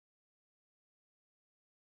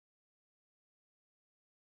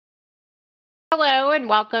Hello and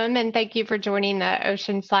welcome, and thank you for joining the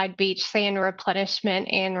Oceanside Beach Sand Replenishment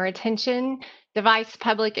and Retention Device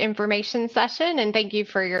Public Information Session, and thank you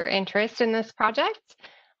for your interest in this project.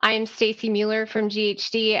 I am Stacy Mueller from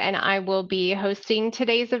GHD, and I will be hosting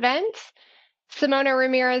today's event. Simona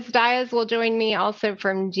Ramirez-Diaz will join me also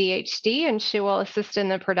from GHD, and she will assist in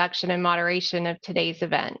the production and moderation of today's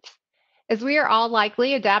event. As we are all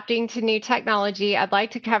likely adapting to new technology, I'd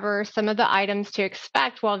like to cover some of the items to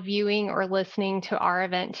expect while viewing or listening to our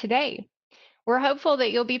event today. We're hopeful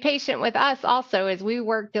that you'll be patient with us also as we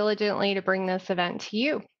work diligently to bring this event to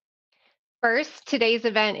you. First, today's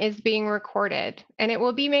event is being recorded, and it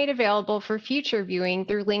will be made available for future viewing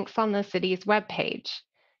through links on the city's webpage.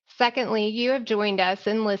 Secondly, you have joined us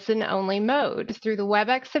in listen-only mode through the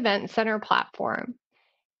WebEx Event Center platform.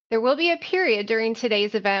 There will be a period during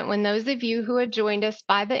today's event when those of you who have joined us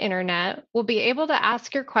by the internet will be able to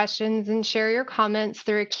ask your questions and share your comments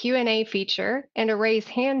through a Q&A feature and a raise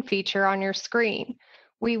hand feature on your screen.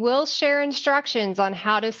 We will share instructions on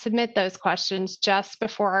how to submit those questions just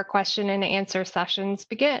before our question and answer sessions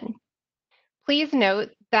begin. Please note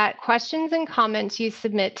that questions and comments you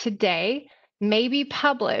submit today may be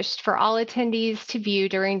published for all attendees to view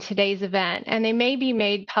during today's event, and they may be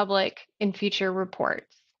made public in future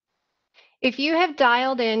reports. If you have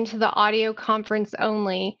dialed into the audio conference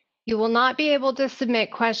only, you will not be able to submit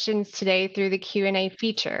questions today through the Q&A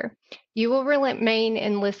feature. You will remain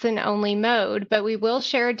in listen-only mode, but we will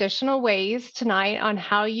share additional ways tonight on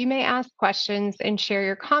how you may ask questions and share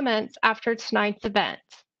your comments after tonight's event.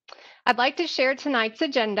 I'd like to share tonight's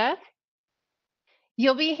agenda.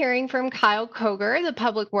 You'll be hearing from Kyle Koger, the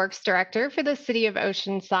Public Works Director for the City of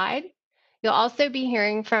Oceanside. You'll also be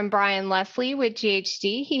hearing from Brian Leslie with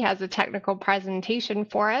GHD. He has a technical presentation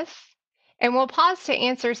for us. And we'll pause to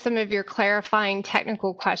answer some of your clarifying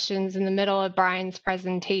technical questions in the middle of Brian's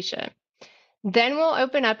presentation. Then we'll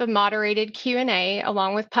open up a moderated Q&A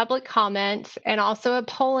along with public comments and also a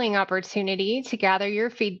polling opportunity to gather your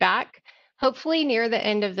feedback, hopefully near the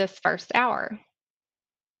end of this first hour.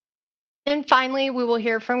 And finally, we will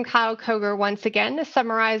hear from Kyle Koger once again to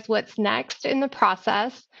summarize what's next in the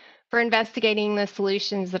process for investigating the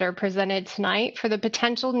solutions that are presented tonight for the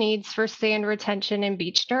potential needs for sand retention and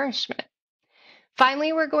beach nourishment.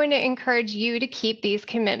 Finally, we're going to encourage you to keep these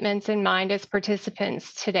commitments in mind as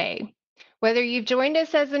participants today. Whether you've joined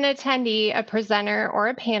us as an attendee, a presenter, or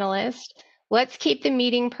a panelist, let's keep the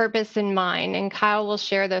meeting purpose in mind, and Kyle will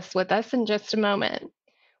share this with us in just a moment.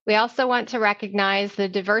 We also want to recognize the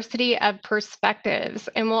diversity of perspectives,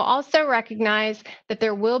 and we'll also recognize that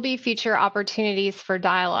there will be future opportunities for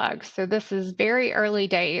dialogue. So this is very early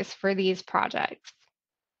days for these projects.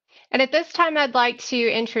 And at this time, I'd like to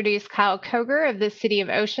introduce Kyle Koger of the City of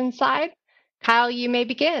Oceanside. Kyle, you may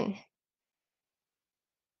begin.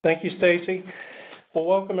 Thank you, Stacy. Well,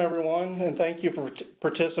 welcome everyone, and thank you for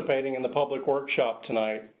participating in the public workshop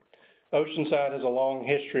tonight. Oceanside has a long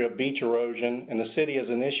history of beach erosion, and the city has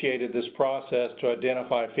initiated this process to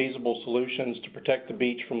identify feasible solutions to protect the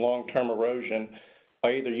beach from long-term erosion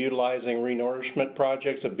by either utilizing renourishment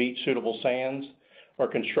projects of beach-suitable sands or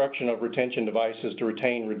construction of retention devices to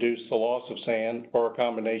retain and reduce the loss of sand, or a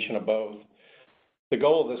combination of both. The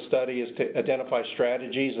goal of this study is to identify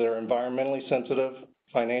strategies that are environmentally sensitive,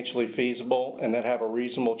 financially feasible, and that have a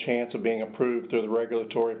reasonable chance of being approved through the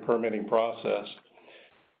regulatory permitting process.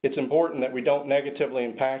 It's important that we don't negatively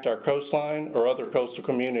impact our coastline or other coastal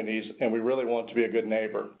communities, and we really want to be a good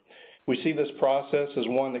neighbor. We see this process as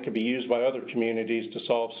one that could be used by other communities to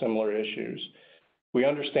solve similar issues. We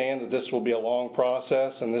understand that this will be a long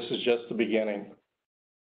process, and this is just the beginning.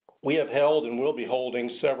 We have held and will be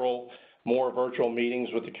holding several more virtual meetings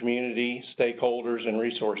with the community, stakeholders, and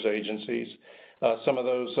resource agencies. Some of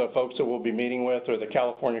those folks that we'll be meeting with are the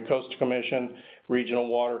California Coastal Commission, Regional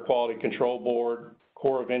Water Quality Control Board,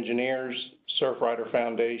 Corps of Engineers, Surfrider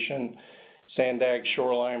Foundation, Sandag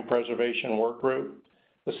Shoreline Preservation Work Group,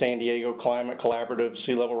 the San Diego Climate Collaborative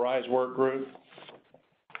Sea Level Rise Work Group,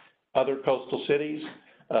 other coastal cities,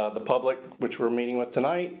 the public, which we're meeting with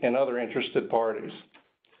tonight, and other interested parties.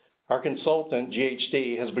 Our consultant,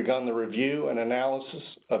 GHD, has begun the review and analysis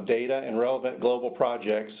of data and relevant global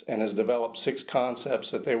projects and has developed 6 concepts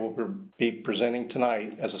that they will be presenting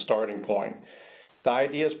tonight as a starting point. The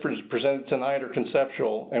ideas presented tonight are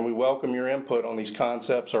conceptual, and we welcome your input on these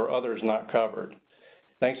concepts or others not covered.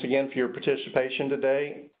 Thanks again for your participation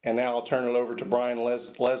today, and now I'll turn it over to Brian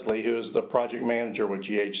Leslie, who is the project manager with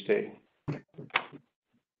GHD.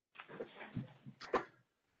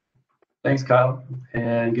 Thanks, Kyle,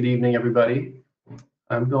 and good evening, everybody.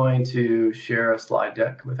 I'm going to share a slide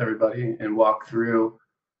deck with everybody and walk through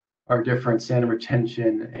our different sand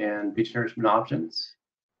retention and beach nourishment options.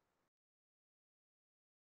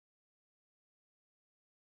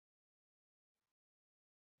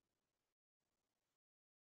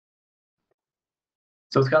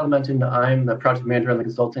 So as Kyle mentioned, I'm the project manager on the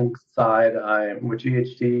consulting side. I'm with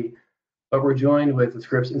GHD, but we're joined with the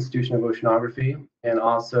Scripps Institution of Oceanography and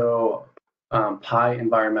also PI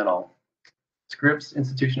Environmental. Scripps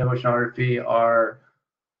Institution of Oceanography are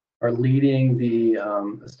leading the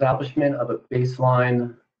establishment of a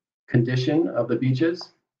baseline condition of the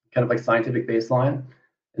beaches, kind of like scientific baseline,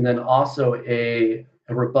 and then also a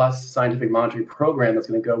robust scientific monitoring program that's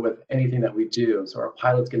going to go with anything that we do. So our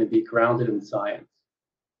pilot's going to be grounded in science.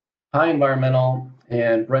 PI Environmental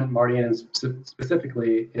and Brent Mardian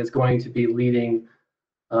specifically is going to be leading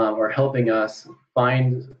or helping us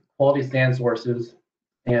find quality sand sources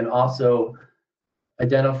and also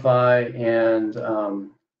identify and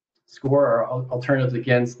score our alternatives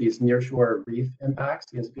against these nearshore reef impacts.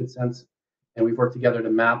 He has a good sense, and we've worked together to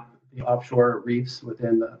map the offshore reefs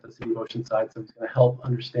within the city of Oceanside, so it's going to help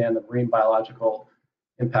understand the marine biological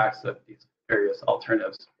impacts of these various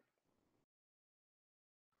alternatives.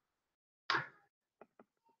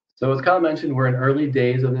 So as Kyle mentioned, we're in early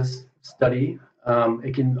days of this study.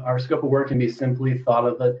 Our scope of work can be simply thought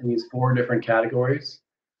of it in these 4 different categories.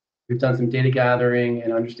 We've done some data gathering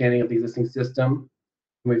and understanding of the existing system.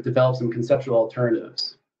 And we've developed some conceptual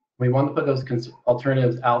alternatives. We want to put those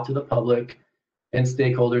alternatives out to the public and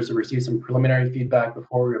stakeholders to receive some preliminary feedback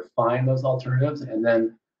before we refine those alternatives, and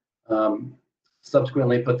then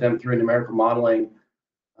subsequently put them through numerical modeling,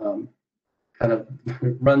 kind of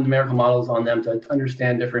run numerical models on them to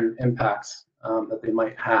understand different impacts that they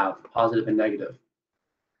might have, positive and negative.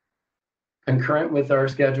 Concurrent with our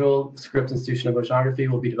schedule, Scripps Institution of Oceanography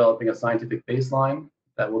will be developing a scientific baseline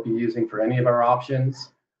that we'll be using for any of our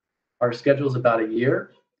options. Our schedule is about a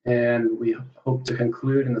year, and we hope to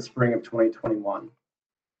conclude in the spring of 2021.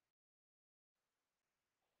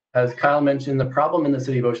 As Kyle mentioned, the problem in the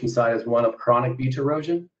city of Oceanside is one of chronic beach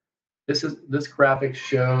erosion. This graphic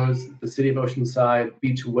shows the city of Oceanside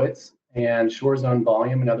beach widths and shore zone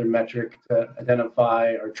volume, another metric to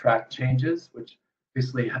identify or track changes, which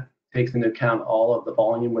basically takes into account all of the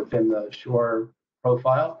volume within the shore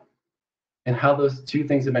profile, and how those 2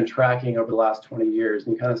 things have been tracking over the last 20 years.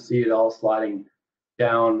 And you kind of see it all sliding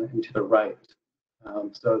down and to the right.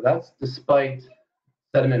 So that's despite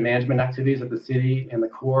sediment management activities that the city and the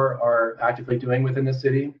Corps are actively doing within the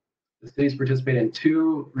city. The city's participated in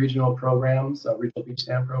 2 regional programs, regional beach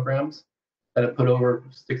sand programs, that have put over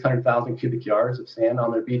 600,000 cubic yards of sand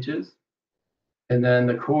on their beaches. And then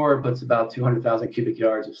the Corps puts about 200,000 cubic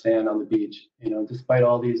yards of sand on the beach. Despite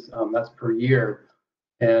all these, that's per year.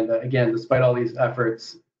 And again, despite all these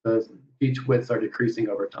efforts, the beach widths are decreasing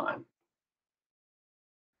over time.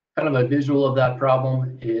 Kind of a visual of that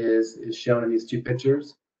problem is shown in these 2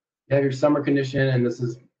 pictures. You have your summer condition, and this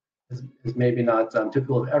is maybe not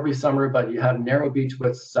typical of every summer, but you have narrow beach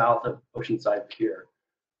widths south of Oceanside Pier.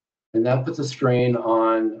 And that puts a strain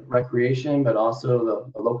on recreation, but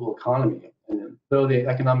also the local economy. And though the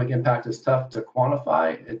economic impact is tough to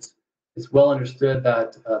quantify, it's well understood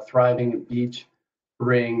that a thriving beach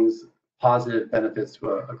brings positive benefits to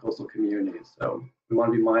a coastal community. So we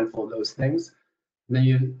want to be mindful of those things. And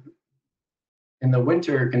then in the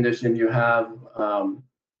winter condition, you have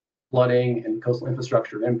flooding and coastal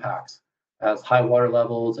infrastructure impacts as high water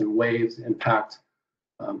levels and waves impact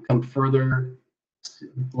come further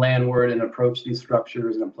landward and approach these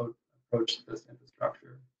structures and approach this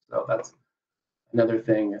infrastructure. So that's another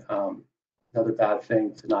thing, another bad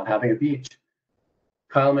thing to not having a beach.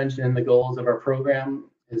 Kyle mentioned the goals of our program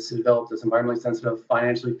is to develop this environmentally sensitive,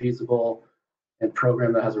 financially feasible, and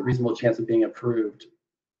program that has a reasonable chance of being approved.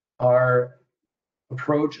 Our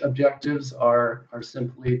approach objectives are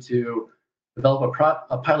simply to develop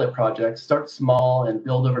a pilot project, start small and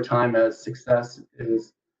build over time as success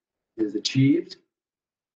is achieved,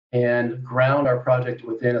 and ground our project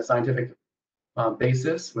within a scientific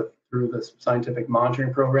basis through this scientific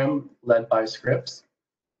monitoring program led by Scripps.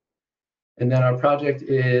 And then our project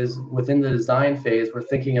is within the design phase. We're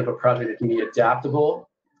thinking of a project that can be adaptable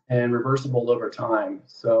and reversible over time.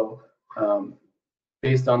 So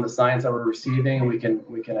based on the science that we're receiving, we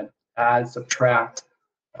can add, subtract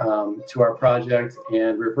to our project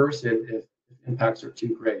and reverse it if impacts are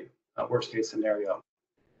too great, worst case scenario.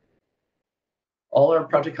 All our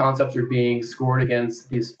project concepts are being scored against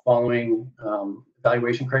these following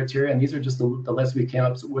evaluation criteria, and these are just the list we came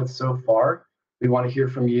up with so far. We want to hear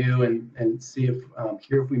from you and see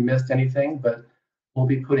if we missed anything, but we'll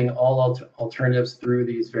be putting all alternatives through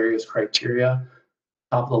these various criteria.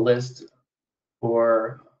 Top of the list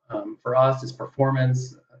for For us, it's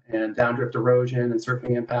performance and downdrift erosion and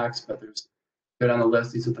surfing impacts, but there's go down the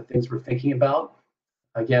list. These are the things we're thinking about.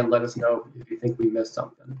 Again, let us know if you think we missed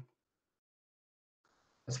something.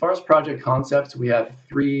 As far as project concepts, we have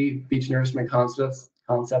 3 beach nourishment concepts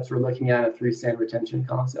we're looking at and 3 sand retention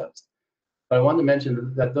concepts. But I wanted to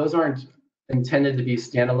mention that those aren't intended to be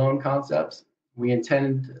standalone concepts. We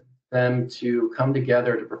intend them to come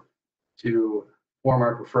together to form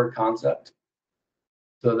our preferred concept.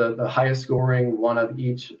 So the highest scoring one of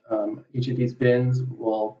each of these bins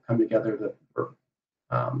will come together to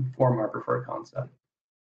form our preferred concept.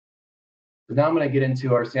 So now I'm going to get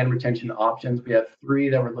into our sand retention options. We have 3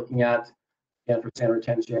 that we're looking at. Again, for sand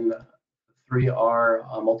retention, 3 are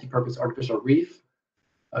a multi-purpose artificial reef,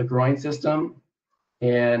 a groin system,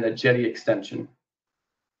 and a jetty extension.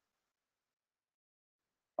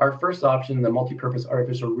 Our first option, the multi-purpose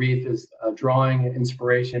artificial reef, is drawing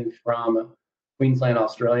inspiration from Queensland,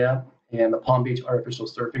 Australia, and the Palm Beach Artificial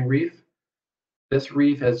Surfing Reef. This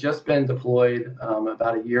reef has just been deployed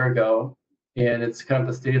about a year ago, and it's kind of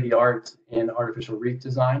the state-of-the-art in artificial reef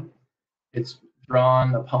design. It's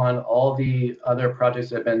drawn upon all the other projects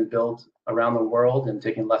that have been built around the world and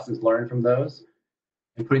taking lessons learned from those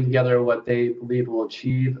and putting together what they believe will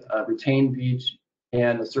achieve a retained beach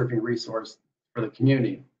and a surfing resource for the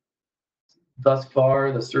community. Thus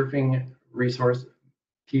far, the surfing resource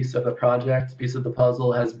piece of the project, piece of the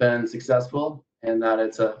puzzle, has been successful, and that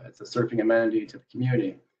it's a surfing amenity to the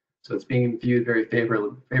community. So it's being viewed very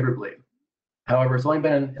favorably. However, it's only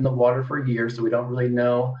been in the water for a year, so we don't really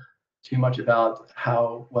know too much about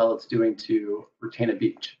how well it's doing to retain a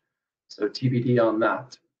beach. So TBD on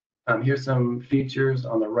that. Here's some features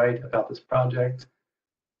on the right about this project.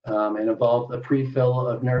 It involved a pre-fill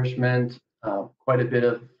of nourishment, quite a bit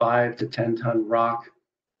of 5 to 10 ton rock,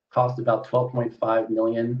 cost about 12.5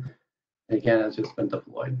 million. Again, it's just been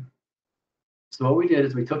deployed. So what we did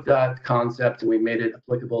is we took that concept and we made it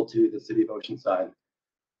applicable to the city of Oceanside.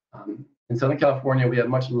 In Southern California, we have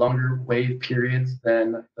much longer wave periods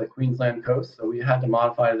than the Queensland coast, so we had to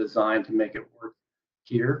modify the design to make it work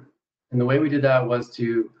here. And the way we did that was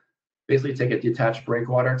to basically take a detached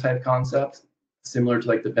breakwater type concept, similar to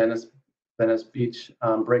like the Venice Beach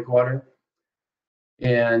breakwater,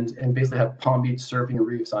 and basically have Palm Beach surfing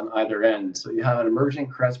reefs on either end. So you have an emerging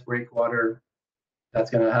crest breakwater that's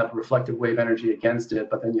going to have reflective wave energy against it,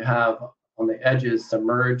 but then you have on the edges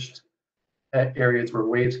submerged areas where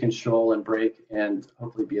waves can shoal and break and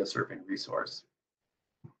hopefully be a surfing resource.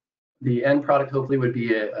 The end product hopefully would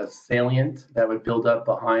be a salient that would build up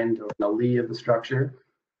behind or in the lee of the structure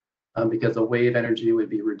because the wave energy would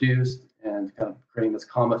be reduced and kind of creating this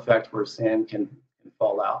calm effect where sand can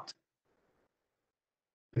fall out.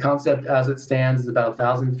 The concept as it stands is about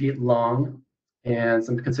 1,000 feet long, and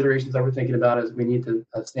some considerations that we're thinking about is we need to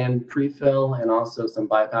sand pre-fill and also some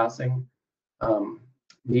bypassing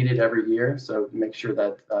needed every year, so make sure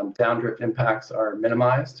that downdrift impacts are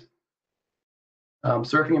minimized.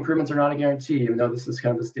 Surfing improvements are not a guarantee, even though this is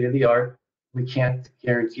kind of the state of the art. We can't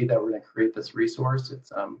guarantee that we're going to create this resource.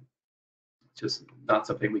 It's just not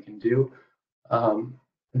something we can do.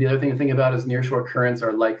 The other thing to think about is nearshore currents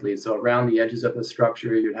are likely. So around the edges of the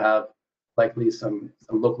structure, you'd have likely some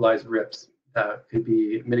localized rips that could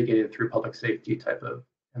be mitigated through public safety type of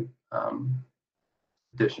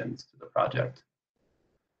additions to the project.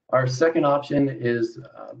 Our second option is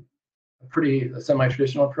a pretty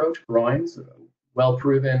semi-traditional approach, groins, well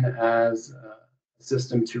proven as a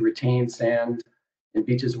system to retain sand in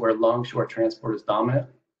beaches where longshore transport is dominant.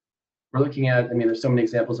 We're looking at, there's so many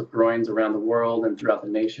examples of groins around the world and throughout the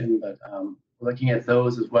nation, but we're looking at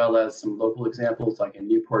those as well as some local examples like in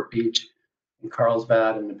Newport Beach, in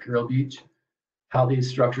Carlsbad, and Imperial Beach. How these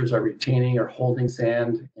structures are retaining or holding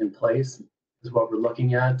sand in place is what we're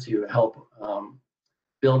looking at to help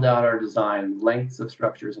build out our design, lengths of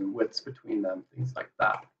structures and widths between them, things like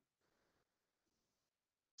that.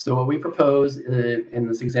 So what we propose in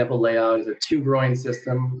this example layout is a 2 groin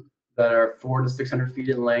system that are 400 to 600 feet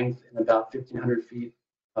in length and about 1,500 feet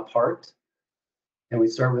apart. And we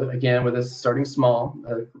start with, again, with this starting small,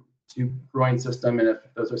 2 groin system, and if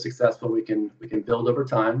those are successful, we can build over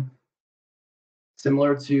time.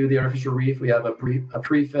 Similar to the artificial reef, we have a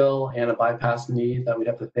pre-fill and a bypass need that we'd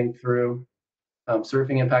have to think through.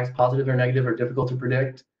 Surfing impacts, positive or negative, are difficult to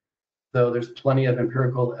predict, though there's plenty of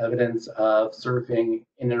empirical evidence of surfing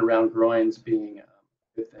in and around groins being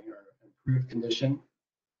a good thing or improved condition.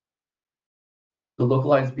 The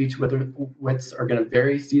localized beach widths are going to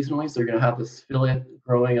vary seasonally, so you're going to have this fillet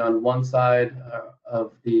growing on one side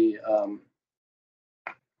of the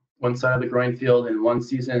groin field in one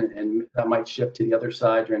season, and that might shift to the other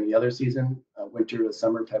side during the other season. winter to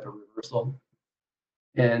summer type of reversal.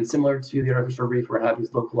 And similar to the artificial reef, we're going to have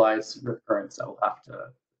these localized rip currents that we'll have to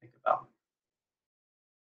think about.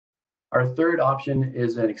 Our third option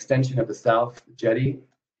is an extension of the South Jetty,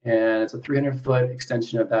 and it's a 300-foot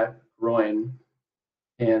extension of that groin.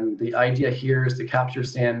 And the idea here is to capture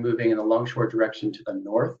sand moving in the longshore direction to the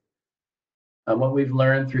north. What we've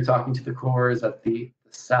learned through talking to the Corps is that the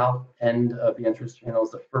south end of the entrance channel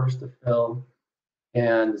is the first to fill,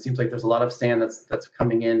 and it seems like there's a lot of sand that's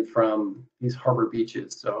coming in from these harbor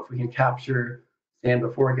beaches. So if we can capture sand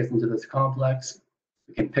before it gets into this complex,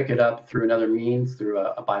 we can pick it up through another means, through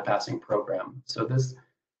a bypassing program. So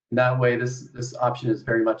that way, this option is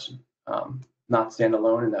very much not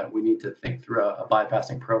standalone, and that we need to think through a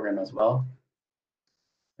bypassing program as well.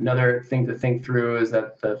 Another thing to think through is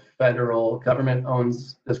that the federal government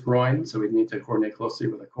owns this groin, so we need to coordinate closely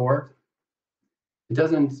with the Corps. It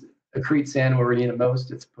doesn't accrete sand where we need it most.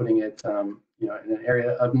 It's putting it in an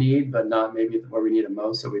area of need, but not maybe where we need it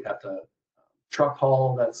most. So we'd have to truck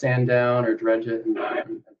haul that sand down or dredge it and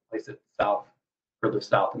place it further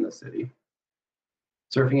south in the city.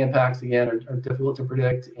 Surfing impacts, again, are difficult to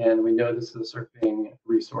predict, and we know this is a surfing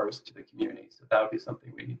resource to the community. So that would be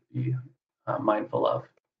something we need to be mindful of.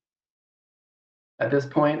 At this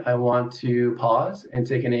point, I want to pause and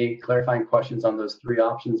take any clarifying questions on those three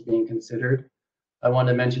options being considered. I want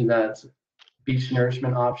to mention that beach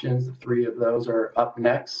nourishment options, the three of those are up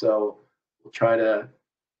next, so we'll try to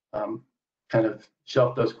kind of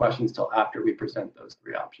shelf those questions till after we present those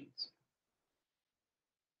three options.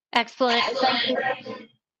 Excellent. Thank you.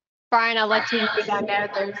 Brian, I'll let you read. I know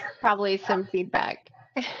there's probably some feedback.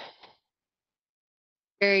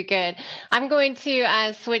 Very good. I'm going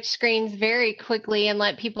to switch screens very quickly and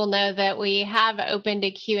let people know that we have opened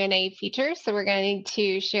a Q&A feature. So we're going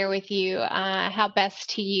to share with you how best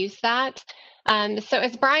to use that. So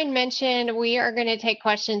as Brian mentioned, we are going to take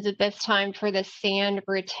questions at this time for the sand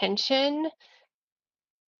retention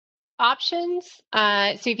options.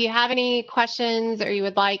 So if you have any questions or you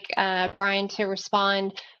would like Brian to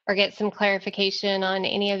respond or get some clarification on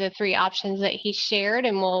any of the three options that he shared,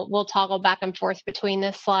 and we'll toggle back and forth between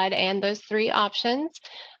this slide and those three options.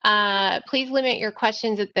 Please limit your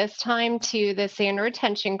questions at this time to the sand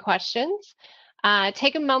retention questions.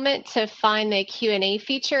 Take a moment to find the Q&A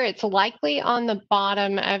feature. It's likely on the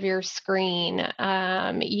bottom of your screen.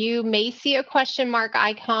 You may see a question mark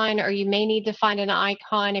icon, or you may need to find an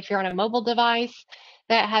icon if you're on a mobile device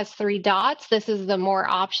that has three dots. This is the More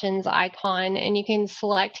Options icon, and you can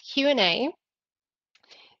select Q&A.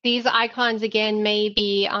 These icons, again, may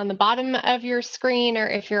be on the bottom of your screen, or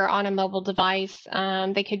if you're on a mobile device,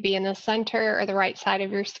 they could be in the center or the right side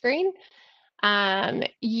of your screen.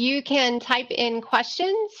 You can type in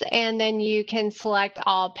questions, and then you can select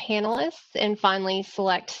all panelists and finally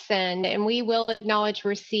select send. And we will acknowledge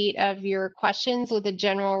receipt of your questions with a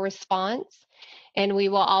general response. And we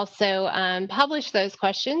will also publish those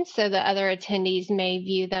questions so that other attendees may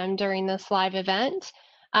view them during this live event.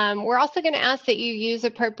 We're also going to ask that you use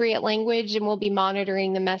appropriate language, and we'll be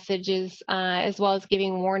monitoring the messages as well as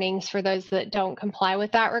giving warnings for those that don't comply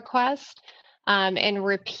with that request. And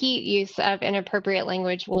repeat use of inappropriate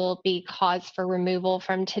language will be cause for removal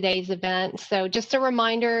from today's event. So just a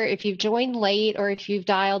reminder, if you've joined late or if you've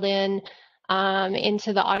dialed in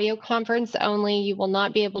into the audio conference only, you will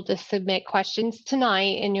not be able to submit questions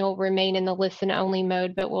tonight, and you'll remain in the listen-only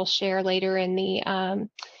mode, but we'll share later in the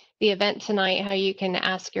event tonight how you can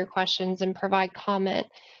ask your questions and provide comment.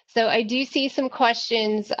 So I do see some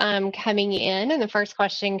questions coming in, and the first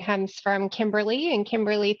question comes from Kimberly. And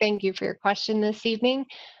Kimberly, thank you for your question this evening.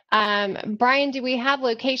 Brian, do we have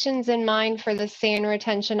locations in mind for the sand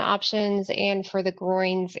retention options and for the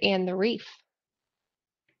groins and the reef?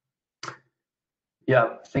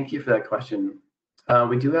 Yeah, thank you for that question.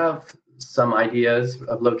 We do have some ideas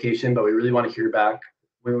of location, but we really want to hear back.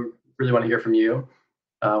 We really want to hear from you.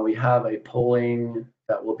 We have a polling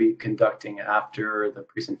that we'll be conducting after the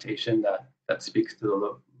presentation that speaks to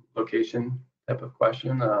the location type of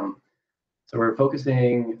question. So we're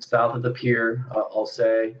focusing south of the pier, I'll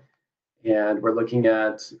say, and we're looking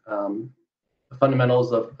at the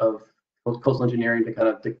fundamentals of coastal engineering to kind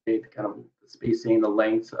of dictate kind of the spacing, the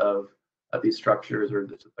length of these structures, or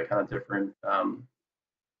just the kind of different,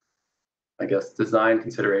 I guess, design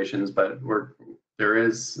considerations. But there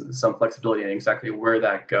is some flexibility in exactly where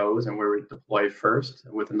that goes and where we deploy first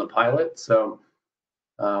within the pilot. So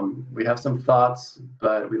we have some thoughts,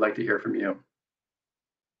 but we'd like to hear from you.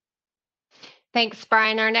 Thanks,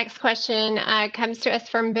 Brian. Our next question comes to us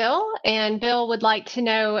from Bill, and Bill would like to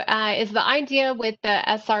know, is the idea with the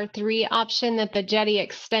SR3 option that the jetty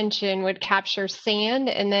extension would capture sand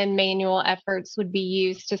and then manual efforts would be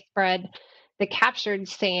used to spread the captured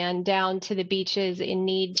sand down to the beaches in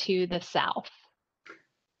need to the south?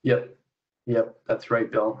 Yep, that's right,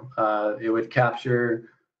 Bill. It would capture,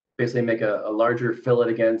 basically make a larger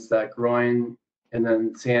fillet against that groin, and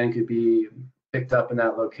then sand could be picked up in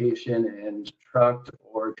that location and trucked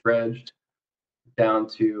or dredged down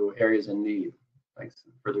to areas in need, like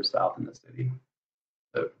further south in the city.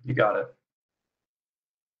 So you got it.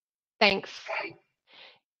 Thanks.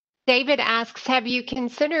 David asks, have you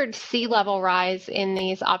considered sea level rise in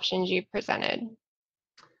these options you presented?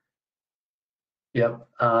 Yep,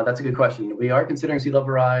 that's a good question. We are considering sea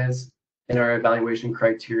level rise in our evaluation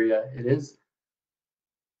criteria.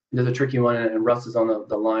 There's a tricky one, and Russ is on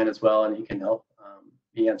the line as well, and he can help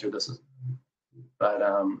me answer this. But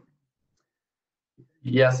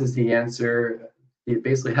yes is the answer.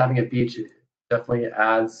 Basically, having a beach definitely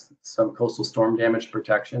adds some coastal storm damage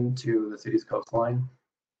protection to the city's coastline.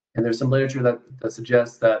 And there's some literature that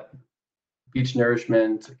suggests that beach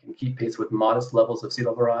nourishment can keep pace with modest levels of sea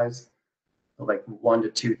level rise, like 1 to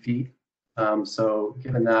 2 feet. So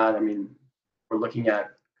given that, I mean, we're looking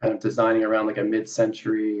at kind of designing around like a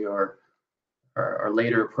mid-century or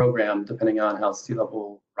later program, depending on how sea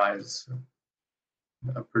level rise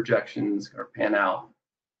projections are pan out.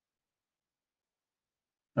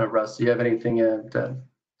 Russ, do you have anything to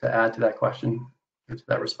add to that question, or to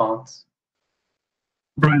that response?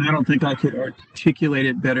 Brian, I don't think I could articulate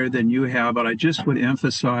it better than you have, but I just would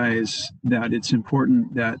emphasize that it's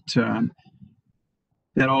important that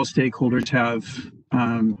that all stakeholders have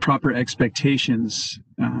proper expectations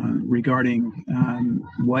regarding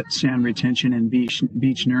what sand retention and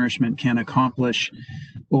beach nourishment can accomplish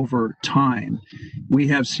over time. We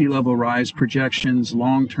have sea level rise projections,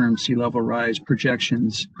 long-term sea level rise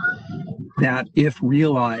projections that, if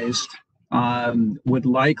realized, would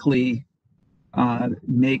likely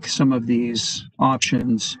make some of these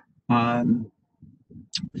options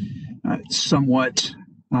somewhat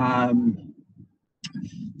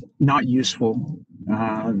not useful,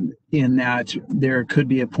 in that there could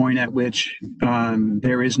be a point at which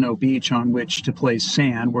there is no beach on which to place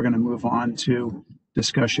sand. We're going to move on to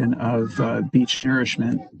discussion of beach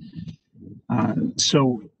nourishment.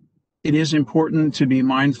 So it is important to be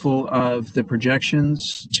mindful of the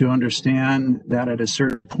projections, to understand that at a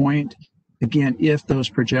certain point, again, if those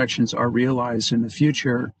projections are realized in the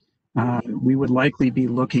future, we would likely be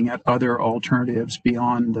looking at other alternatives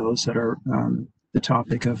beyond those that are the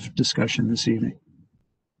topic of discussion this evening.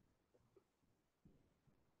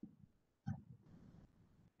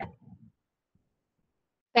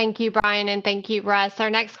 Thank you, Brian, and thank you, Russ. Our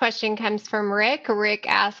next question comes from Rick. Rick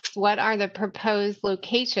asks, what are the proposed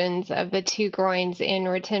locations of the 2 groins in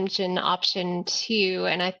retention option 2?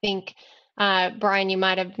 And I think, Brian, you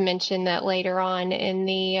might have mentioned that later on in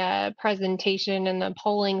the presentation and the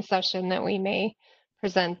polling session that we may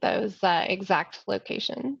present those exact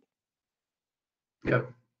locations.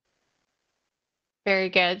 Yep. Very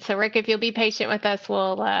good. So Rick, if you'll be patient with us,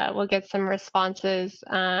 we'll get some responses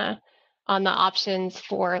on the options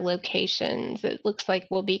for locations. It looks like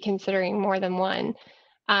we'll be considering more than one.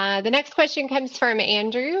 The next question comes from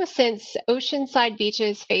Andrew. Since oceanside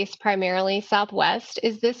beaches face primarily southwest,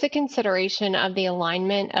 is this a consideration of the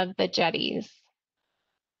alignment of the jetties?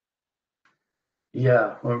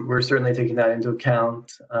 Yeah, we're certainly taking that into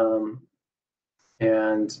account.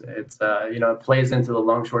 And it's, it plays into the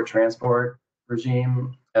longshore transport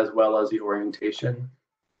regime as well as the orientation.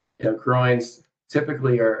 Groins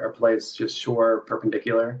typically are placed just shore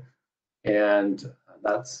perpendicular, and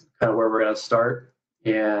that's kind of where we're going to start.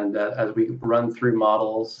 And as we run through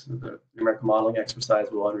models, the numerical modeling exercise,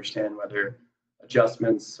 we'll understand whether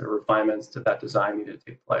adjustments or refinements to that design need to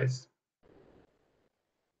take place.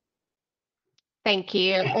 Thank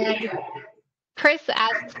you. And Chris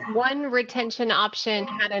asks, one retention option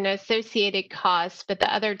had an associated cost, but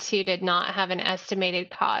the other 2 did not have an estimated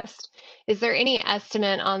cost. Is there any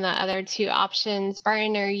estimate on the other 2 options?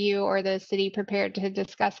 Brian, are you or the city prepared to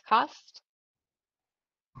discuss cost?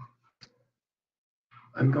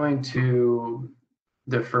 I'm going to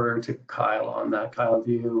defer to Kyle on that. Kyle,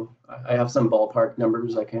 I have some ballpark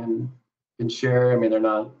numbers I can share. I mean,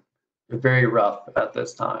 they're very rough at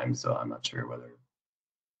this time, so I'm not sure whether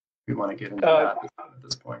we want to get into that at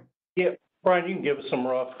this point. Yeah, Brian, you can give us some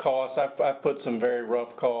rough costs. I've put some very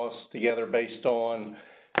rough costs together based on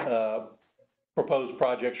proposed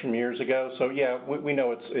projects from years ago. So yeah, we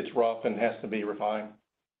know it's rough and has to be refined.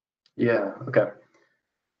 Yeah, okay.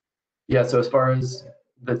 Yeah, so as far as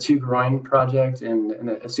the two groin project and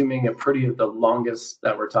assuming the longest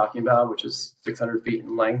that we're talking about, which is 600 feet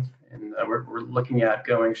in length, and we're looking at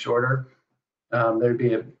going shorter, there'd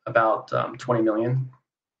be about 20 million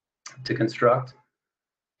to construct.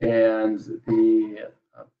 And we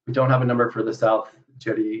don't have a number for the South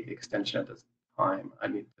Jetty extension at this time. I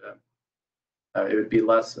need to, it would be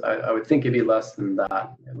less, I would think it'd be less than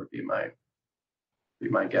that. It would be my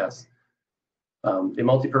guess. The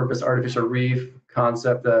multi-purpose artificial reef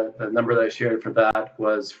concept, the number that I shared for that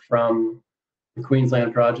was from the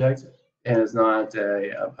Queensland project, and is not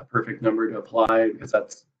a perfect number to apply because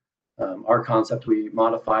that's our concept. We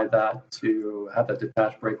modified that to have that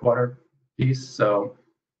detached breakwater piece. So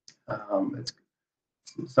it's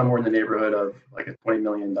somewhere in the neighborhood of like a $20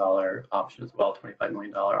 million option as well, $25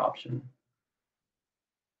 million option.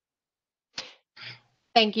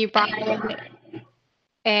 Thank you, Brian.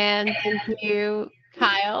 And thank you,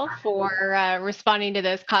 Kyle, for responding to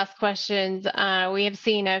those cost questions. We have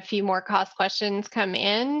seen a few more cost questions come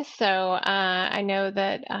in, so I know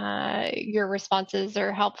that your responses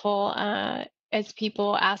are helpful as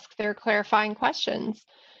people ask their clarifying questions.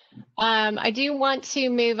 I do want to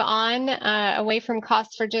move on away from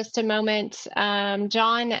cost for just a moment.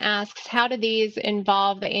 John asks, how do these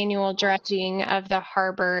involve the annual dredging of the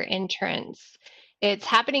harbor entrance? It's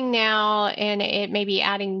happening now, and it may be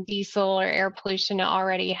adding diesel or air pollution to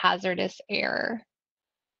already hazardous air.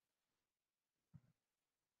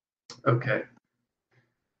 Okay.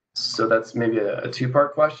 So that's maybe a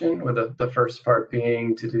two-part question, with the first part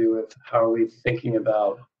being to do with how are we thinking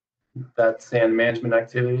about that sand management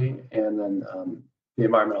activity, and then the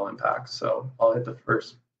environmental impacts. So I'll hit the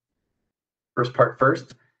first part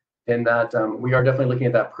first, in that we are definitely looking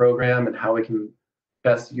at that program and how we can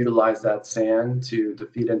best utilize that sand to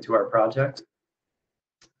feed into our project,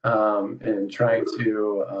 and trying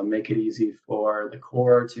to make it easy for the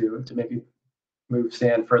Corps to maybe move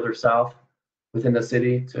sand further south within the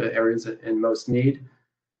city to areas in most need.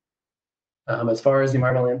 As far as the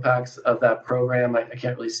environmental impacts of that program, I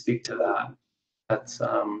can't really speak to that. That's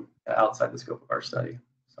outside the scope of our study.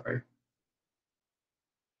 Sorry.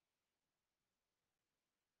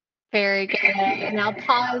 Very good. And I'll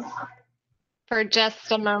pause for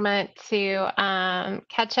just a moment to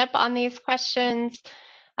catch up on these questions.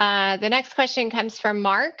 The next question comes from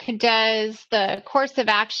Mark. Does the course of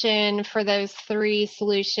action for those three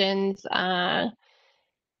solutions,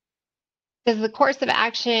 does the course of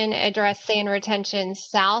action address sand retention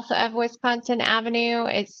south of Wisconsin Avenue?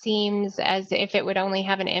 It seems as if it would only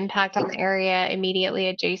have an impact on the area immediately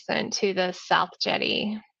adjacent to the South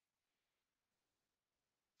Jetty.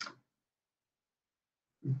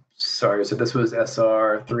 Sorry, so this was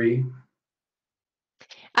SR3?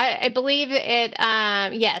 I believe it,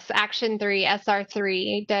 yes, Action 3,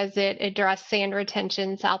 SR3. Does it address sand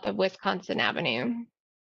retention south of Wisconsin Avenue?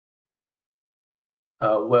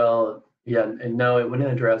 Well, yeah, and no, it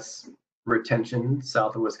wouldn't address retention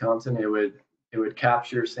south of Wisconsin. It would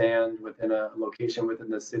capture sand within a location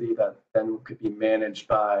within the city that then could be managed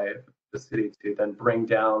by the city to then bring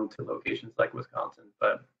down to locations like Wisconsin,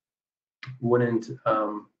 but wouldn't,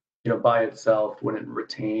 by itself wouldn't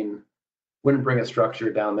bring a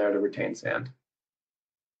structure down there to retain sand.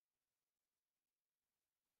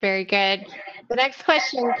 Very good. The next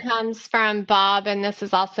question comes from Bob, and this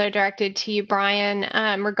is also directed to you, Brian.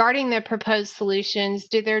 Regarding the proposed solutions,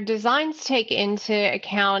 do their designs take into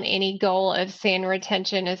account any goal of sand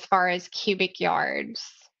retention as far as cubic yards?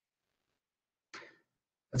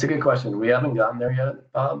 That's a good question. We haven't gotten there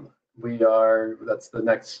yet, Bob. That's the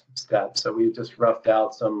next step. So we just roughed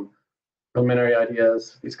out some preliminary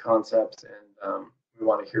ideas, these concepts, and we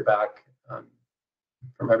want to hear back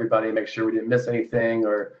from everybody, make sure we didn't miss anything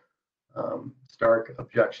or stark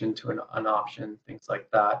objection to an option, things like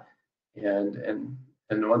that. And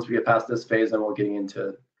once we get past this phase, then we'll get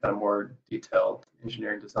into kind of more detailed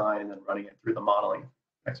engineering design and running it through the modeling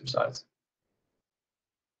exercise.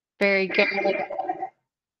 Very good.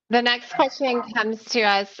 The next question comes to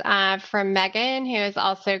us from Megan, who is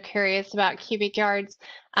also curious about cubic yards.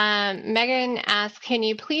 Megan asks, can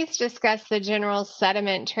you please discuss the general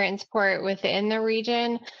sediment transport within the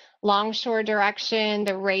region, longshore direction,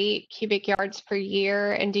 the rate, cubic yards per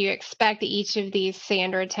year, and do you expect each of these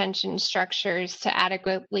sand retention structures to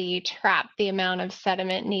adequately trap the amount of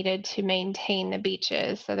sediment needed to maintain the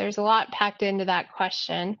beaches? So there's a lot packed into that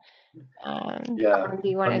question. Yeah. Do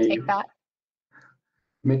you want to take that?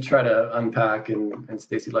 Let me try to unpack, and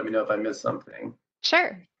Stacy, let me know if I missed something.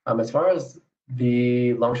 Sure. As far as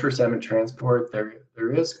the longshore sediment transport,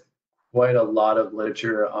 there is quite a lot of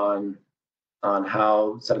literature on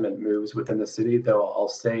how sediment moves within the city, though I'll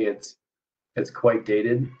say it's it's quite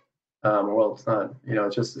dated. Well, it's not,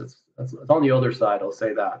 it's on the older side, I'll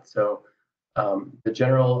say that. So the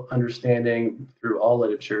general understanding through all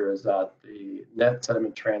literature is that the net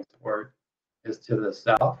sediment transport is to the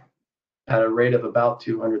south at a rate of about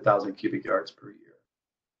 200,000 cubic yards per year.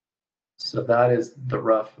 So that is the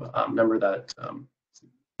rough number that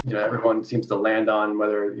everyone seems to land on.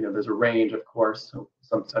 Whether there's a range, of course. So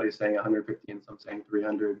some studies saying 150 and some saying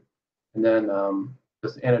 300, and then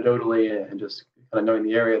just anecdotally and just kind of knowing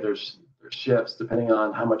the area, there's shifts depending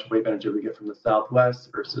on how much wave energy we get from the southwest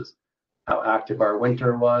versus how active our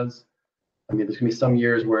winter was. I mean, there's going to be some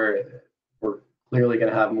years where we're clearly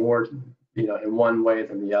going to have more, in one way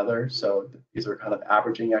than the other. So these are kind of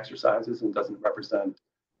averaging exercises and doesn't represent,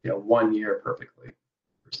 1 year perfectly,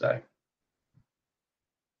 per se.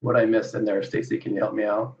 What I missed in there, Stacy, can you help me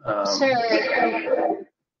out? Sure.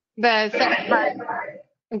 The second part,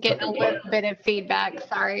 I'm getting a little bit of feedback.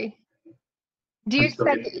 Sorry. Do you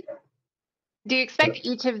expect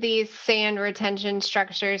each of these sand retention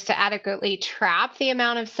structures to adequately trap the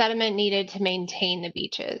amount of sediment needed to maintain the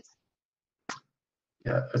beaches?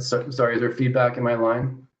 Yeah, sorry, is there feedback in my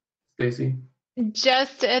line, Stacy?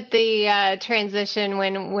 Just at the transition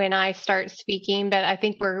when I start speaking, but I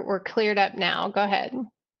think we're cleared up now. Go ahead.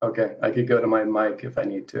 Okay, I could go to my mic if I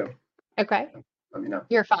need to. Okay. Let me know.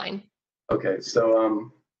 You're fine. Okay, so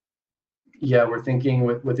yeah, we're thinking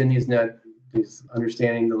within these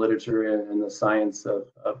understanding the literature and the science of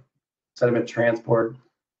sediment transport.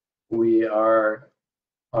 We are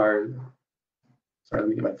sorry, let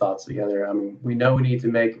me get my thoughts together. I mean, we know we need to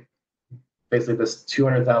make basically this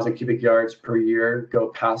 200,000 cubic yards per year go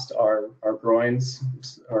past our groins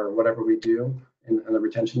or whatever we do in the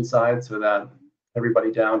retention side, so that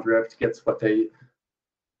everybody downdrift gets what they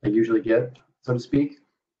usually get, so to speak.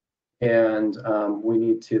 And we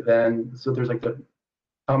need to then, so there's like the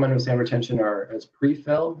common sand retention as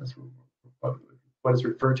pre-fill, what is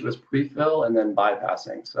referred to as pre-fill, and then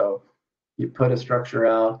bypassing. So you put a structure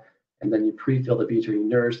out and then you pre-fill the beach, or you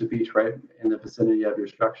nourish the beach right in the vicinity of your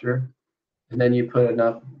structure. And then you put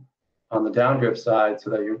enough on the downdrift side so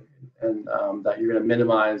that you're going to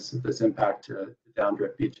minimize this impact to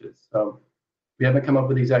downdrift beaches. So we haven't come up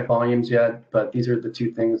with exact volumes yet, but these are the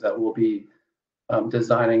two things that we'll be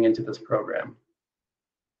designing into this program.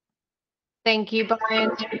 Thank you,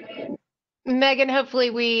 Brian. Megan, hopefully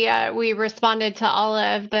we responded to all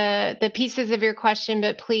of the pieces of your question,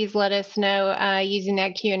 but please let us know using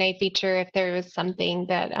that Q&A feature if there was something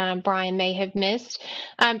that Brian may have missed.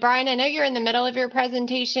 Brian, I know you're in the middle of your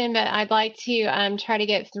presentation, but I'd like to try to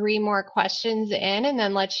get 3 more questions in and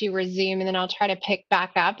then let you resume, and then I'll try to pick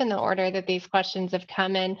back up in the order that these questions have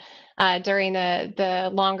come in during the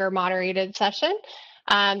longer moderated session.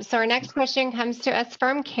 So our next question comes to us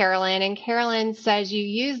from Carolyn, and Carolyn says you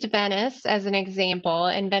used Venice as an example,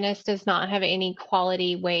 and Venice does not have any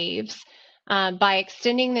quality waves. By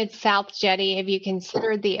extending the South Jetty, have you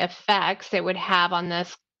considered the effects it would have on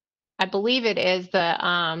this? I believe it is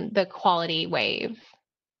the quality wave.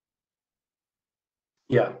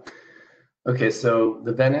 Yeah. Okay, so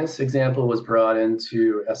the Venice example was brought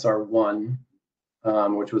into SR1,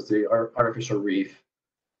 which was the artificial reef.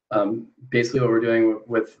 Basically what we're doing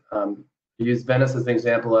with, use Venice as an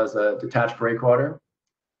example as a detached breakwater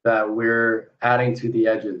that we're adding to the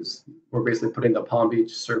edges. We're basically putting the Palm Beach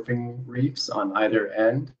surfing reefs on either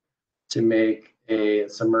end to make a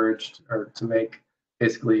submerged, or to make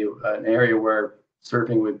basically an area where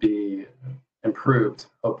surfing would be improved,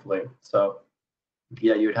 hopefully. So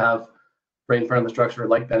yeah, you'd have right in front of the structure,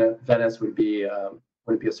 like Venice would be,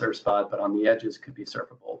 wouldn't be a surf spot, but on the edges could be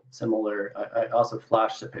surfable. Similar, I also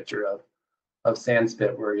flashed a picture of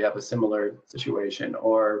Sandspit where you have a similar situation,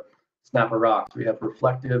 or Snapper Rocks, where you have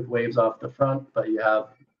reflective waves off the front, but you have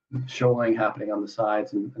shoaling happening on the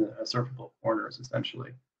sides and surfable corners,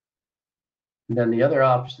 essentially. And then the other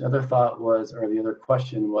option, the other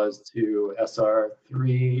question was to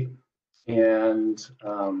SR3 and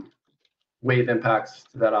wave impacts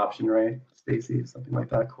to that option, right, Stacy? Something like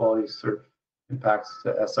that, quality surf impacts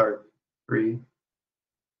to SR3.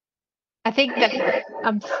 I think that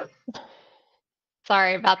I'm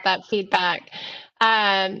sorry about that feedback.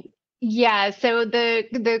 Yeah, so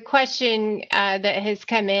the question that has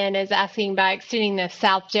come in is asking, by extending the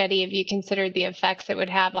South Jetty, have you considered the effects it would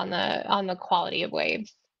have on the quality of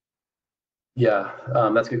waves? Yeah,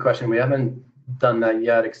 that's a good question. We haven't done that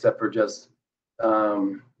yet, except for just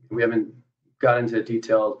we haven't got into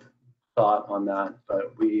detailed thought on that,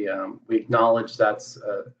 but we acknowledge that's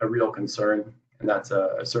a real concern, and that's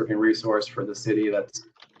a surfing resource for the city. That's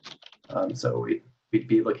so we'd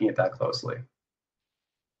be looking at that closely.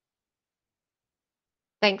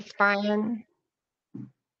 Thanks, Brian.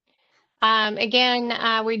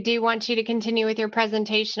 Again, we do want you to continue with your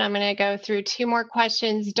presentation. I'm going to go through 2 more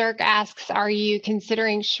questions. Dirk asks, are you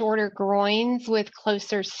considering shorter groins with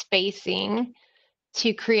closer spacing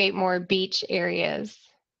to create more beach areas?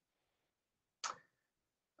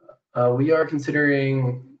 We are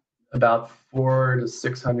considering about 400 to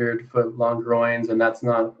 600 foot long groins, and that's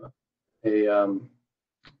not a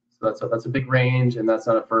so that's a big range, and that's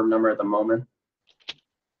not a firm number at the moment.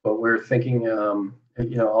 But we're thinking,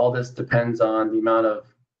 all this depends on the amount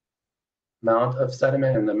of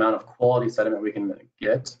sediment and the amount of quality sediment we can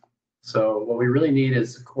get. So what we really need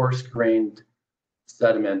is coarse-grained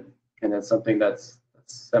sediment, and that's something that's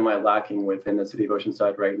semi-lacking within the city of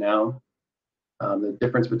Oceanside right now. The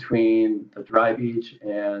difference between the dry beach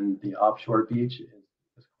and the offshore beach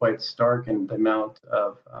is quite stark, and the amount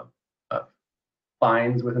of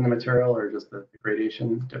fines within the material or just the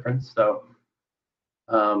gradation difference. So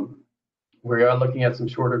we are looking at some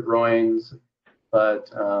shorter groins,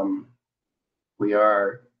 but we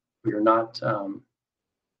are not. So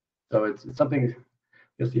it's something.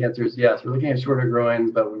 I guess the answer is yes. We're looking at shorter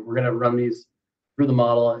groins, but we're going to run these through the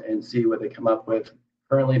model and see what they come up with.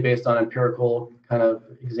 Currently, based on empirical kind of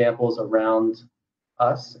examples around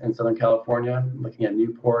us in Southern California, looking at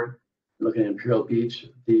Newport, looking at Imperial Beach,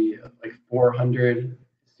 the 400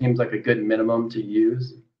 seems like a good minimum to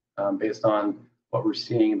use based on what we're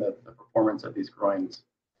seeing, the performance of these groins.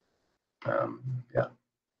 Yeah.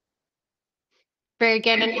 Very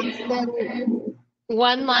good. And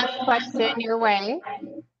one last question your way.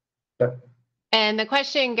 Okay. And the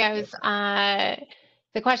question goes,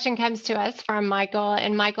 the question comes to us from Michael,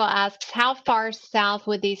 and Michael asks, how far south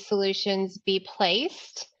would these solutions be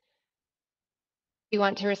placed? Do you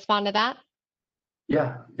want to respond to that?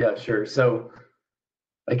 Yeah, sure. So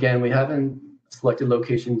again, we haven't selected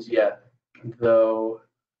locations yet, though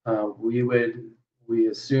we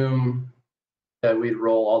assume that we'd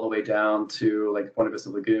roll all the way down to like Buena Vista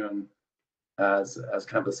Lagoon as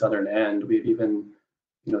kind of the southern end. We've even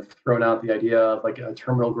thrown out the idea of like a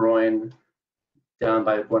terminal groin down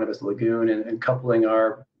by Buena Vista Lagoon and coupling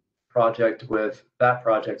our project with that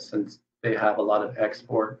project, since they have a lot of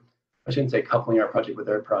export. I shouldn't say coupling our project with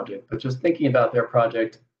their project, but just thinking about their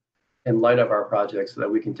project in light of our project so that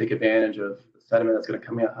we can take advantage of the sediment that's going to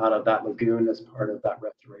come out of that lagoon as part of that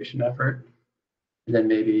restoration effort. And then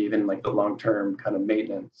maybe even like the long-term kind of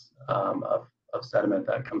maintenance of sediment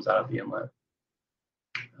that comes out of the inlet.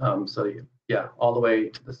 So yeah, all the way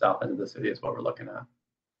to the south end of the city is what we're looking at.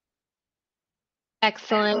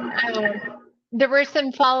 Excellent. There were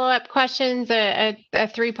some follow-up questions, a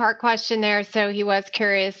 3-part question there. So he was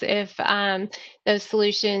curious if those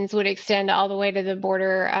solutions would extend all the way to the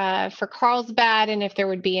border for Carlsbad, and if there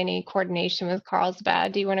would be any coordination with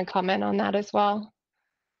Carlsbad. Do you want to comment on that as well?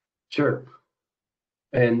 Sure.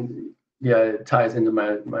 And yeah, it ties into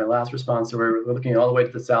my last response. So we're looking all the way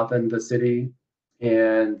to the south end of the city.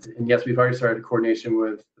 And yes, we've already started coordination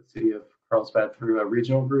with the city of Carlsbad through a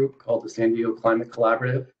regional group called the San Diego Climate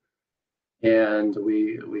Collaborative. And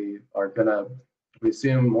we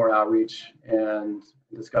assume more outreach and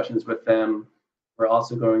discussions with them. We're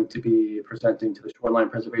also going to be presenting to the Shoreline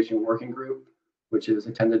Preservation Working Group, which is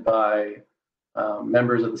attended by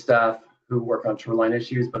members of the staff who work on shoreline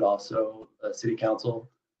issues, but also city council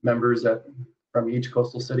members from each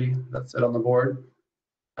coastal city that sit on the board.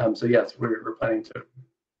 So yes, we're planning to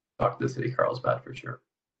talk to the city of Carlsbad for sure.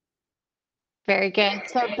 Very good.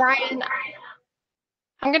 So Brian,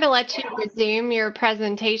 I'm going to let you resume your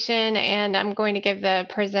presentation, and I'm going to give the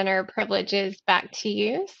presenter privileges back to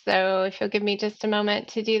you. So if you'll give me just a moment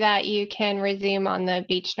to do that, you can resume on the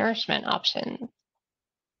beach nourishment options.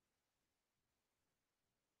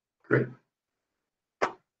 Great.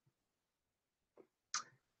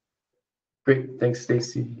 Great, thanks,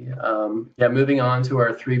 Stacy. Yeah, moving on to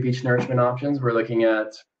our 3 beach nourishment options, we're looking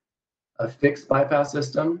at a fixed bypass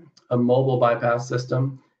system, a mobile bypass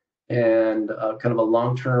system, and kind of a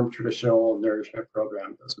long-term traditional nourishment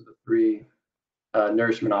program. Those are the 3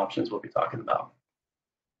 nourishment options we'll be talking about.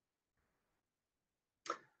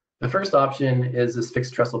 The first option is this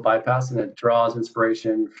fixed trestle bypass, and it draws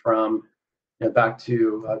inspiration from back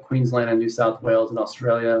to Queensland and New South Wales and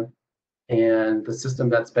Australia, and the system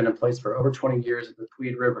that's been in place for over 20 years at the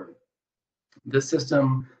Tweed River. This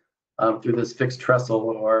system, through this fixed trestle,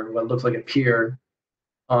 or what looks like a pier,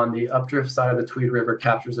 on the updrift side of the Tweed River,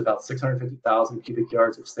 captures about 650,000 cubic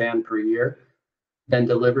yards of sand per year, then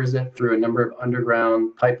delivers it through a number of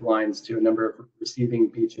underground pipelines to a number of receiving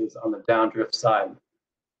beaches on the downdrift side.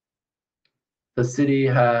 The city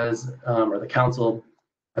has, or the council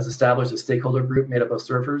has established a stakeholder group made up of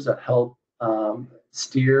surfers that help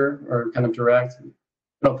steer or kind of direct,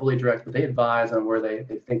 not fully direct, but they advise on where they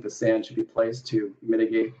think the sand should be placed to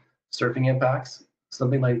mitigate surfing impacts.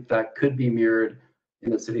 Something like that could be mirrored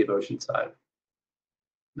in the city of Oceanside.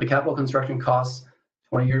 The capital construction costs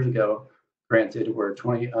 20 years ago, granted, were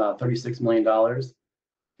 $36 million,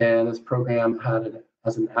 and this program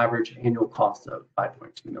has an average annual cost of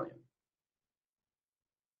 $5.2 million.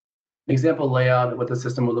 An example layout of what the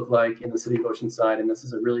system would look like in the city of Oceanside, and this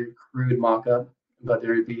is a really crude mock-up, but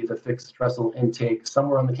there would be the fixed trestle intake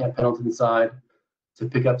somewhere on the Camp Pendleton side to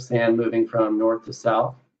pick up sand moving from north to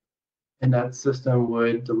south. And that system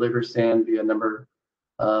would deliver sand via a number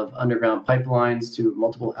of underground pipelines to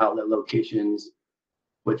multiple outlet locations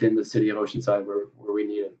within the city of Oceanside where we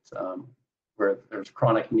need it, where there's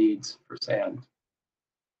chronic needs for sand.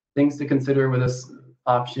 Things to consider with this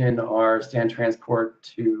option are sand transport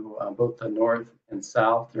to both the north and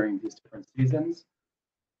south during these different seasons.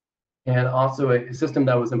 And also a system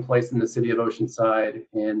that was in place in the city of Oceanside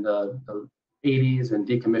in the 80s and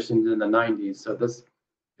decommissioned in the 90s. So this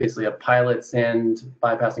basically a pilot sand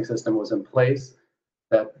bypassing system was in place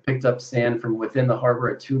that picked up sand from within the harbor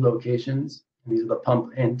at 2 locations. And these are the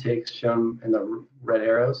pump intakes shown in the red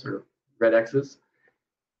arrows or red X's.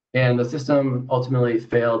 And the system ultimately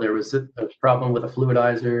failed. There was a problem with the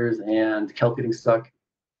fluidizers and kelp getting stuck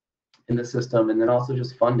in the system, and then also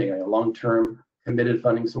just funding. A long-term committed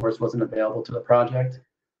funding source wasn't available to the project,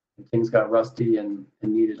 and things got rusty and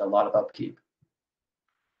needed a lot of upkeep.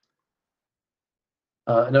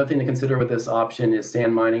 Another thing to consider with this option is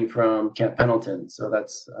sand mining from Camp Pendleton. So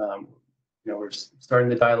that's, we're starting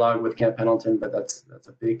the dialogue with Camp Pendleton, but that's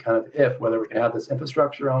a big kind of if, whether we can have this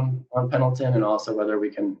infrastructure on Pendleton and also whether we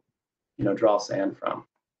can, draw sand from.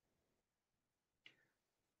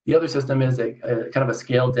 The other system is a kind of a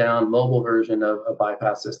scaled down mobile version of a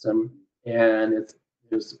bypass system, and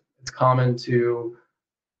it's common to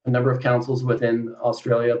a number of councils within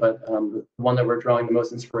Australia, but the one that we're drawing the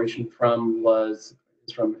most inspiration from is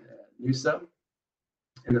from Noosa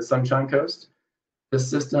in the Sunshine Coast. This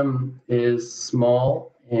system is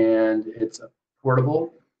small and it's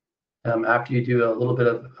portable. After you do a little bit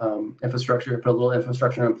of infrastructure, put a little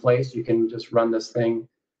infrastructure in place, you can just run this thing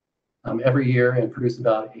every year and produce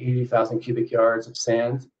about 80,000 cubic yards of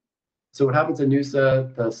sand. So what happens in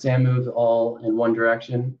Noosa, the sand moves all in one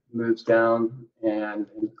direction, moves down and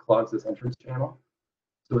clogs this entrance channel.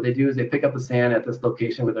 So what they do is they pick up the sand at this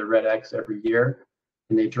location with a red X every year,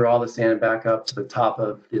 and they draw the sand back up to the top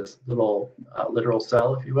of this little littoral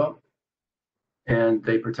cell, if you will. And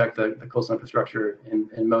they protect the coastal infrastructure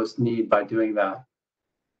in most need by doing that.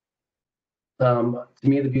 To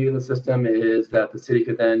me, the beauty of the system is that the city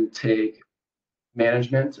could then take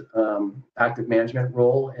management, active management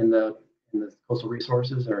role in the coastal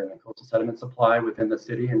resources or in the coastal sediment supply within the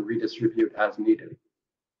city and redistribute as needed.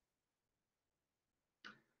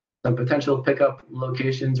 Some potential pickup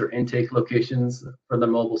locations or intake locations for the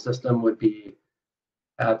mobile system would be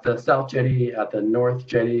at the South Jetty, at the North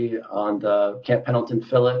Jetty, on the Camp Pendleton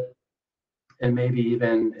fillet, and maybe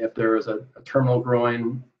even if there is a terminal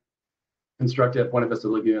groin constructed at Buena Vista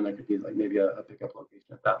Lagoon, there could be like maybe a pickup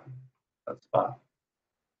location at that spot.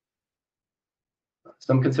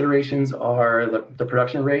 Some considerations are the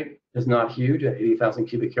production rate is not huge at 80,000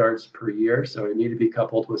 cubic yards per year, so it need to be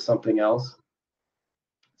coupled with something else.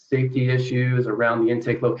 Safety issues around the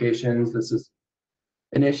intake locations. This is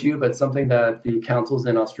an issue, but something that the councils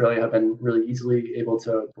in Australia have been really easily able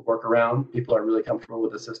to work around. People are really comfortable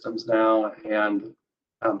with the systems now, and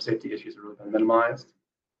safety issues have really been minimized.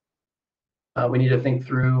 We need to think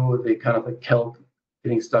through the kind of the kelp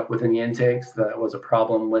getting stuck within the intakes. That was a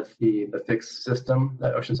problem with the fixed system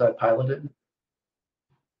that Oceanside piloted.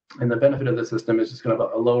 And the benefit of the system is just kind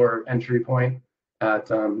of a lower entry point at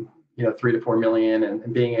 3 to 4 million,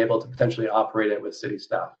 and being able to potentially operate it with city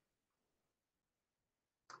staff.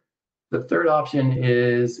 The third option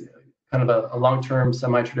is kind of a long-term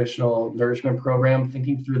semi-traditional nourishment program,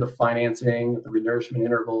 thinking through the financing, the renourishment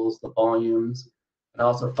intervals, the volumes, and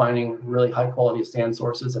also finding really high quality sand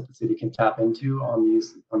sources that the city can tap into on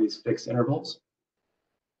these fixed intervals.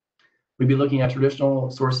 We'd be looking at traditional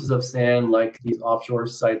sources of sand like these offshore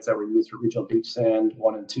sites that were used for regional beach sand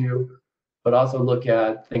 1 and 2, but also look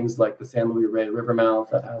at things like the San Luis Rey River mouth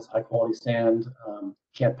that has high quality sand,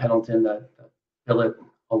 Camp Pendleton that fillet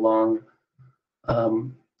along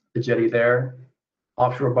the jetty there.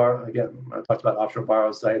 Offshore bar, again, I talked about offshore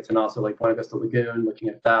borrow sites, and also like Buena Vista Lagoon, looking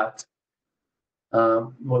at that.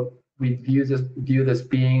 What we view this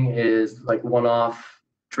being is like one-off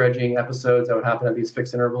dredging episodes that would happen at these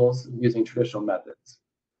fixed intervals using traditional methods.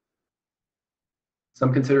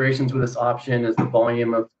 Some considerations with this option is the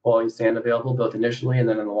volume of quality sand available, both initially and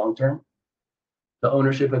then in the long term. The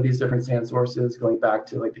ownership of these different sand sources, going back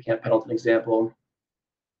to like the Camp Pendleton example,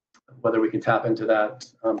 whether we can tap into that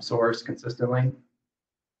source consistently.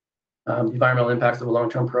 The environmental impacts of a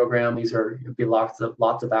long-term program, these are be lots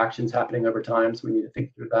of actions happening over time, so we need to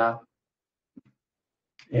think through that.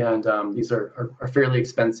 And these are fairly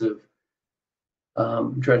expensive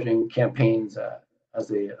dredging campaigns as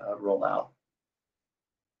they roll out.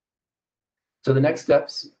 So the next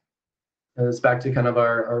steps is back to kind of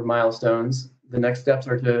our milestones. The next steps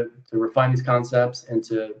are to refine these concepts and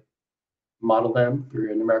to model them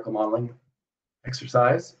through a numerical modeling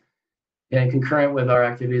exercise. And concurrent with our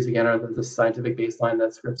activities, again, are the scientific baseline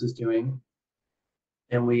that Scripps is doing.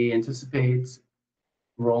 And we anticipate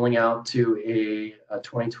rolling out to a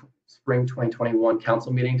spring 2021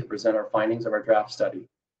 council meeting to present our findings of our draft study.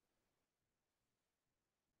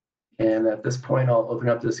 And at this point, I'll open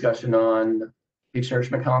up the discussion on beach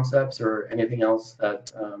nourishment concepts or anything else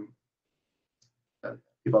that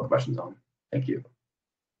people have questions on. Thank you.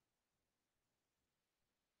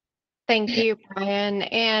 Thank you, Brian.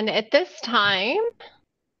 And at this time,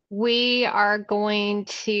 we are going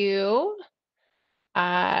to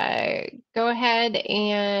go ahead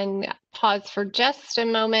and pause for just a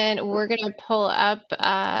moment. We're going to pull up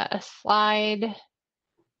a slide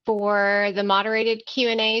for the moderated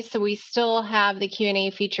Q&A. So we still have the Q&A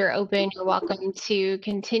feature open. You're welcome to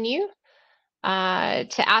continue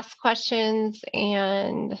to ask questions.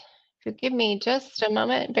 And if you give me just a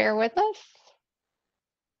moment, bear with us.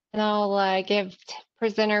 And I'll give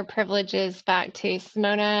presenter privileges back to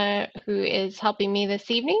Simona, who is helping me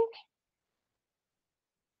this evening.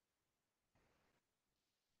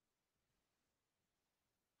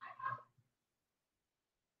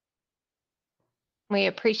 We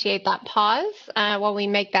appreciate that pause while we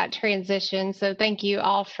make that transition. So thank you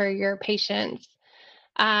all for your patience.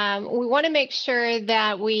 We want to make sure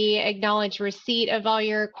that we acknowledge receipt of all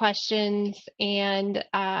your questions and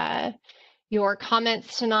your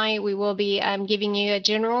comments tonight. We will be giving you a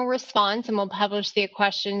general response, and we'll publish the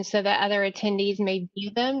questions so that other attendees may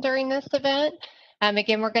view them during this event.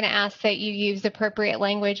 Again, we're going to ask that you use appropriate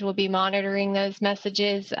language. We'll be monitoring those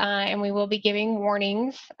messages, and we will be giving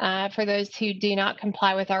warnings for those who do not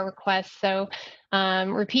comply with our requests. So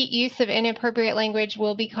repeat use of inappropriate language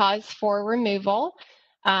will be cause for removal.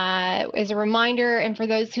 As a reminder, and for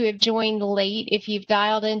those who have joined late, if you've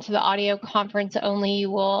dialed into the audio conference only,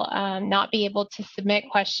 you will not be able to submit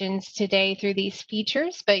questions today through these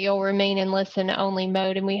features, but you'll remain in listen-only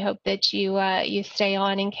mode, and we hope that you stay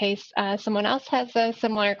on in case someone else has a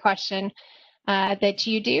similar question that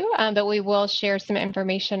you do, but we will share some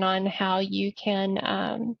information on how you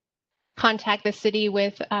can contact the city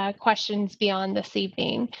with questions beyond this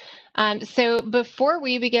evening. So before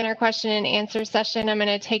we begin our question and answer session, I'm going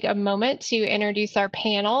to take a moment to introduce our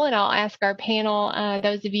panel, and I'll ask our panel,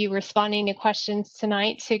 those of you responding to questions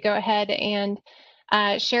tonight, to go ahead and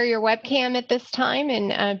share your webcam at this time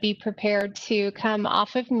and be prepared to come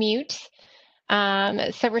off of mute.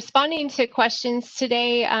 So responding to questions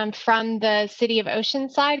today from the City of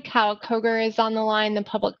Oceanside, Kyle Koger is on the line, the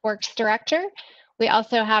Public Works Director. We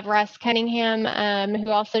also have Russ Cunningham,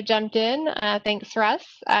 who also jumped in. Thanks, Russ.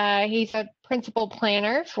 He's a principal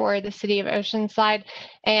planner for the City of Oceanside,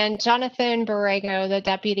 and Jonathan Borrego, the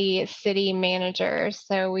Deputy City Manager.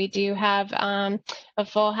 So we do have a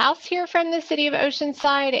full house here from the City of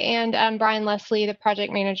Oceanside, and Brian Leslie, the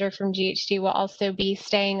Project Manager from GHD, will also be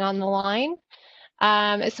staying on the line.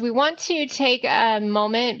 So we want to take a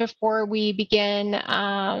moment before we begin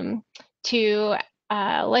to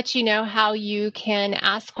let you know how you can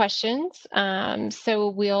ask questions. So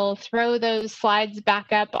we'll throw those slides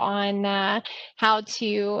back up on how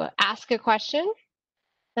to ask a question.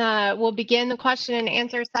 We'll begin the question and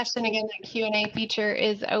answer session. Again, the Q&A feature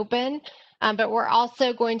is open, but we're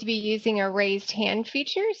also going to be using a raised hand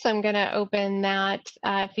feature. So I'm going to open that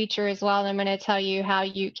feature as well. And I'm going to tell you how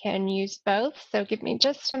you can use both. So give me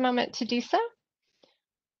just a moment to do so.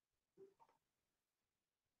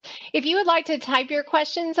 If you would like to type your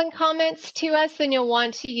questions and comments to us, then you'll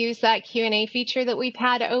want to use that Q&A feature that we've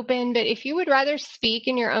had open. But if you would rather speak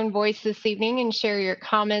in your own voice this evening and share your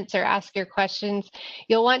comments or ask your questions,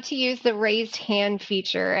 you'll want to use the raised hand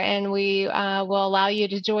feature, and we will allow you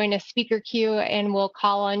to join a speaker queue and we'll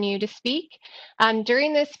call on you to speak.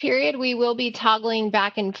 During this period, we will be toggling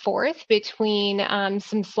back and forth between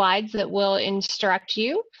some slides that will instruct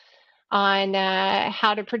you on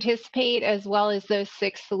how to participate, as well as those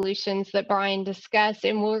 6 solutions that Brian discussed.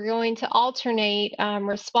 And we're going to alternate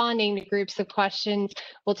responding to groups of questions.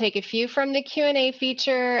 We'll take a few from the Q&A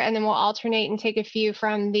feature, and then we'll alternate and take a few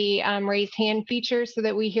from the raise hand feature so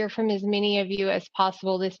that we hear from as many of you as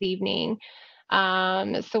possible this evening.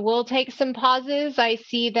 So we'll take some pauses. I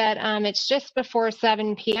see that it's just before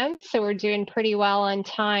 7 p.m., so we're doing pretty well on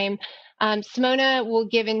time. Simona will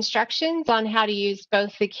give instructions on how to use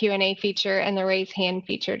both the Q&A feature and the raise hand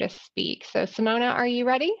feature to speak. So Simona, are you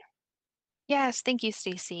ready? Yes, thank you,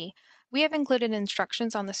 Stacy. We have included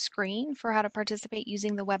instructions on the screen for how to participate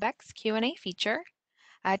using the WebEx Q&A feature.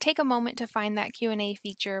 Take a moment to find that Q&A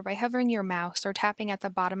feature by hovering your mouse or tapping at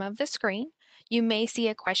the bottom of the screen. You may see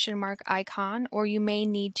a question mark icon, or you may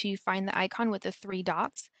need to find the icon with the 3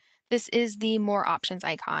 dots. This is the More Options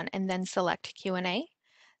icon, and then select Q&A.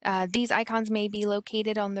 These icons may be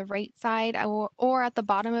located on the right side or at the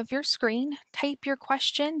bottom of your screen. Type your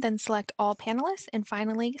question, then select All Panelists, and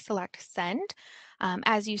finally select Send.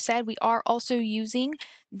 As you said, we are also using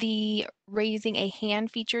the raising a hand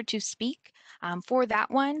feature to speak. For that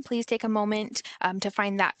one, please take a moment to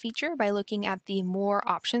find that feature by looking at the More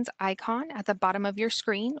Options icon at the bottom of your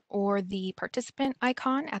screen, or the participant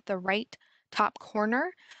icon at the right top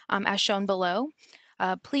corner, as shown below.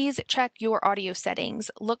 Please check your audio settings.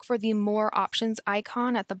 Look for the More Options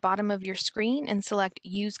icon at the bottom of your screen and select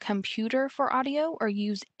Use Computer for Audio or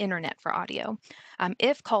Use Internet for Audio.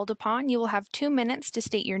 If called upon, you will have 2 minutes to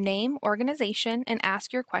state your name, organization, and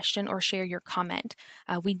ask your question or share your comment.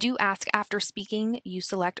 We do ask after speaking, you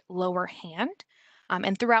select Lower Hand.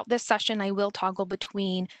 And throughout this session, I will toggle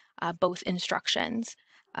between both instruction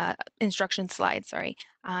slides, sorry.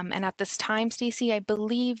 And at this time, Stacy, I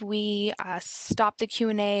believe we stopped the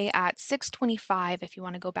Q&A at 6:25 if you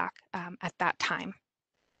want to go back at that time.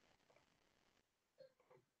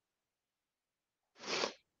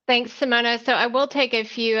 Thanks, Simona. So I will take a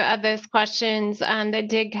few of those questions that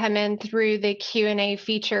did come in through the Q&A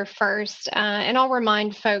feature first. And I'll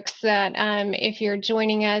remind folks that if you're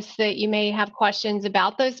joining us, that you may have questions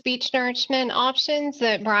about those beach nourishment options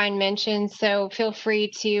that Brian mentioned. So feel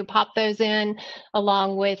free to pop those in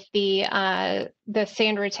along with the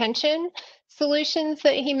sand retention solutions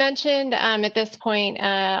that he mentioned. At this point,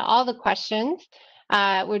 all the questions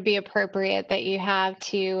would be appropriate that you have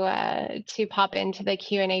to pop into the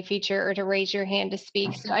Q&A feature or to raise your hand to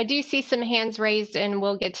speak. So I do see some hands raised, and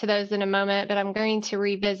we'll get to those in a moment, but I'm going to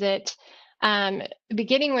revisit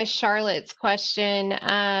beginning with Charlotte's question.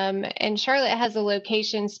 And Charlotte has a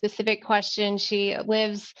location-specific question. She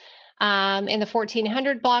lives in the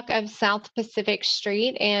 1400 block of South Pacific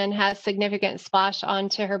Street and has significant splash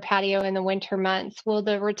onto her patio in the winter months. Will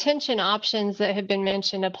the retention options that have been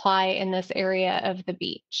mentioned apply in this area of the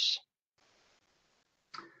beach?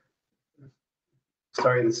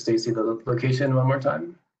 Sorry, this is Stacy. The location one more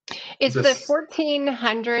time? It's the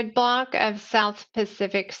 1400 block of South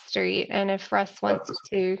Pacific Street. And if Russ wants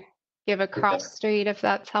to give a cross street, if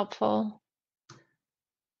that's helpful.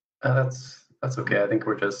 That's okay. I think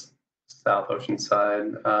we're just South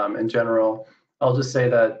Oceanside. In general, I'll just say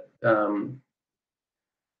that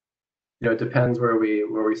it depends where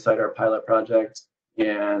we site our pilot project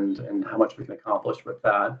and how much we can accomplish with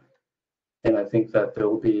that. And I think that there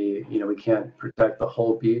will be, we can't protect the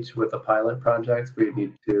whole beach with a pilot project. We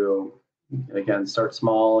need to, again, start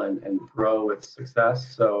small and grow with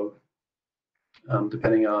success. So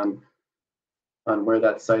depending on where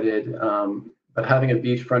that's sited, but having a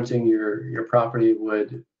beach fronting your property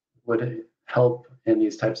would help in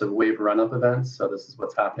these types of wave run-up events. So this is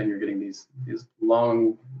what's happening. You're getting these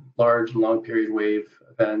large period wave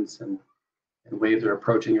events, and waves are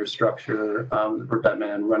approaching your structure,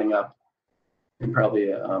 revetment, and running up, and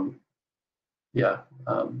probably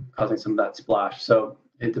causing some of that splash. So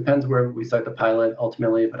it depends where we site the pilot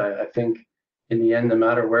ultimately, but I think in the end, no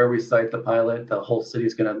matter where we site the pilot, the whole city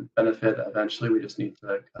is going to benefit eventually. We just need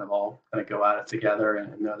to all go at it together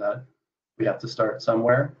and know that we have to start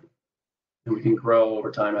somewhere, and we can grow over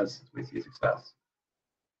time as we see success.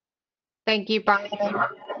 Thank you, Brian.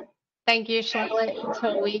 Thank you, Charlotte,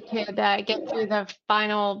 until we could get through the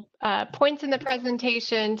final points in the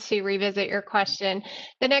presentation to revisit your question.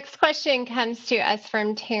 The next question comes to us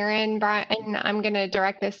from Taryn. Brian, I'm going to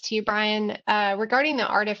direct this to you, Brian. Regarding the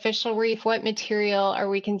artificial reef, what material are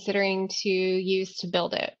we considering to use to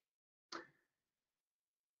build it?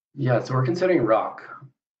 Yeah, so we're considering rock.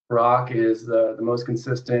 Rock is the most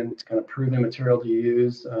consistent, proven material to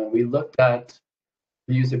use. We looked at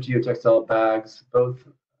the use of geotextile bags, both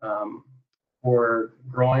for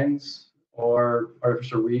groins or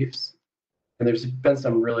artificial reefs, and there's been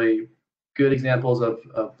some really good examples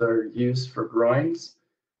of their use for groins,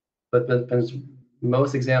 but there's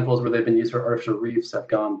most examples where they've been used for artificial reefs have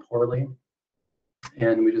gone poorly.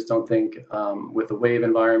 And we just don't think with the wave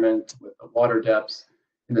environment, with the water depths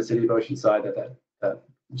in the city of Oceanside, that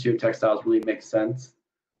geotextiles really make sense.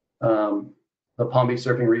 The Palm Beach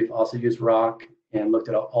Surfing Reef also used rock and looked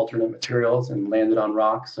at alternate materials and landed on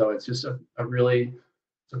rock. So it's just a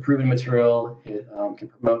proven material. It can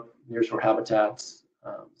promote nearshore habitats.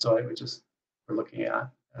 So we're looking at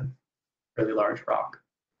really large rock.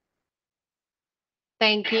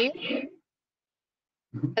 Thank you.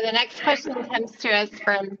 And the next question comes to us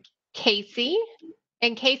from Casey.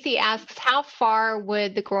 And Casey asks, how far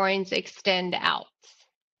would the groins extend out?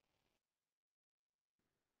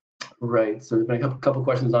 Right. So there's been a couple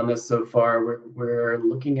questions on this so far. We're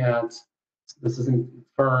looking at, this isn't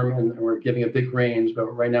firm and we're giving a big range, but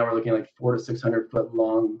right now we're looking at like 400 to 600 foot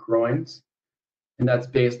long groins. And that's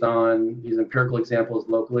based on these empirical examples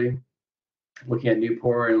locally, looking at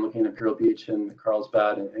Newport and looking at Imperial Beach and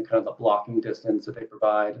Carlsbad and kind of the blocking distance that they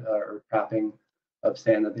provide or trapping of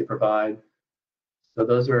sand that they provide. So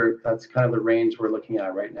that's kind of the range we're looking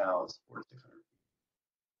at right now is 400 to 600.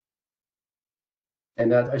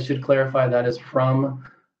 And that I should clarify that is from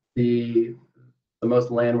the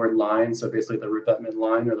most landward line, so basically the revetment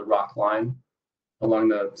line or the rock line along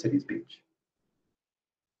the city's beach.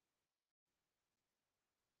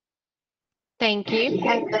 Thank you.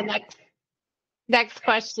 And the next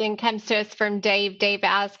question comes to us from Dave. Dave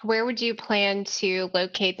asks, where would you plan to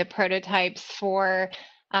locate the prototypes for?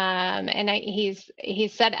 He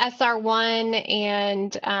said SR1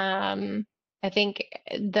 and I think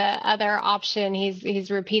the other option,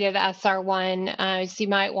 he's repeated SR1, so you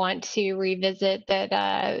might want to revisit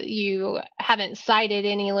that you haven't cited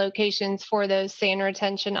any locations for those sand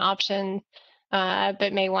retention options,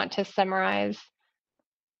 but may want to summarize.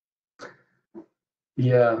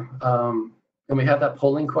 Yeah, and we have that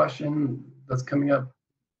polling question that's coming up.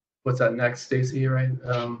 What's that next, Stacy, right?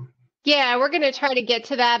 Yeah, we're going to try to get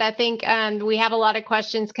to that. I think we have a lot of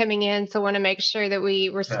questions coming in, so I want to make sure that we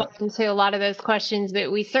respond to a lot of those questions.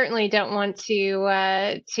 But we certainly don't want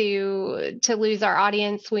to lose our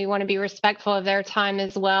audience. We want to be respectful of their time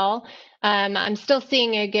as well. I'm still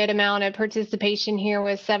seeing a good amount of participation here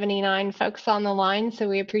with 79 folks on the line, so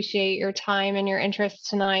we appreciate your time and your interest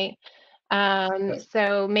tonight.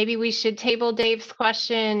 So maybe we should table Dave's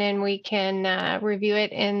question and we can review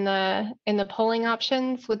it in the polling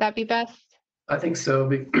options. Would that be best? I think so.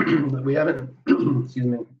 We haven't, excuse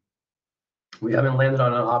me, we haven't landed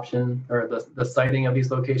on an option or the siting of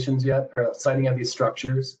these locations yet, or the siting of these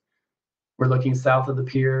structures. We're looking south of the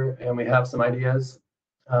pier and we have some ideas,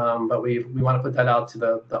 but we want to put that out to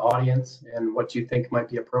the audience and what you think might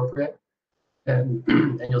be appropriate. And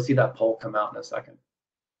you'll see that poll come out in a second.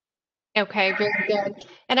 Okay, very good.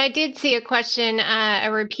 And I did see a question, a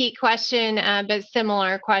repeat question, but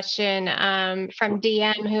similar question from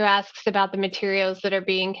DM who asks about the materials that are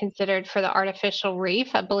being considered for the artificial reef.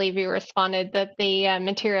 I believe you responded that the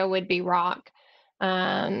material would be rock.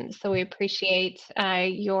 So we appreciate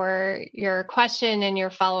your question and your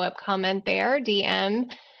follow-up comment there,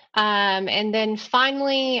 DM. And then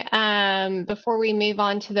finally, before we move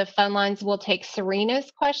on to the phone lines, we'll take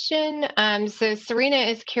Serena's question. So Serena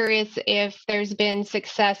is curious if there's been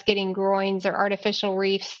success getting groins or artificial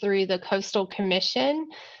reefs through the Coastal Commission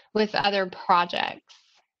with other projects.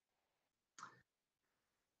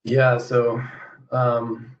 Yeah, so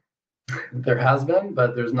there has been,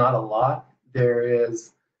 but there's not a lot. There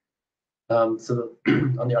is, on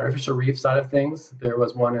the artificial reef side of things, there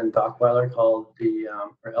was one in Dockweiler called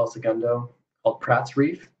or El Segundo, called Pratt's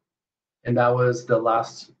Reef. And that was the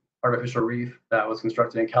last artificial reef that was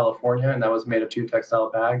constructed in California, and that was made of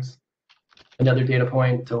geotextile bags. Another data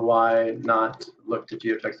point to why not look to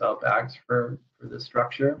geotextile bags for this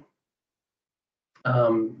structure.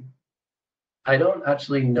 I don't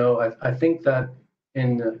actually know. I think that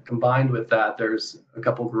combined with that, there's a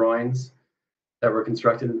couple groins that were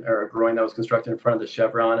constructed, or a groin that was constructed in front of the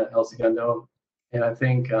Chevron at El Segundo, and I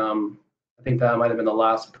think that might have been the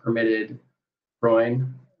last permitted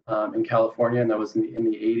groin in California, and that was in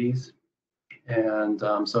the 80s.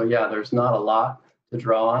 And so yeah, there's not a lot to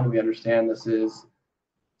draw on. We understand this is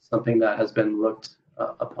something that has been looked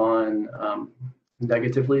upon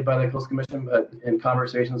negatively by the Coastal Commission, but in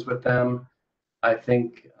conversations with them, I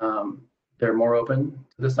think they're more open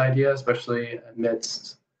to this idea, especially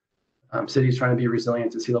amidst cities trying to be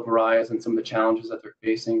resilient to sea level rise and some of the challenges that they're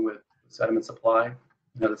facing with sediment supply.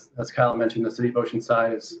 You know, as Kyle mentioned, the city of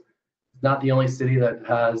Oceanside is not the only city that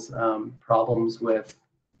has problems with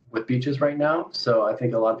beaches right now. So I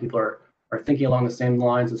think a lot of people are are thinking along the same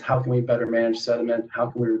lines as how can we better manage sediment, how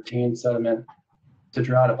can we retain sediment to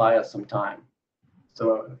try to buy us some time.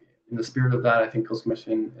 So in the spirit of that, I think Coastal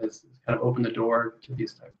Commission has kind of opened the door to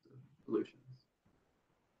these types of solutions.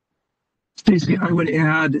 Stacey, I would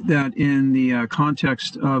add that in the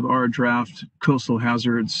context of our draft coastal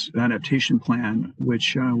hazards adaptation plan,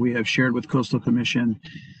 which we have shared with Coastal Commission,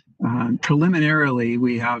 preliminarily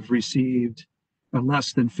we have received a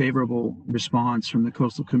less than favorable response from the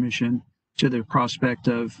Coastal Commission to the prospect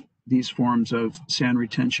of these forms of sand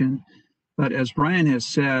retention. But as Brian has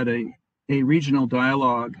said, a regional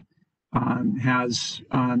dialogue has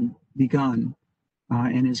begun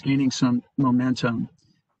and is gaining some momentum.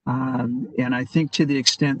 And I think to the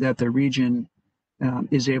extent that the region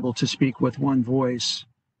is able to speak with one voice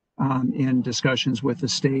in discussions with the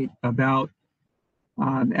state about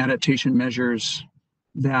adaptation measures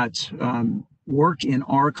that work in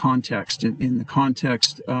our context, in the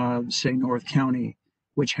context of, say, North County,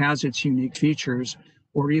 which has its unique features,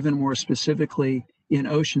 or even more specifically in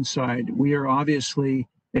Oceanside, we are obviously,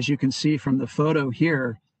 as you can see from the photo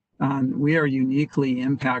here, we are uniquely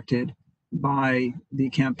impacted by the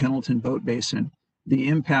Camp Pendleton boat basin. The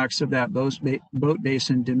impacts of that boat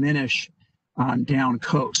basin diminish down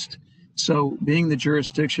coast. So being the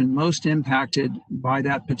jurisdiction most impacted by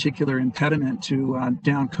that particular impediment to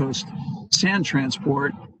down coast sand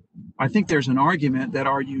transport, I think there's an argument that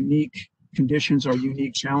our unique conditions, our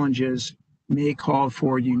unique challenges may call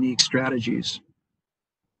for unique strategies.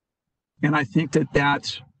 And I think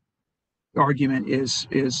that argument is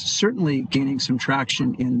certainly gaining some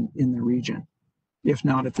traction in the region, if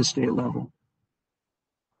not at the state level.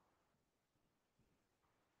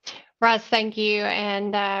 Russ, thank you.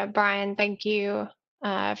 And Brian, thank you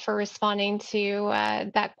for responding to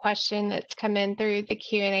that question that's come in through the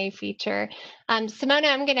Q&A feature.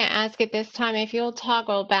 Simona, I'm going to ask at this time if you'll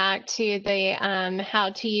toggle back to the how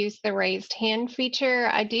to use the raised hand feature.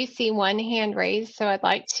 I do see one hand raised, so I'd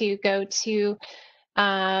like to go to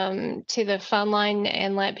the phone line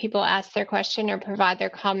and let people ask their question or provide their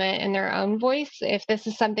comment in their own voice. If this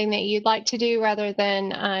is something that you'd like to do, rather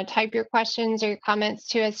than type your questions or your comments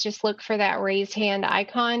to us, just look for that raised hand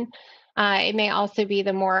icon. It may also be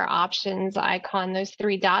the more options icon, those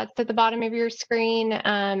three dots at the bottom of your screen.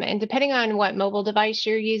 And depending on what mobile device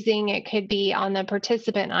you're using, it could be on the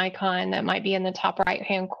participant icon that might be in the top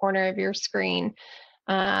right-hand corner of your screen.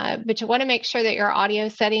 But you want to make sure that your audio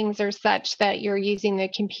settings are such that you're using the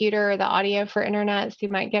computer or the audio for internet, so you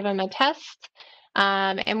might give them a test.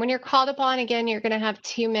 And when you're called upon, again, you're going to have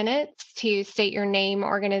 2 minutes to state your name,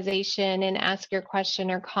 organization, and ask your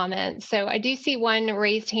question or comment. So I do see one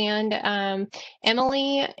raised hand.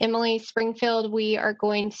 Emily Springfield, we are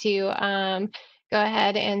going to go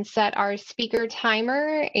ahead and set our speaker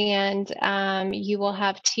timer, and you will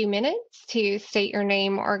have 2 minutes to state your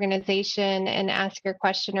name, organization, and ask your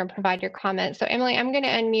question or provide your comment. So Emily, I'm going to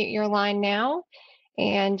unmute your line now,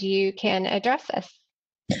 and you can address us.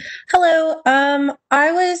 Hello.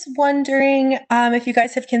 I was wondering if you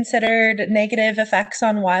guys have considered negative effects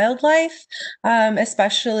on wildlife,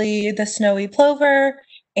 especially the snowy plover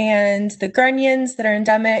and the grunions that are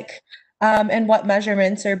endemic, and what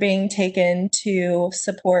measurements are being taken to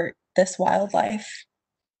support this wildlife.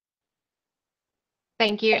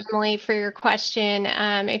 Thank you, Emily, for your question.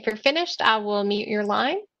 If you're finished, I will mute your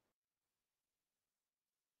line.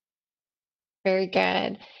 Very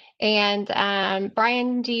good. And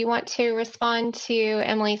Brian, do you want to respond to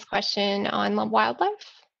Emily's question on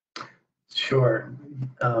wildlife? Sure.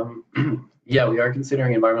 Yeah, we are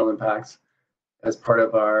considering environmental impacts as part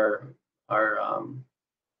of our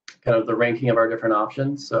kind of the ranking of our different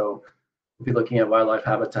options. So we'll be looking at wildlife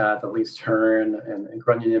habitat, the least tern, and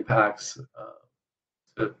grunion impacts,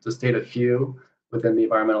 to state a few within the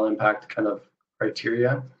environmental impact kind of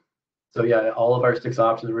criteria. So yeah, all of our 6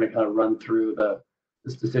 options, we're going to kind of run through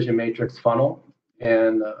this decision matrix funnel,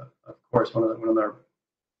 and of course, one of our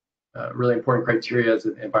really important criteria is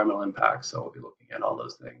environmental impact. So we'll be looking at all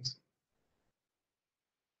those things.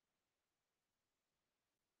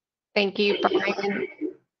 Thank you, Brian.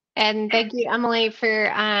 And thank you, Emily,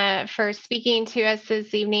 for speaking to us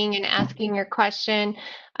this evening and asking your question.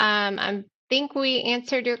 I think we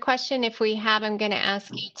answered your question. If we have, I'm going to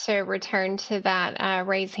ask you to return to that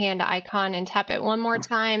raise hand icon and tap it one more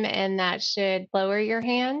time, and that should lower your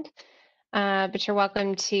hand. But you're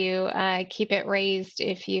welcome to keep it raised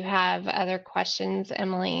if you have other questions,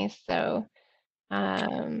 Emily. So,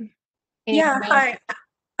 yeah, hi.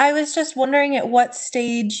 I was just wondering at what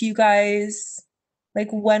stage you guys, like,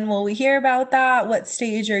 when will we hear about that? What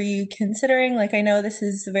stage are you considering? Like, I know this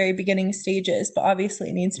is the very beginning stages, but obviously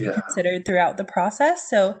it needs to be considered throughout the process.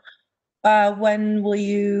 So when will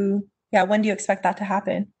you, when do you expect that to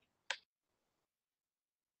happen?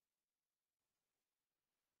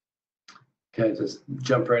 Can I just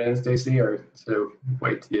jump right in, Stacy, or so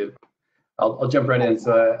wait till you? I'll jump right in.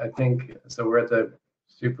 So I think, so we're at the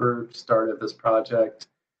super start of this project,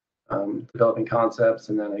 developing concepts,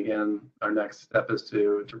 and then again, our next step is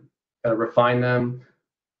to kind of refine them,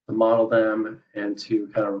 to model them, and to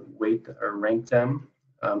kind of weight or rank them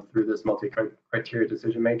through this multi-criteria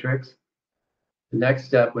decision matrix. The next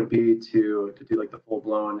step would be to do like the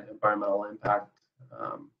full-blown environmental impact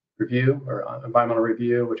review or environmental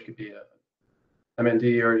review, which could be a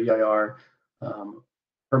MND or EIR,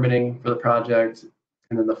 permitting for the project,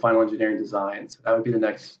 and then the final engineering design. So that would be the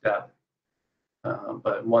next step.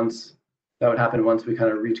 But once that would happen, once we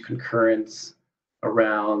kind of reach concurrence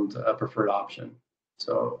around a preferred option.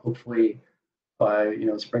 So hopefully by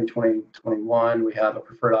spring 2021, we have a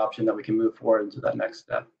preferred option that we can move forward into that next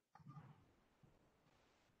step.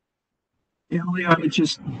 Emily, I would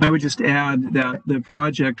just add that the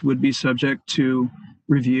project would be subject to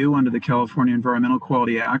review under the California Environmental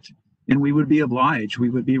Quality Act, and we would be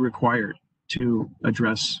required to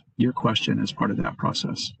address your question as part of that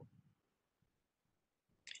process.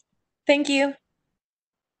 Thank you.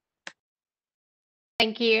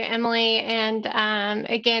 Thank you, Emily. And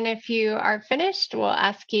again, if you are finished, we'll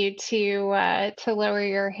ask you to lower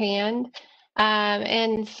your hand.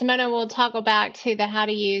 And Simona will toggle back to the how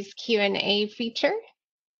to use Q&A feature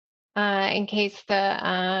in case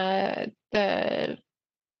the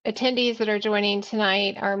attendees that are joining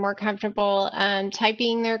tonight are more comfortable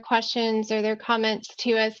typing their questions or their comments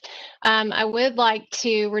to us. I would like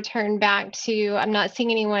to return back to, I'm not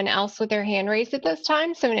seeing anyone else with their hand raised at this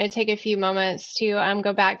time, so I'm going to take a few moments to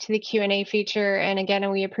go back to the Q&A feature. And again,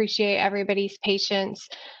 we appreciate everybody's patience.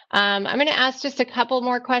 I'm going to ask just a couple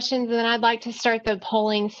more questions, and then I'd like to start the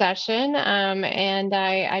polling session. And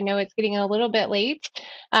I know it's getting a little bit late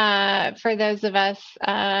for those of us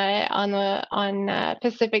on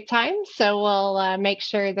Pacific time, so we'll make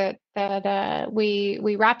sure that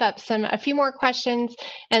we wrap up a few more questions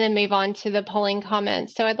and then move on to the polling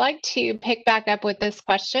comments. So I'd like to pick back up with this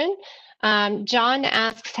question. John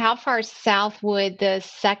asks, how far south would the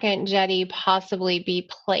second jetty possibly be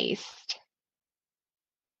placed?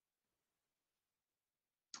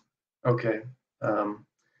 Okay.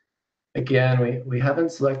 Again, we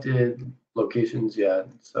haven't selected locations yet,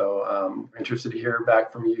 so we're interested to hear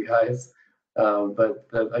back from you guys. But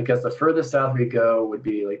I guess the furthest south we go would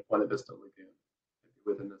be like Buena Vista Lagoon,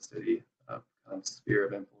 within the city sphere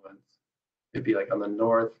of influence. It'd be like on the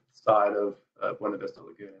north side of Buena Vista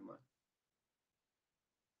Lagoon Inlet.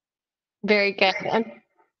 Very good. And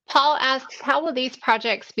Paul asks, how will these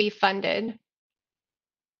projects be funded?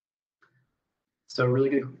 So really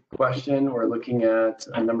good question. We're looking at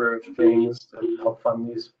a number of things to help fund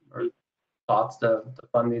these, or thoughts to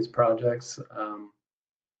fund these projects. Of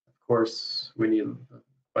course, we need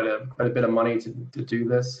quite a bit of money to do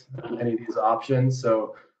this, any of these options.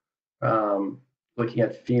 So looking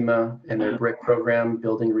at FEMA and their BRIC program,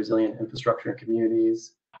 Building Resilient Infrastructure in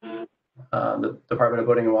Communities, the Department of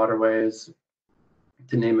Boating and Waterways,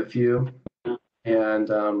 to name a few. And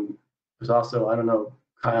there's also, I don't know,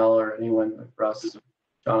 Kyle or anyone, Russ,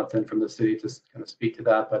 Jonathan from the city, to kind of speak to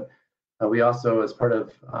that. But we also, as part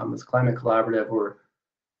of this climate collaborative, were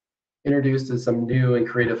introduced to some new and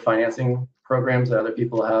creative financing programs that other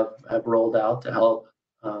people have rolled out to help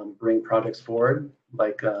bring projects forward.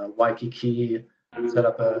 Like Waikiki set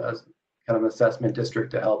up a kind of assessment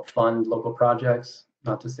district to help fund local projects.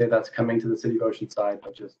 Not to say that's coming to the city of Oceanside,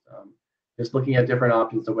 but just looking at different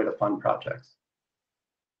options, a way to fund projects.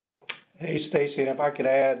 Hey, Stacy, and if I could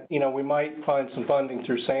add, we might find some funding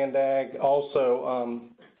through SANDAG. Also,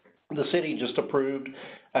 the city just approved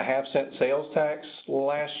a 0.5-cent sales tax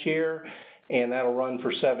last year, and that'll run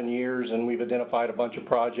for 7 years, and we've identified a bunch of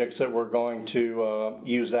projects that we're going to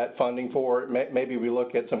use that funding for. Maybe we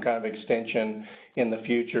look at some kind of extension in the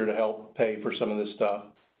future to help pay for some of this stuff.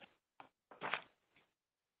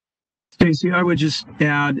 Stacy, I would just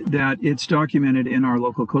add that it's documented in our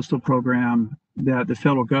local coastal program that the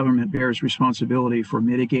federal government bears responsibility for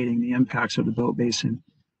mitigating the impacts of the boat basin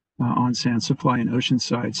on sand supply in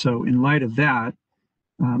Oceanside. So in light of that,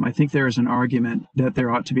 I think there is an argument that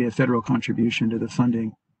there ought to be a federal contribution to the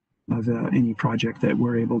funding of any project that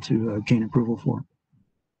we're able to gain approval for.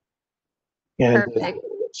 And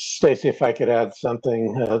Stacy, if I could add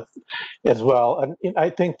something as well. I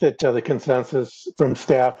think that the consensus from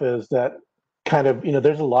staff is that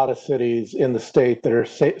there's a lot of cities in the state that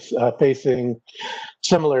are facing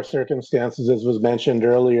similar circumstances as was mentioned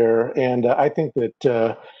earlier. And I think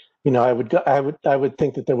that I would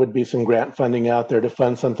think that there would be some grant funding out there to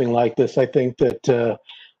fund something like this. I think that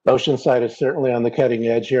Oceanside is certainly on the cutting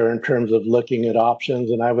edge here in terms of looking at options,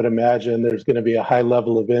 and I would imagine there's going to be a high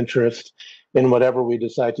level of interest in whatever we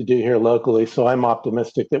decide to do here locally. So I'm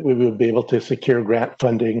optimistic that we will be able to secure grant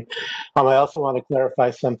funding. I also want to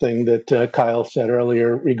clarify something that Kyle said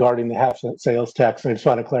earlier regarding the half-cent sales tax. And I just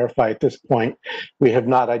want to clarify at this point, we have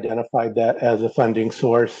not identified that as a funding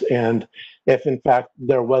source. And if in fact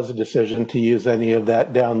there was a decision to use any of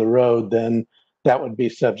that down the road, then that would be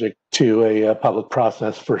subject to a public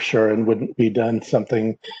process for sure and wouldn't be done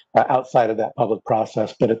something outside of that public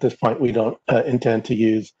process. But at this point, we don't intend to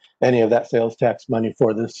use any of that sales tax money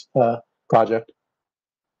for this project.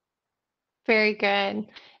 Very good. And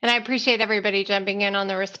I appreciate everybody jumping in on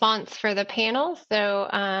the response for the panel. So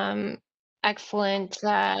excellent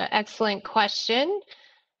question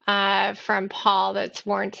from Paul that's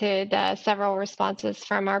warranted several responses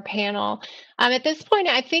from our panel. At this point,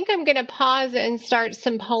 I think I'm going to pause and start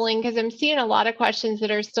some polling because I'm seeing a lot of questions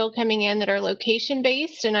that are still coming in that are location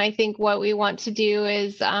based. And I think what we want to do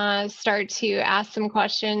is start to ask some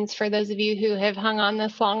questions for those of you who have hung on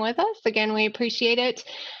this long with us. Again, we appreciate it.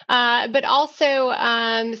 But also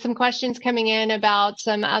some questions coming in about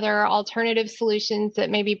some other alternative solutions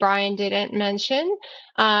that maybe Brian didn't mention.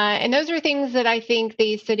 And those are things that I think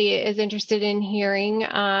the city is interested in hearing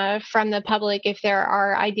from the public if there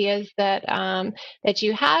are ideas that that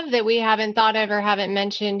you have that we haven't thought of or haven't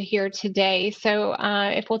mentioned here today. So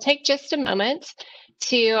if we'll take just a moment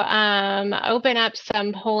to open up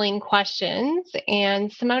some polling questions.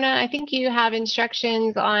 And Simona, I think you have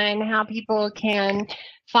instructions on how people can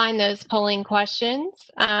find those polling questions.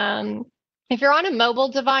 If you're on a mobile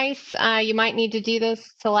device, you might need to do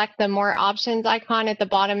this, select the More Options icon at the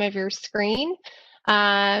bottom of your screen.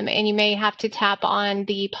 And you may have to tap on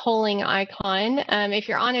the polling icon. If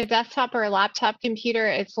you're on a desktop or a laptop computer,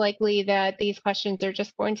 it's likely that these questions are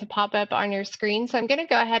just going to pop up on your screen. So I'm going to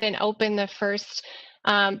go ahead and open the first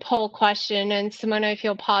poll question. And Simona, if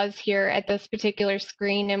you'll pause here at this particular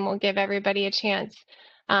screen, and we'll give everybody a chance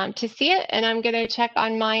to see it. And I'm going to check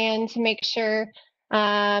on my end to make sure.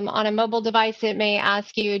 On a mobile device, it may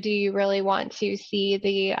ask you, do you really want to see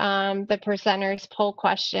the presenters poll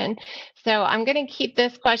question? So I'm going to keep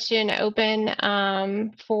this question open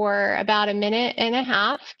for about a minute and a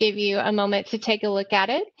half, give you a moment to take a look at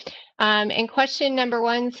it. And question number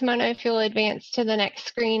one, Simona, if you'll advance to the next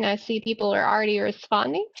screen, I see people are already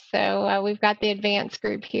responding. So we've got the advanced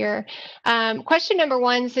group here. Question number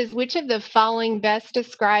one says, which of the following best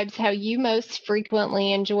describes how you most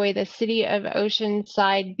frequently enjoy the city of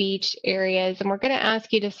Oceanside beach areas? And we're going to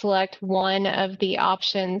ask you to select one of the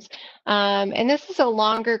options. And this is a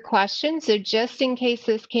longer question, so just in case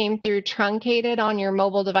this came through truncated on your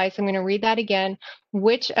mobile device, I'm going to read that again.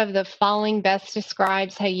 Which of the following best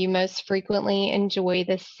describes how you most frequently enjoy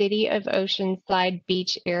the city of Oceanside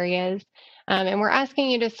beach areas? And we're asking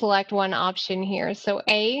you to select one option here. So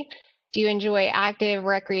A, do you enjoy active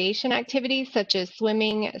recreation activities such as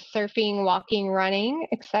swimming, surfing, walking, running,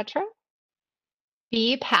 etc.?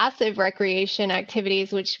 B, passive recreation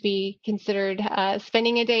activities, which be considered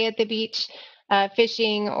spending a day at the beach,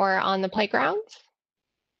 fishing, or on the playgrounds.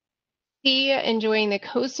 C, enjoying the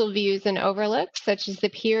coastal views and overlooks, such as the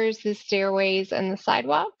piers, the stairways, and the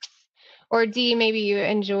sidewalks. Or D, maybe you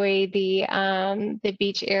enjoy the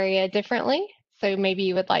beach area differently. So maybe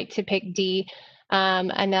you would like to pick D,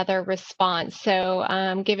 another response.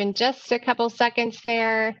 So given just a couple seconds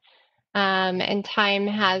there, and time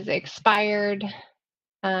has expired.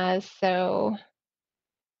 So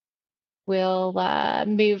we'll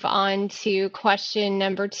move on to question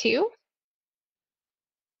number two.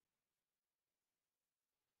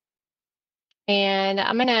 And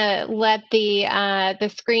I'm going to let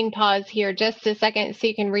the screen pause here just a second so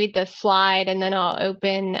you can read the slide, and then I'll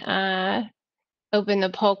open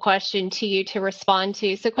the poll question to you to respond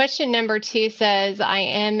to. So question number two says, I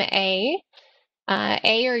am A,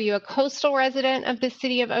 are you a coastal resident of the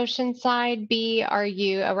city of Oceanside? B, are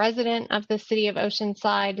you a resident of the city of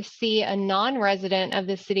Oceanside? C, a non-resident of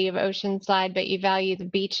the city of Oceanside, but you value the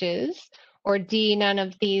beaches? Or D, none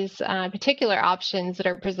of these particular options that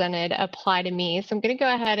are presented apply to me. So I'm going to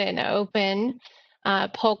go ahead and open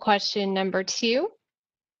poll question number two.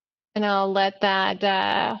 And I'll let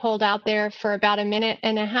that hold out there for about a minute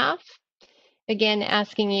and a half. Again,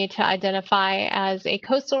 asking you to identify as a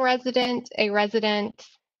coastal resident, a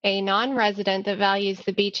non-resident that values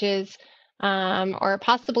the beaches, or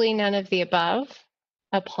possibly none of the above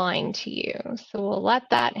applying to you. So we'll let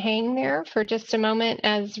that hang there for just a moment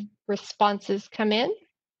as responses come in.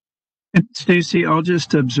 And Stacy, I'll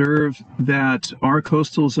just observe that our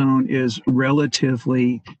coastal zone is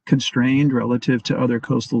relatively constrained relative to other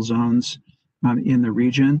coastal zones in the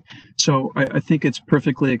region. So I think it's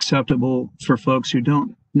perfectly acceptable for folks who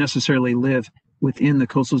don't necessarily live within the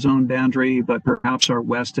coastal zone boundary, but perhaps are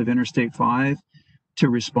west of Interstate 5 to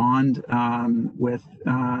respond with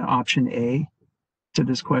option A to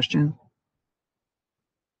this question.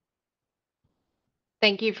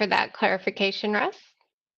 Thank you for that clarification, Russ.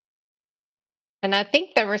 And I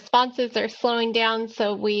think the responses are slowing down,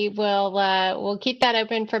 so we'll keep that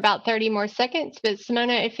open for about 30 more seconds. But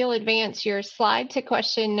Simona, if you'll advance your slide to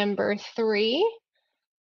question number 3.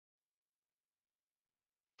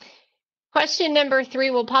 Question number 3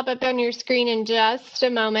 will pop up on your screen in just a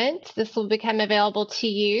moment. This will become available to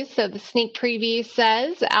you. So the sneak preview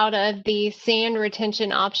says, out of the sand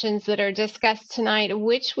retention options that are discussed tonight,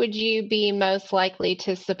 which would you be most likely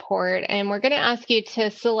to support? And we're going to ask you to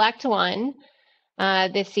select one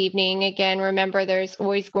this evening. Again, remember there's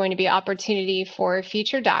always going to be opportunity for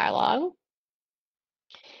future dialogue.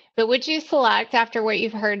 But would you select, after what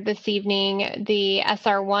you've heard this evening, the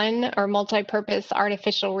SR1 or multi-purpose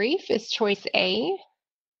artificial reef is choice A.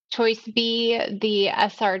 Choice B, the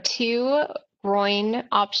SR2 groin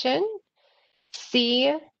option.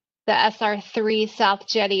 C, the SR3 South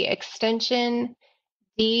Jetty extension.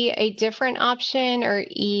 D, a different option, or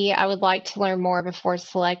E, I would like to learn more before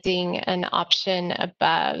selecting an option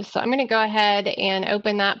above. So I'm going to go ahead and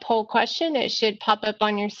open that poll question. It should pop up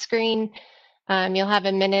on your screen. You'll have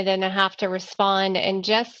a minute and a half to respond. And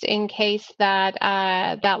just in case that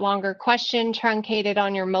that longer question truncated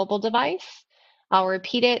on your mobile device, I'll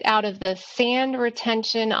repeat it. Out of the sand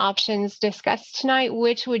retention options discussed tonight,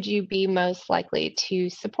 which would you be most likely to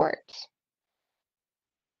support?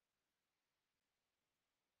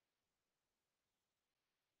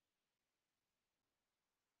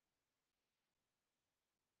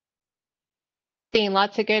 Seeing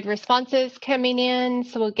lots of good responses coming in,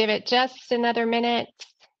 so we'll give it just another minute.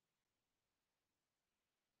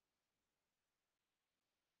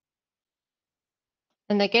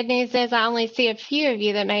 And the good news is I only see a few of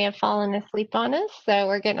you that may have fallen asleep on us, so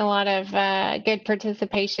we're getting a lot of good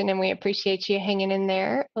participation, and we appreciate you hanging in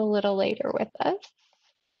there a little later with us.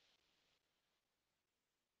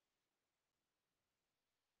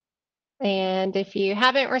 And if you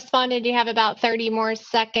haven't responded, you have about 30 more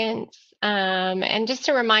seconds. And just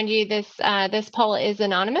to remind you, this poll is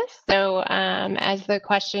anonymous. So as the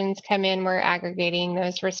questions come in, we're aggregating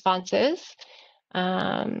those responses.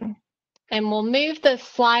 And we'll move the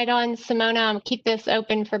slide on, Simona. I'll keep this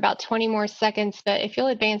open for about 20 more seconds, but if you'll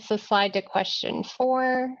advance the slide to question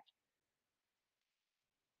 4.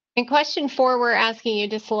 In question 4, we're asking you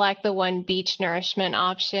to select the one beach nourishment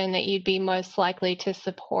option that you'd be most likely to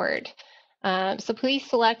support. So please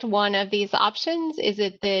select one of these options. Is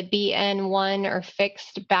it the BN1 or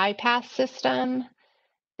fixed bypass system,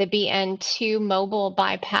 the BN2 mobile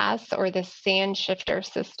bypass, or the sand shifter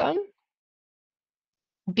system?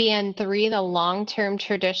 BN3, the long-term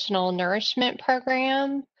traditional nourishment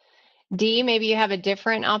program. D, maybe you have a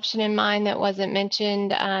different option in mind that wasn't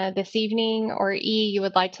mentioned this evening, or E, you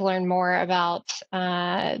would like to learn more about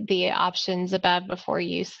the options above before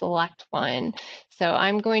you select one. So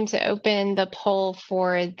I'm going to open the poll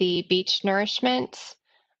for the beach nourishment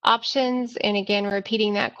options. And again,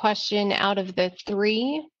 repeating that question, out of the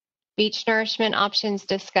 3 beach nourishment options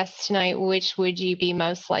discussed tonight, which would you be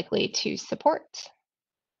most likely to support?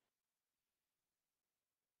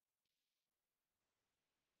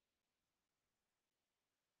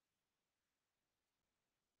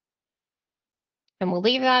 And we'll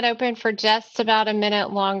leave that open for just about a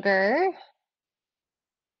minute longer.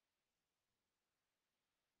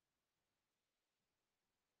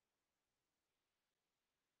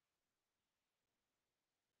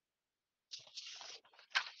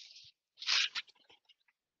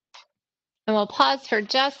 And we'll pause for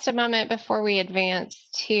just a moment before we advance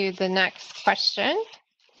to the next question.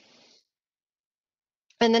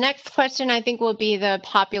 And the next question, I think, will be the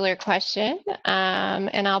popular question.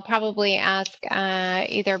 And I'll probably ask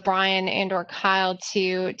either Brian and or Kyle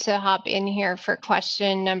to hop in here for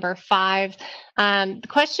question number 5.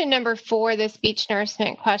 Question number 4, this beach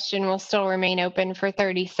nourishment question, will still remain open for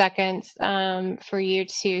 30 seconds for you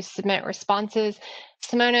to submit responses.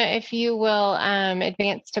 Simona, if you will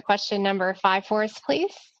advance to question number 5 for us,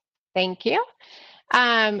 please. Thank you.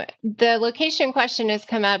 The location question has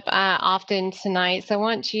come up often tonight, so I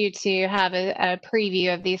want you to have a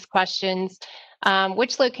preview of these questions.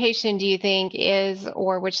 Which location do you think is,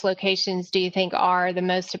 or which locations do you think are the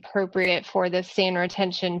most appropriate for the sand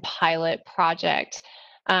retention pilot project?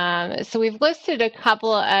 So we've listed a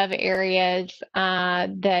couple of areas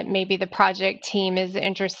that maybe the project team is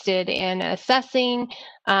interested in assessing,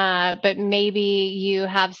 but maybe you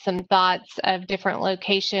have some thoughts of different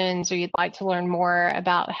locations, or you'd like to learn more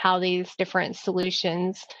about how these different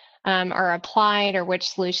solutions are applied, or which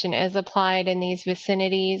solution is applied in these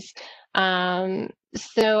vicinities.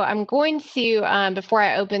 So I'm going to, before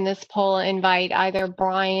I open this poll, invite either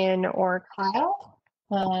Brian or Kyle.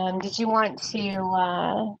 Did you want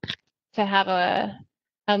to have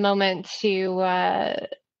a moment to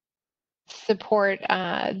support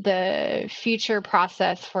the future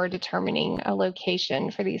process for determining a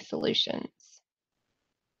location for these solutions?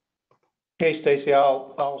 Okay, Stacy,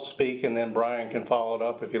 I'll speak, and then Brian can follow it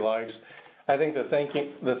up if he likes. I think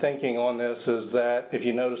the thinking on this is that if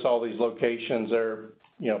you notice all these locations are,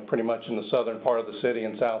 pretty much in the southern part of the city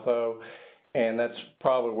in South O, and that's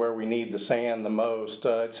probably where we need the sand the most.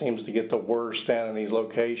 It seems to get the worst down in these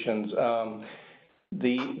locations.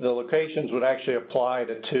 The locations would actually apply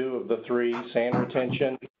to 2 of the 3 sand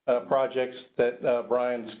retention projects that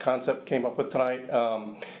Brian's concept came up with tonight.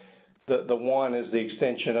 The one is the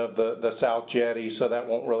extension of the South Jetty, so that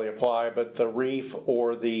won't really apply, but the reef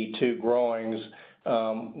or the 2 growings,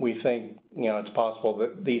 we think, it's possible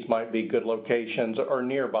that these might be good locations or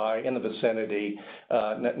nearby in the vicinity.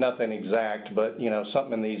 Nothing exact, but,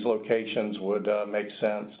 something in these locations would make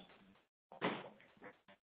sense.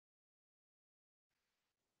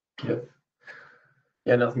 Yep.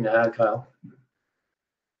 Yeah, nothing to add, Kyle.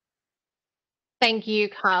 Thank you,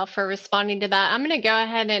 Kyle, for responding to that. I'm going to go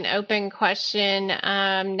ahead and open question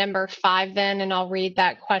number 5 then, and I'll read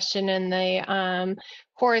that question and the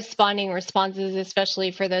corresponding responses,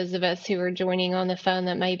 especially for those of us who are joining on the phone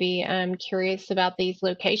that may be curious about these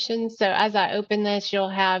locations. So as I open this, you'll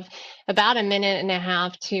have about a minute and a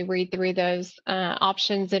half to read through those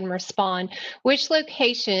options and respond. Which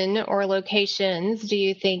location or locations do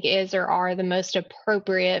you think is or are the most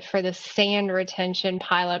appropriate for the sand retention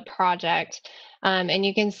pilot project? And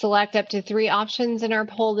you can select up to 3 options in our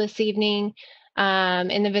poll this evening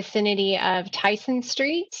in the vicinity of Tyson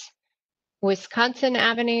Street, Wisconsin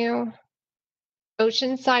Avenue,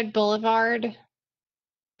 Oceanside Boulevard,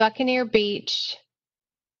 Buccaneer Beach,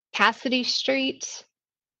 Cassidy Street,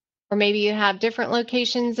 or maybe you have different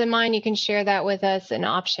locations in mind. You can share that with us in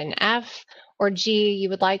option F. Or G, you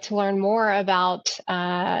would like to learn more about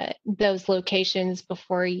those locations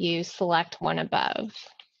before you select one above.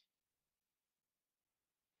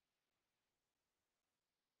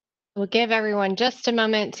 We'll give everyone just a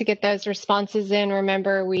moment to get those responses in.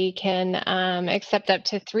 Remember, we can accept up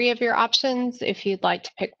to 3 of your options if you'd like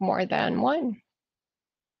to pick more than one.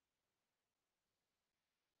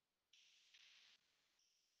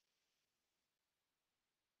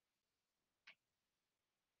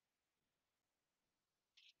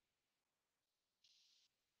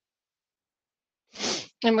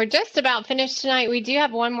 And we're just about finished tonight. We do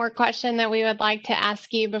have one more question that we would like to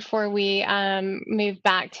ask you before we move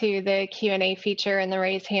back to the Q&A feature and the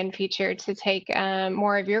raise hand feature to take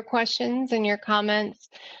more of your questions and your comments.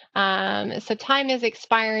 So time is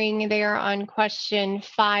expiring there on question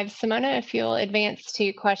 5. Simona, if you'll advance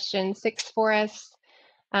to question 6 for us.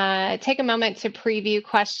 Take a moment to preview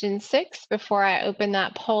question 6 before I open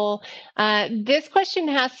that poll. This question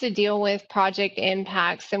has to deal with project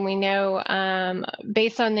impacts, and we know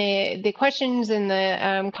based on the questions and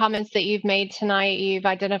the comments that you've made tonight, you've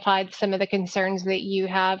identified some of the concerns that you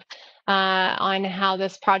have on how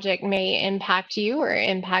this project may impact you or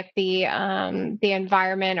impact the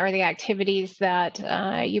environment or the activities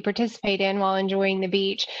that you participate in while enjoying the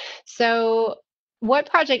beach. So what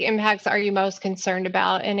project impacts are you most concerned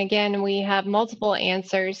about? And again, we have multiple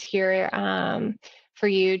answers here for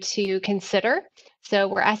you to consider. So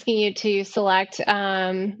we're asking you to select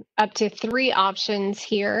up to 3 options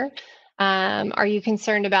here. Are you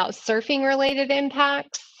concerned about surfing related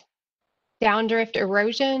impacts, downdrift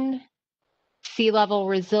erosion, sea level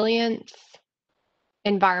resilience,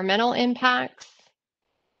 environmental impacts,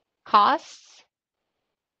 costs,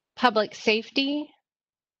 public safety,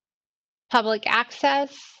 public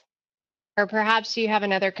access, or perhaps you have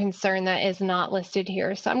another concern that is not listed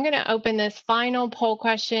here. So I'm going to open this final poll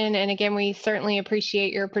question. And again, we certainly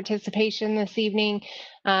appreciate your participation this evening.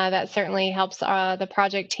 That certainly helps the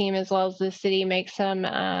project team as well as the city make some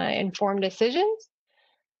informed decisions.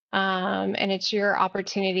 And it's your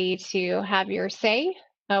opportunity to have your say.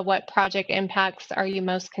 What project impacts are you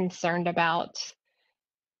most concerned about?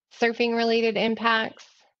 Surfing related impacts,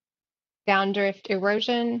 downdrift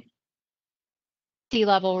erosion, sea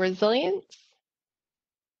level resilience,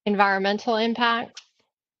 environmental impacts,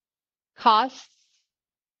 costs,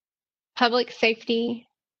 public safety,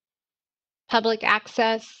 public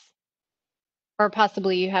access, or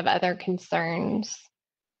possibly you have other concerns.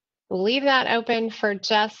 We'll leave that open for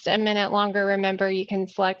just a minute longer. Remember, you can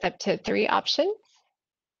select up to 3 options.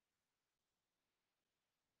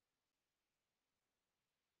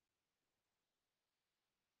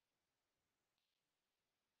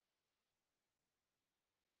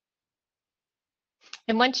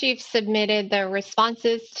 And once you've submitted the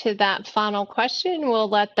responses to that final question, we'll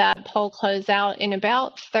let that poll close out in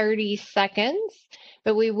about 30 seconds,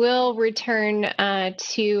 but we will return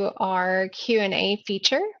to our Q&A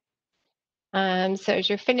feature. So as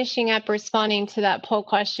you're finishing up responding to that poll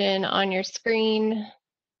question on your screen,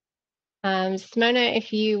 Simona,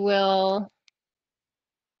 if you will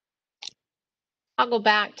toggle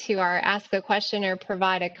back to our ask a question or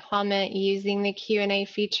provide a comment using the Q&A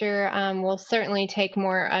feature. We'll certainly take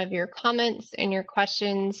more of your comments and your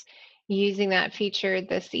questions using that feature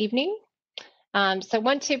this evening. So I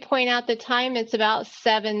want to point out the time. It's about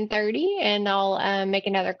 7:30, and I'll make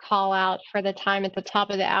another call out for the time at the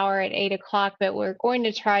top of the hour at 8 o'clock, but we're going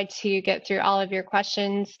to try to get through all of your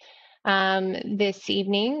questions this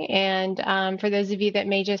evening. And for those of you that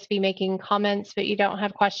may just be making comments but you don't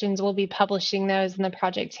have questions, we'll be publishing those, and the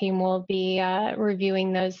project team will be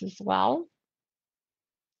reviewing those as well.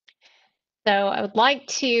 So I would like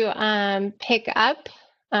to pick up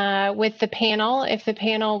with the panel. If the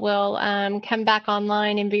panel will come back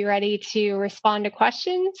online and be ready to respond to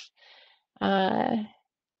questions.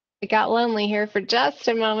 It got lonely here for just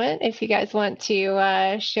a moment. If you guys want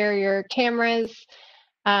to share your cameras,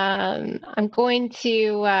 I'm going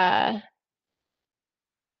to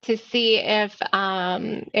see if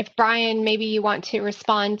Brian, maybe you want to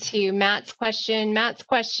respond to Matt's question. Matt's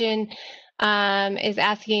question is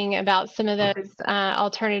asking about some of those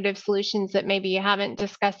alternative solutions that maybe you haven't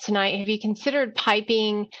discussed tonight. Have you considered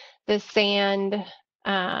piping the sand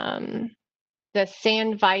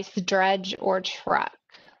vise dredge or truck?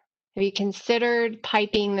 Have you considered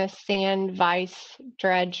piping the sand vise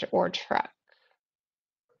dredge or truck?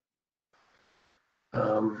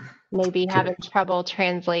 Maybe having trouble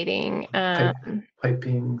translating.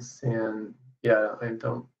 Piping sand. Yeah, I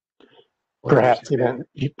don't. Perhaps he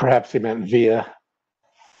meant via.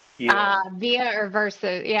 Yeah. Via or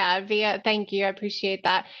versus. Yeah, via. Thank you. I appreciate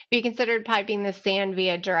that. Have you considered piping the sand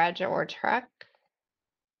via dredge or truck?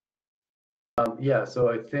 Yeah, so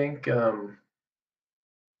I think we're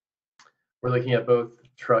looking at both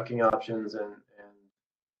trucking options and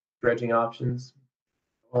dredging options.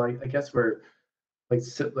 Well, I guess we're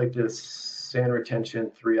like this sand retention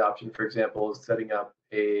 3 option, for example, is setting up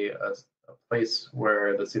a place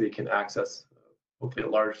where the city can access hopefully a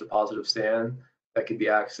large deposit of sand that could be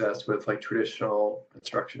accessed with like traditional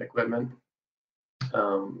construction equipment.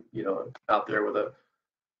 You know, out there with a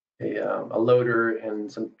loader and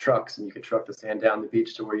some trucks, and you could truck the sand down the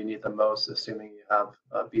beach to where you need the most, assuming you have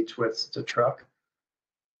beach widths to truck.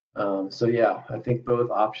 So yeah, I think both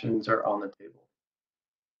options are on the table.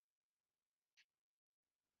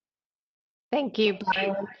 Thank you,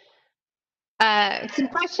 Brian. Some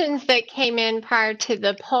questions that came in prior to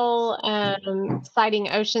the poll, citing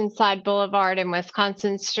Oceanside Boulevard and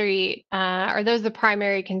Wisconsin Street. Are those the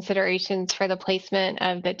primary considerations for the placement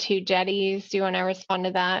of the 2 jetties? Do you want to respond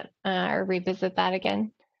to that or revisit that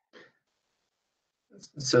again?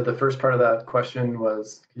 So the first part of that question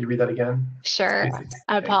was, can you read that again? Sure.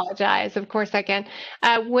 I apologize. Of course I can.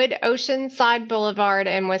 Would Oceanside Boulevard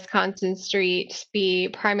and Wisconsin Street be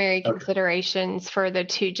primary considerations for the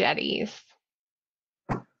 2 jetties?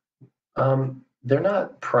 They're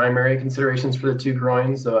not primary considerations for the 2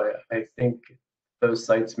 groins, so I think those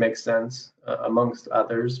sites make sense amongst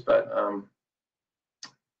others, but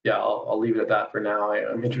yeah, I'll leave it at that for now.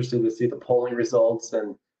 I'm interested to see the polling results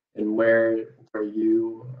and where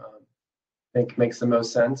you think makes the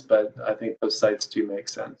most sense, but I think those sites do make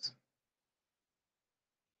sense.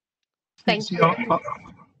 Thank you.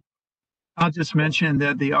 I'll just mention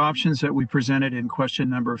that the options that we presented in question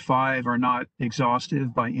number 5 are not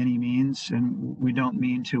exhaustive by any means, and we don't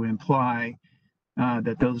mean to imply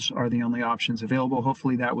that those are the only options available.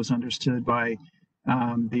 Hopefully that was understood by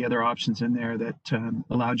the other options in there that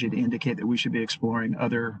allowed you to indicate that we should be exploring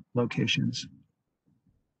other locations.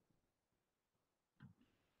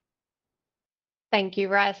 Thank you,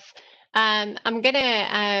 Russ. I'm going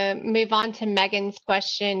to move on to Megan's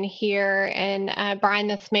question here. And Brian,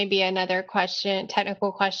 this may be another question,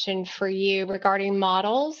 technical question for you regarding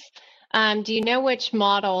models. Do you know which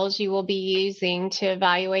models you will be using to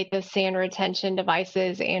evaluate the sand retention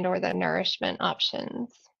devices and or the nourishment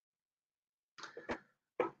options?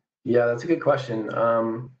 Yeah, that's a good question.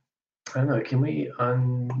 I don't know, can we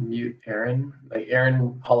unmute Aaron? Like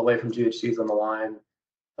Aaron Holloway from GHC is on the line.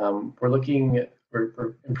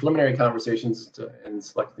 We're in preliminary conversations in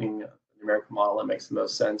selecting a numerical model that makes the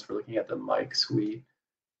most sense. We're looking at the mic suite,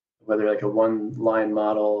 whether like a one-line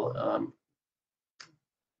model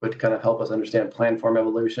would kind of help us understand planform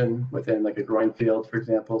evolution within like a groin field, for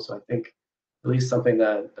example. So I think at least something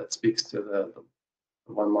that speaks to the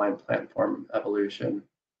one-line planform evolution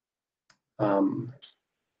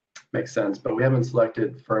makes sense. But we haven't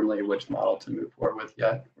selected firmly which model to move forward with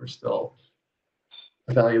yet. We're still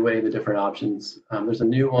evaluating the different options. There's a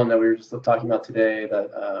new one that we were just talking about today that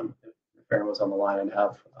if Aaron was on the line and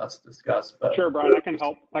have us discuss. But sure, Brian, I can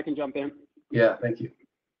help. I can jump in. Yeah, thank you.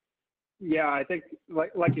 Yeah, I think,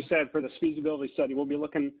 like you said, for this feasibility study, we'll be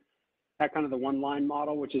looking at kind of the one-line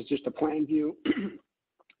model, which is just a plan view,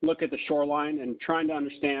 look at the shoreline and trying to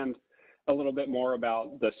understand a little bit more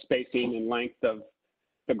about the spacing and length of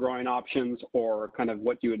the groin options, or kind of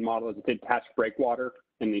what you would model as a detached breakwater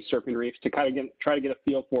in these surfing reefs, to kind of try to get a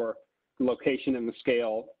feel for the location and the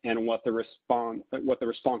scale and what the response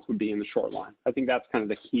would be in the shoreline. I think that's kind of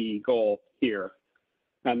the key goal here.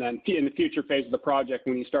 And then in the future phase of the project,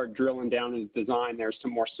 when you start drilling down into design, there's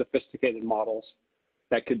some more sophisticated models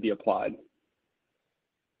that could be applied.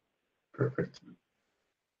 Perfect.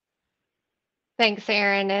 Thanks,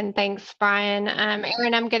 Aaron, and thanks, Brian.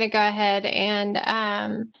 Aaron, I'm going to go ahead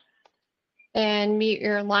and mute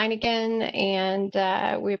your line again,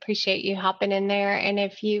 and we appreciate you hopping in there. And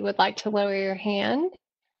if you would like to lower your hand,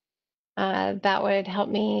 that would help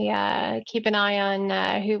me keep an eye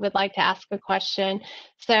on who would like to ask a question.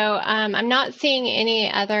 So I'm not seeing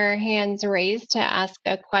any other hands raised to ask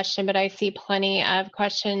a question, but I see plenty of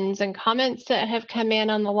questions and comments that have come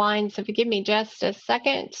in on the line. So if you give me just a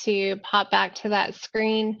second to pop back to that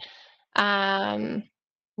screen.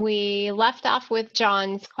 We left off with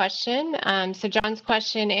John's question. So John's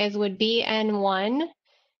question is, would BN1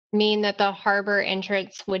 mean that the harbor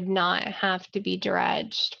entrance would not have to be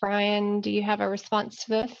dredged? Brian, do you have a response to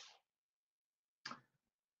this?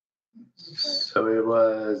 So it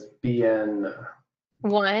was BN1.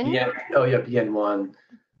 Oh yeah, BN1.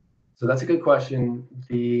 So that's a good question.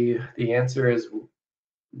 The answer is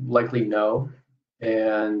likely no,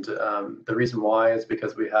 and the reason why is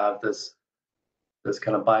because we have this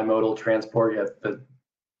kind of bimodal transport. You have the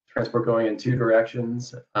transport going in two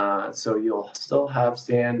directions, so you'll still have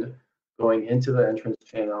sand going into the entrance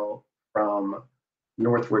channel from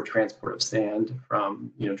northward transport of sand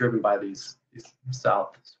from, driven by these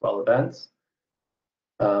south swell events.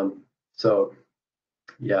 So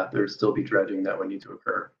yeah, there'd still be dredging that would need to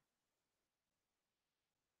occur.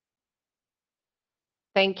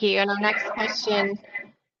 Thank you. And our next question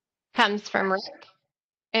comes from Rick.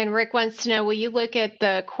 And Rick wants to know, will you look at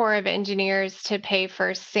the Corps of Engineers to pay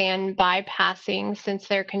for sand bypassing, since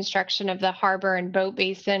their construction of the harbor and boat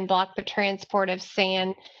basin blocked the transport of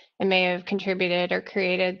sand and may have contributed or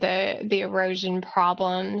created the erosion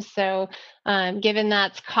problems? So given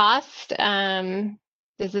that's cost,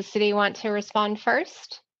 does the city want to respond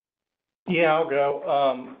first? Yeah, I'll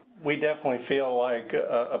go. We definitely feel like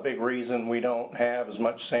a big reason we don't have as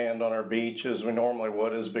much sand on our beach as we normally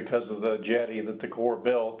would is because of the jetty that the Corps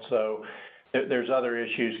built. So there's other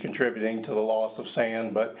issues contributing to the loss of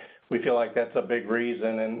sand, but we feel like that's a big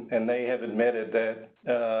reason. And they have admitted that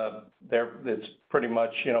it's pretty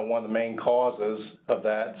much, one of the main causes of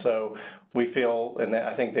that. So we feel, and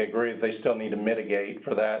I think they agree, that they still need to mitigate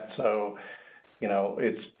for that. So,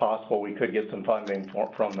 it's possible we could get some funding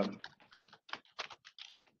from them.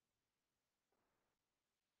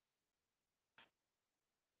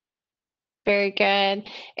 Very good.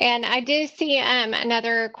 And I do see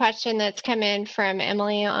another question that's come in from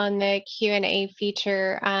Emily on the Q&A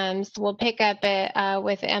feature. So we'll pick up it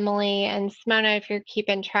with Emily. And Simona, if you're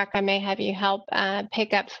keeping track, I may have you help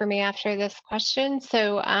pick up for me after this question.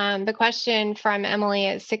 So the question from Emily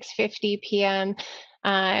at 6:50 p.m.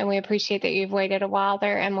 And we appreciate that you've waited a while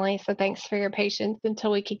there, Emily. So thanks for your patience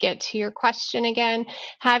until we could get to your question again.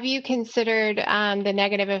 Have you considered the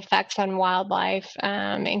negative effects on wildlife,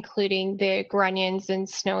 including the grunions and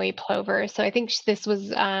snowy plover? So I think this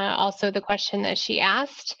was also the question that she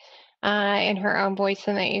asked in her own voice,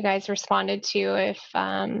 and that you guys responded to. If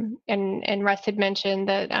and Russ had mentioned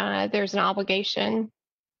that there's an obligation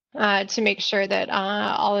to make sure that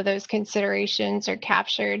all of those considerations are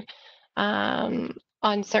captured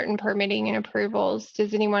on certain permitting and approvals.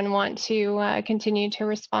 Does anyone want to continue to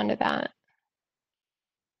respond to that?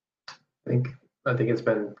 I think it's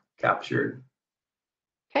been captured.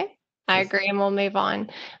 Okay. I agree, and we'll move on.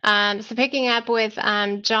 So picking up with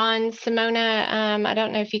John Simona, I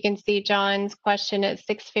don't know if you can see John's question at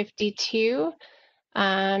 6:52.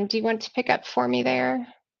 Do you want to pick up for me there?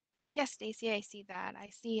 Yes, Stacy, I see that. I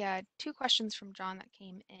see two questions from John that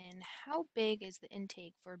came in. How big is the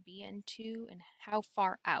intake for BN2 and how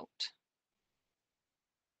far out?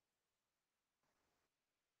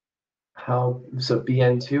 So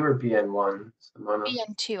BN2 or BN1, Simona?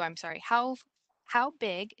 BN2, I'm sorry. How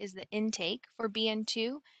big is the intake for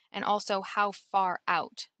BN2 and also how far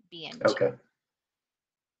out BN2? Okay.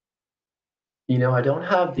 I don't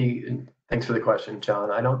have thanks for the question,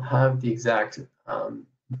 John. I don't have the exact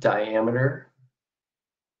diameter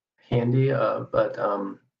handy, but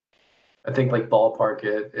I think like ballpark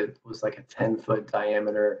it was like a 10-foot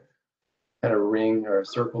diameter kind of ring or a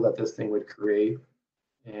circle that this thing would create.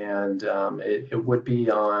 And it would be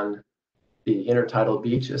on the intertidal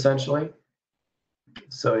beach essentially.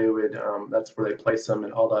 So it would, that's where they place them,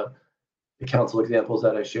 and all the council examples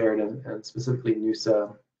that I shared, and specifically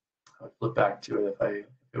NUSA. I'll flip back to it if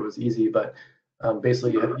it was easy, but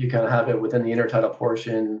basically you kind of have it within the intertidal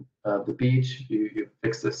portion of the beach. You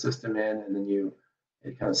fix the system in, and then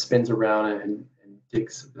it kind of spins around and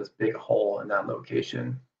digs this big hole in that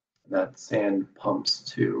location, and that sand pumps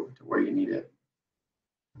to where you need it.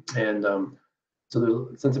 And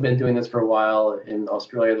since I've been doing this for a while in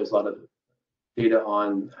Australia, there's a lot of data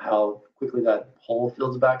on how quickly that hole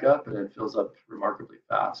fills back up, and it fills up remarkably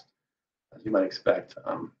fast, as you might expect.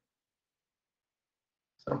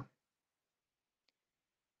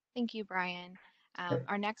 Thank you, Brian.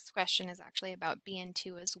 Our next question is actually about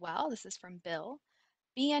BN2 as well. This is from Bill.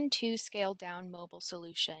 BN2 scaled down mobile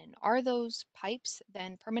solution. Are those pipes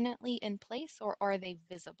then permanently in place or are they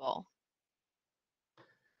visible?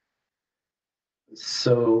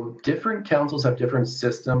 So different councils have different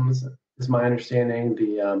systems, is my understanding.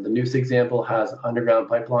 The NUSA example has underground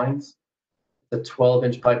pipelines. The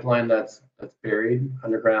 12-inch pipeline that's buried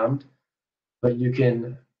underground, but you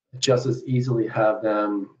can just as easily have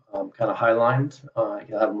them kind of highlined. You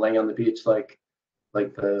can have them laying on the beach like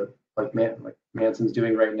Manson's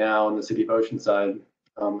doing right now in the city of Oceanside.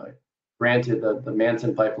 Granted, the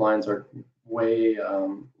Manson pipelines are way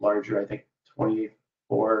larger, I think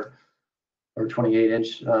 24 or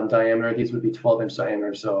 28-inch diameter. These would be 12-inch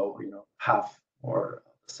diameter, so half or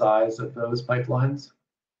the size of those pipelines.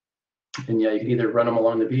 And yeah, you could either run them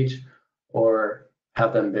along the beach or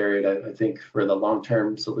have them buried. I think for the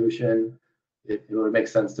long-term solution, it would make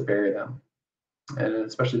sense to bury them, and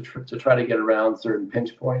especially to try to get around certain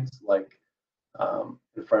pinch points, like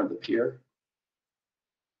in front of the pier.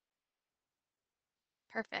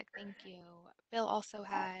 Perfect, thank you. Bill also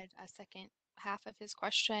had a second half of his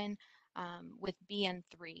question with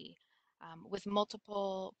BN3. With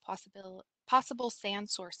multiple possible sand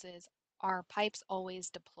sources, are pipes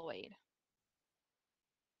always deployed?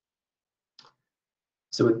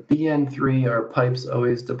 So with BN3, are pipes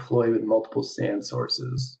always deployed with multiple sand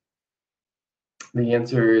sources? The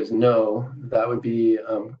answer is no. That would be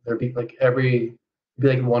there'd be like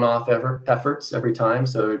one-off efforts every time.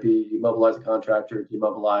 So it'd be you mobilize a contractor,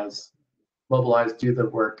 demobilize, mobilize, do the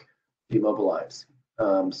work, demobilize.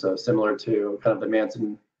 So similar to kind of the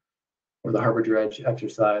Manson or the Harbor Dredge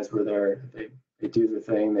exercise, where they do the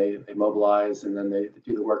thing, they mobilize, and then they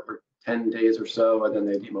do the work for 10 days or so, and then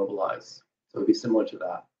they demobilize. So it'd be similar to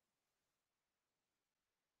that.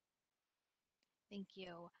 Thank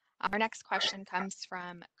you. Our next question comes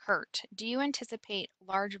from Kurt. Do you anticipate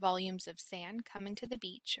large volumes of sand coming to the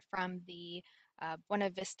beach from the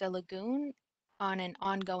Buena Vista Lagoon on an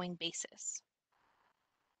ongoing basis?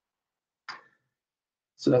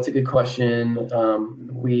 So that's a good question.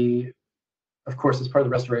 Of course, as part of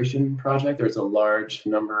the restoration project, there's a large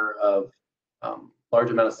amount of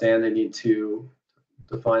sand they need to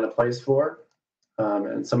define a place for.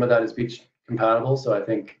 And some of that is beach compatible. So I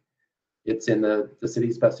think it's in the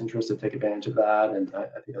city's best interest to take advantage of that. And I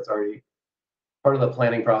think that's already part of the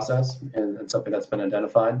planning process and something that's been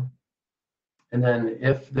identified. And then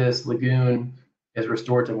if this lagoon is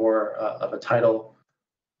restored to more of a tidal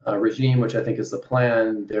regime, which I think is the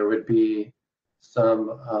plan, there would be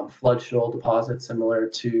some flood shoal deposits similar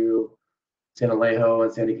to San Alejo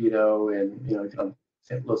and San Diego and kind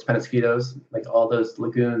of Los Penasquitos. Like all those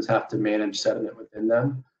lagoons have to manage sediment within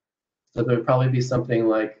them. So there would probably be something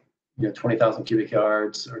like 20,000 cubic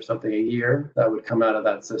yards or something a year that would come out of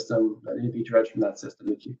that system, that need to be dredged from that system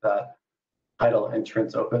to keep that tidal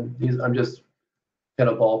entrance open. I'm just kind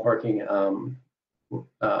of ballparking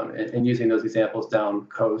and using those examples down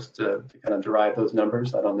coast to kind of derive those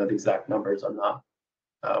numbers. I don't know the exact numbers. I'm not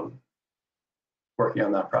working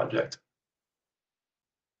on that project.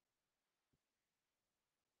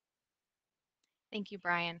 Thank you,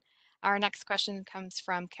 Brian. Our next question comes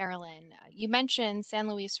from Carolyn. You mentioned San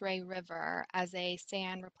Luis Rey River as a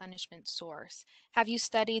sand replenishment source. Have you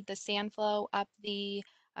studied the sand flow up the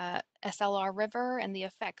SLR River and the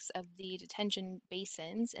effects of the detention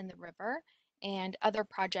basins in the river and other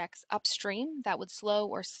projects upstream that would slow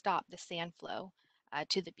or stop the sand flow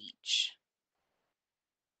to the beach?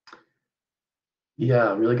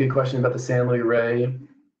 Yeah, really good question about the San Luis Rey.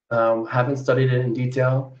 Haven't studied it in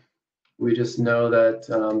detail. We just know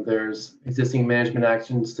that there's existing management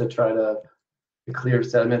actions to try to clear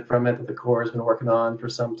sediment from it that the Corps has been working on for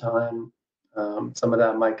some time. Some of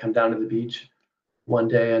that might come down to the beach one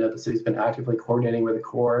day. I know the city's been actively coordinating with the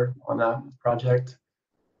Corps on that project.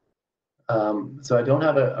 So I don't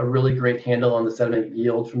have a really great handle on the sediment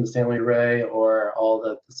yield from the San Luis Rey or all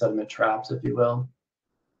the sediment traps, if you will.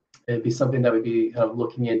 It'd be something that we'd be kind of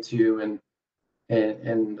looking into, and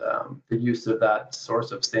the use of that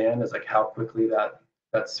source of sand is like how quickly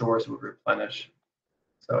that source would replenish.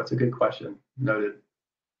 So it's a good question. Noted.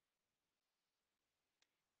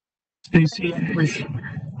 Stacey,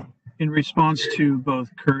 in response to both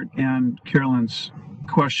Kurt and Carolyn's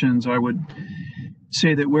questions, I would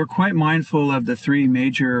say that we're quite mindful of the three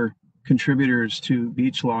major contributors to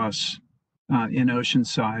beach loss in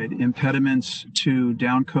Oceanside: impediments to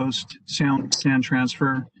downcoast sand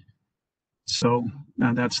transfer. So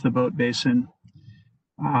that's the boat basin.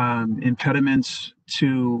 Impediments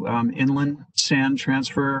to inland sand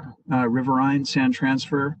transfer, riverine sand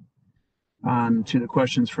transfer, to the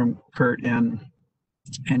questions from Kurt and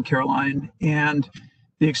Caroline, and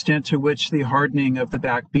the extent to which the hardening of the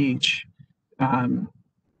back beach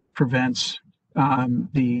prevents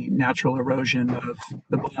the natural erosion of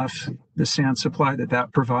the bluff, the sand supply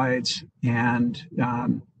that provides, and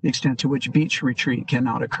the extent to which beach retreat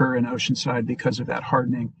cannot occur in Oceanside because of that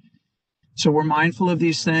hardening. So we're mindful of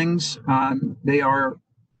these things. They are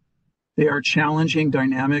challenging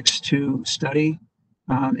dynamics to study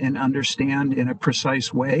and understand in a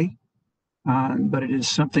precise way. But it is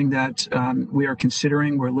something that we are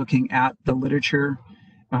considering. We're looking at the literature.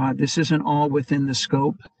 This isn't all within the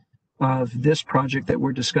scope of this project that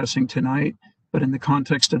we're discussing tonight, but in the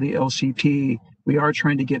context of the LCP, we are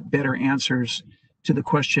trying to get better answers to the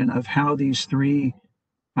question of how these three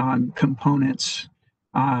components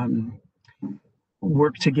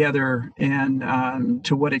work together, and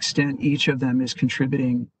to what extent each of them is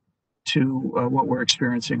contributing to what we're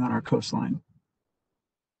experiencing on our coastline.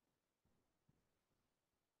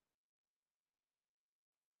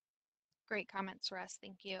 Great comments, Russ.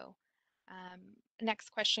 Thank you.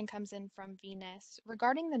 Next question comes in from Venus.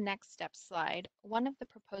 Regarding the next step slide, one of the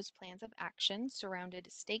proposed plans of action surrounded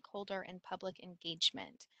stakeholder and public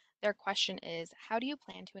engagement. Their question is, how do you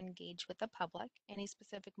plan to engage with the public? Any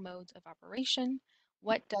specific modes of operation?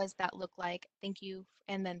 What does that look like? Thank you.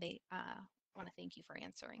 And then they want to thank you for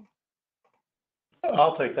answering.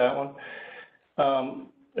 I'll take that one.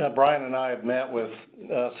 Brian and I have met with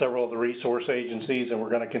several of the resource agencies, and we're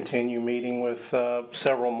going to continue meeting with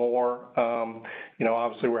several more.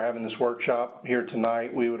 Obviously we're having this workshop here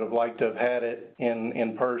tonight. We would have liked to have had it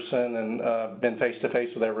in person and been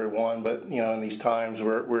face-to-face with everyone, but in these times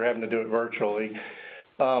we're having to do it virtually.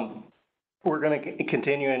 We're going to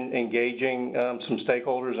continue engaging some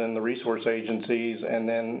stakeholders in the resource agencies, and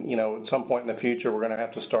then at some point in the future we're going to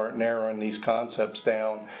have to start narrowing these concepts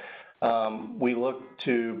down. We look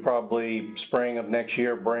to probably spring of next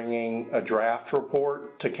year bringing a draft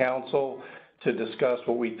report to council to discuss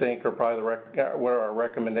what we think are probably what our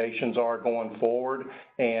recommendations are going forward,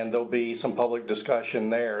 and there'll be some public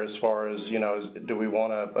discussion there as far as do we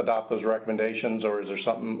want to adopt those recommendations, or is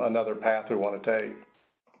there another path we want to take?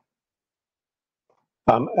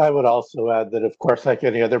 I would also add that, of course, like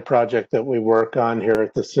any other project that we work on here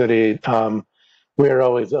at the city, we are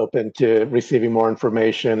always open to receiving more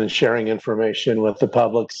information and sharing information with the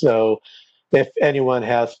public. So if anyone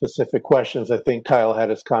has specific questions, I think Kyle had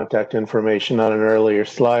his contact information on an earlier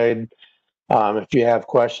slide. If you have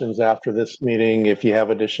questions after this meeting, if you have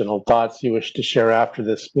additional thoughts you wish to share after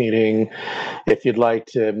this meeting, if you'd like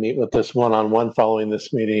to meet with us one-on-one following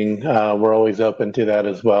this meeting, we're always open to that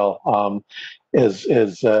as well. As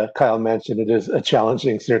Kyle mentioned, it is a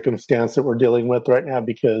challenging circumstance that we're dealing with right now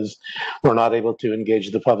because we're not able to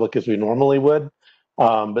engage the public as we normally would.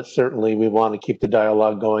 But certainly we want to keep the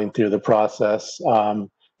dialogue going through the process and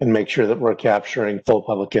make sure that we're capturing full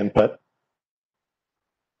public input.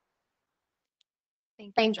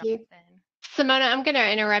 Thank you. Simona, I'm going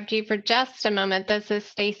to interrupt you for just a moment. This is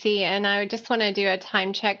Stacy, and I just want to do a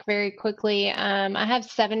time check very quickly. I have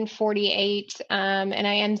 7:48, and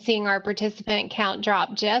I am seeing our participant count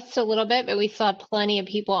drop just a little bit, but we still have plenty of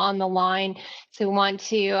people on the line. So we want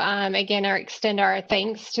to, again, extend our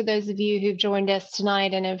thanks to those of you who've joined us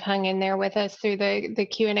tonight and have hung in there with us through the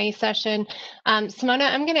Q&A session.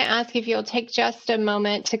 Simona, I'm going to ask if you'll take just a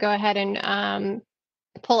moment to go ahead and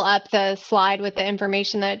pull up the slide with the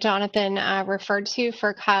information that Jonathan referred to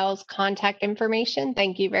for Kyle's contact information.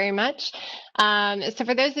 Thank you very much. So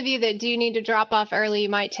for those of you that do need to drop off early, you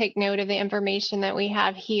might take note of the information that we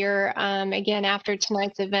have here. Again, after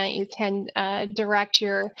tonight's event, you can direct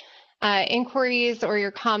your inquiries or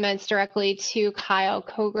your comments directly to Kyle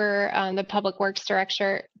Koger, the Public Works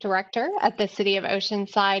Director at the City of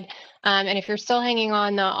Oceanside. And if you're still hanging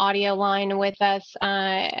on the audio line with us,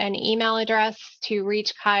 an email address to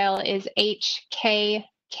reach Kyle is hkkoger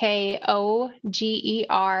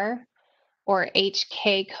or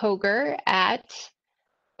hkkoger at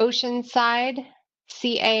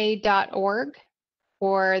oceansideca.org.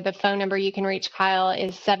 Or the phone number you can reach Kyle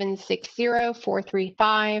is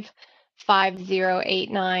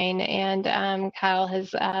 760-435-5089. And Kyle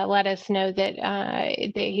has let us know that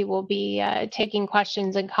he will be taking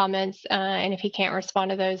questions and comments. And if he can't respond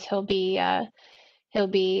to those, he'll be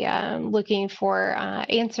looking for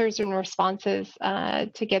answers and responses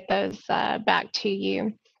to get those back to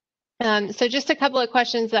you. So just a couple of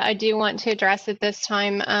questions that I do want to address at this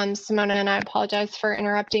time, Simona, and I apologize for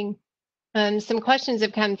interrupting. Some questions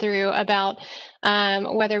have come through about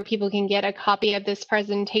whether people can get a copy of this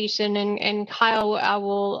presentation, and Kyle, I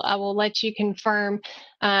will let you confirm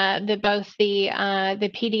that both the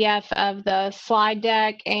PDF of the slide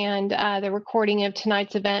deck and the recording of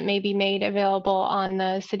tonight's event may be made available on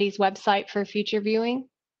the city's website for future viewing.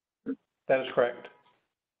 That is correct.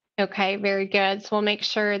 Okay, very good. So we'll make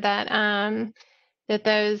sure that that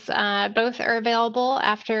those both are available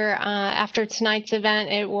after tonight's event.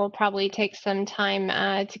 It will probably take some time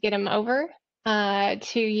to get them over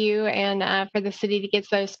to you and for the city to get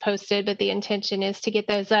those posted, but the intention is to get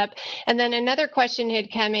those up. And then another question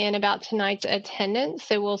had come in about tonight's attendance,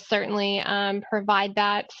 so we'll certainly provide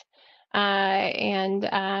that and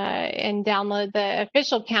download the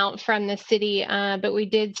official count from the city. But we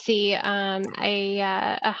did see a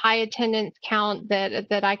high attendance count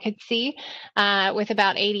that I could see with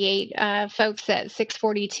about 88 folks at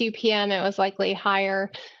 6:42 p.m. It was likely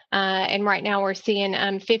higher. And right now we're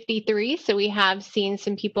seeing 53. So we have seen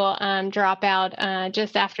some people drop out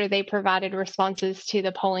just after they provided responses to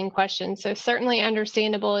the polling questions. So certainly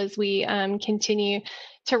understandable as we continue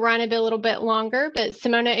to run a little bit longer. But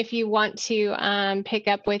Simona, if you want to pick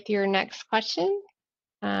up with your next question,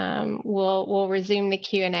 we'll resume the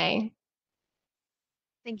Q&A.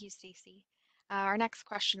 Thank you, Stacy. Our next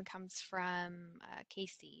question comes from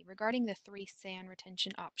Casey. Regarding the 3 sand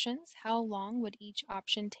retention options, how long would each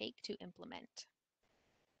option take to implement?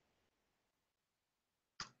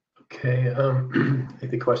 Okay, I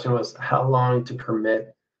think the question was how long to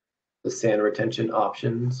permit the sand retention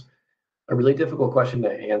options. A really difficult question to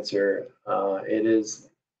answer. It is,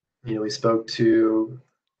 we spoke to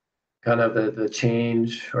kind of the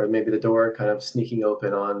change, or maybe the door kind of sneaking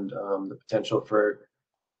open on the potential for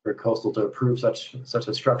coastal to approve such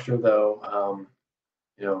a structure, though.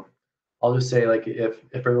 I'll just say, like, if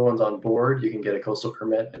everyone's on board, you can get a coastal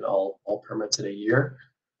permit and all permits in a year.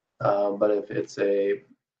 But if there's a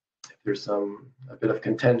bit of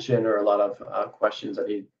contention or a lot of questions that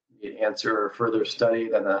need answer or further study,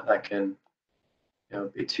 then that can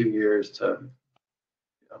be 2 years to,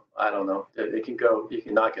 I don't know. It can go. You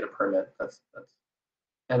can not get a permit. That's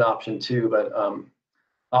an option too. But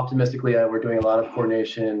optimistically, we're doing a lot of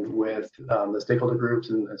coordination with the stakeholder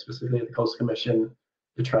groups and specifically the Coastal Commission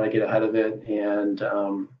to try to get ahead of it. And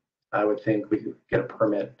I would think we could get a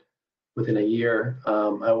permit within a year.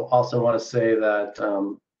 I also want to say that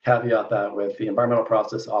caveat that with the environmental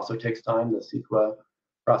process also takes time, the CEQA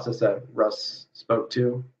process that Russ spoke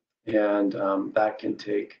to, and that can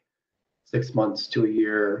take 6 months to a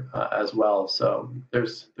year as well. So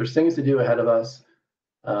there's things to do ahead of us,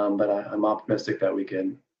 but I'm optimistic that we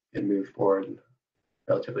can move forward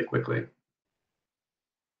relatively quickly.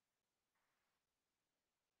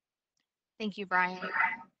 Thank you, Brian.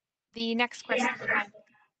 The next question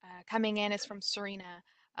coming in is from Serena.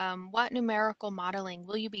 What numerical modeling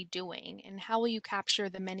will you be doing, and how will you capture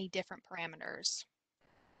the many different parameters?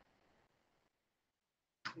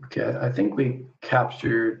 Okay, I think we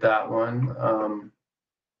captured that one.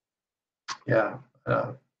 Yeah,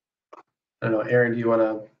 I don't know, Aaron, do you want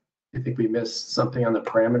to, I think we missed something on the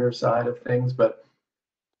parameter side of things, but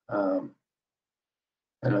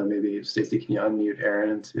I don't know, maybe Stacy, can you unmute Aaron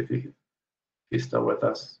and see if he's still with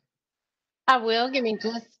us? I will. Give me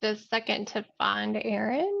just a second to find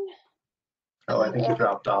Aaron. Oh, I think he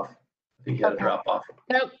dropped off. I think he had a drop off.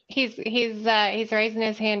 Nope, he's raising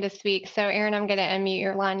his hand to speak. So Aaron, I'm going to unmute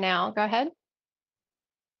your line now. Go ahead.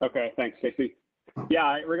 Okay, thanks, Stacey.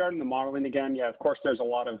 Yeah, regarding the modeling again, yeah, of course, there's a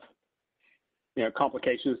lot of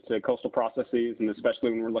complications to coastal processes, and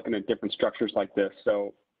especially when we're looking at different structures like this.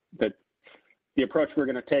 So the approach we're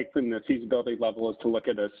going to take from the feasibility level is to look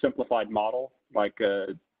at a simplified model, like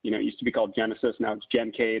it used to be called Genesis, now it's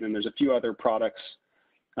GenCade, and there's a few other products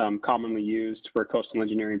commonly used for coastal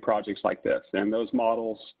engineering projects like this. And those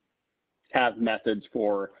models have methods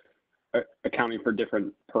for accounting for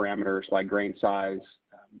different parameters like grain size,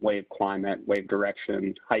 wave climate, wave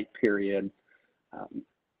direction, height period,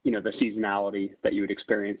 the seasonality that you would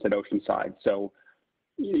experience at Oceanside. So,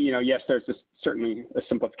 yes, there's certainly a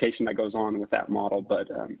simplification that goes on with that model, but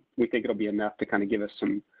we think it'll be enough to kind of give us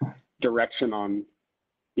some direction on,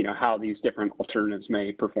 how these different alternatives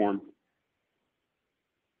may perform.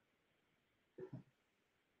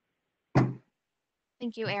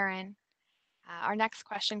 Thank you, Aaron. Our next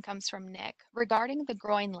question comes from Nick. Regarding the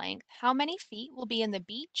groin length, how many feet will be in the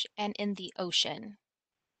beach and in the ocean?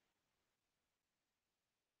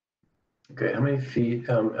 Okay, how many feet?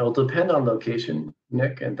 It'll depend on location,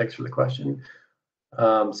 Nick, and thanks for the question.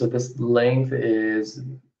 So this length is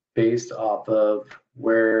based off of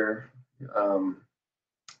where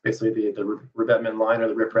basically the revetment line or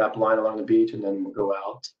the riprap line along the beach, and then we'll go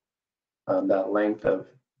out that length of,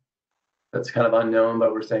 that's kind of unknown,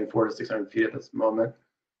 but we're saying 400 to 600 feet at this moment.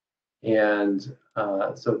 And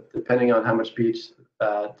so depending on how much beach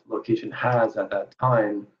that location has at that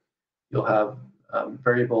time, you'll have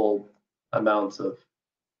variable amounts of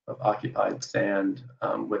occupied sand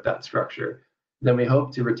with that structure. Then we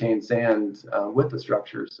hope to retain sand with the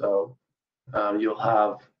structure, so you'll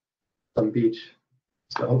have some beach.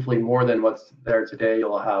 So hopefully more than what's there today,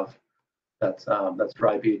 you'll have that's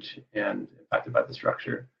dry beach and impacted by the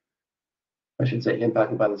structure. I should say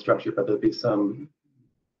impacted by the structure, but there'll be some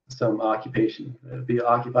occupation. It'll be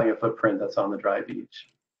occupying a footprint that's on the dry beach.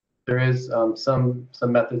 There is some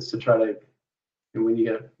methods to try to. We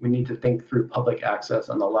need to think through public access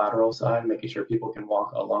on the lateral side, making sure people can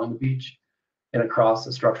walk along the beach and across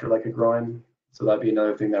a structure like a groin. So that'd be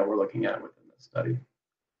another thing that we're looking at within the study.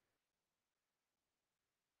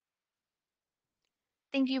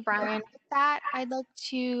 Thank you, Brian. With that, I'd like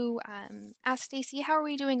to ask Stacy, how are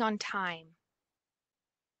we doing on time?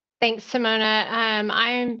 Thanks, Simona.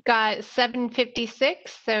 I've got 7:56,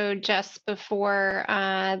 so just before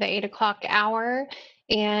the 8 o'clock hour.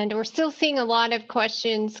 And we're still seeing a lot of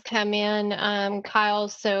questions come in, Kyle.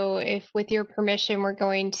 So if with your permission, we're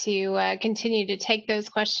going to continue to take those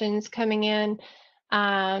questions coming in.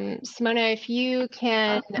 Simona, if you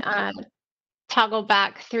can toggle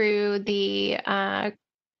back through the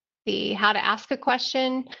how to ask a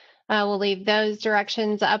question. We'll leave those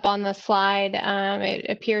directions up on the slide. It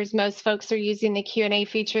appears most folks are using the Q&A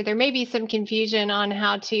feature. There may be some confusion on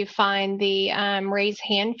how to find the raise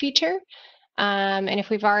hand feature. And if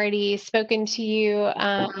we've already spoken to you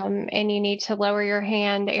and you need to lower your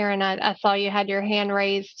hand, Aaron, I saw you had your hand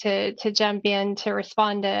raised to jump in to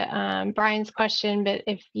respond to Brian's question, but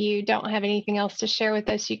if you don't have anything else to share with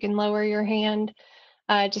us, you can lower your hand.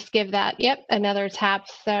 Just give that, another tap.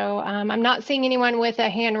 So I'm not seeing anyone with a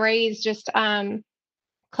hand raised, just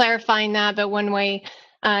clarifying that, but one way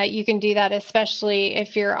you can do that, especially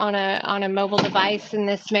if you're on a mobile device, and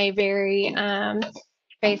this may vary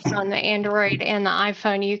based on the Android and the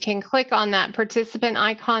iPhone, you can click on that participant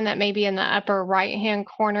icon that may be in the upper right-hand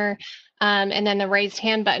corner, and then the raised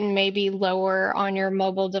hand button may be lower on your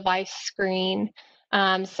mobile device screen.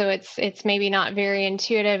 So it's maybe not very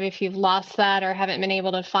intuitive. If you've lost that or haven't been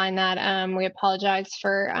able to find that, we apologize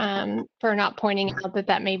for not pointing out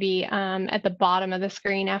that may be at the bottom of the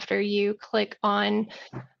screen after you click on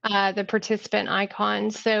the participant icon.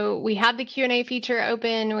 So we have the Q&A feature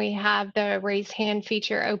open. We have the raise hand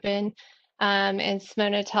feature open. And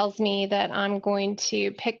Simona tells me that I'm going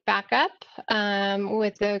to pick back up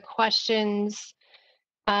with the questions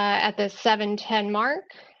at the 7:10 mark.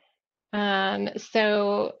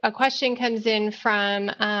 So a question comes in from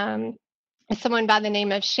someone by the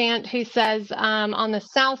name of Shant, who says on the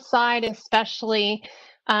south side, especially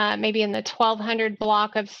maybe in the 1200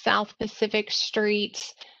 block of South Pacific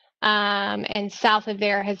Street, and south of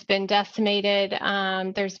there has been decimated.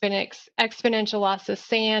 There's been exponential loss of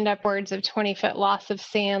sand, upwards of 20-foot loss of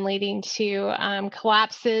sand, leading to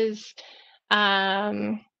collapses.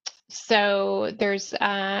 So there's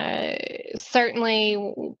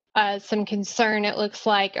certainly some concern, it looks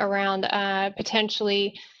like, around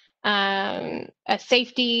potentially a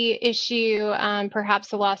safety issue,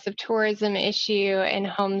 perhaps a loss of tourism issue, and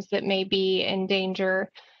homes that may be in danger.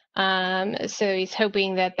 So he's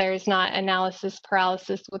hoping that there's not analysis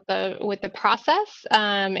paralysis with the process,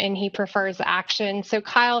 and he prefers action. So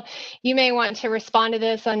Kyle, you may want to respond to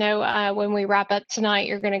this. I know when we wrap up tonight,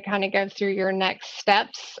 you're going to kind of go through your next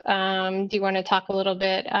steps. Do you want to talk a little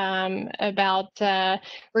bit about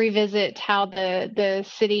revisit how the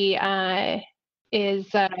city is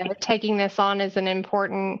taking this on as an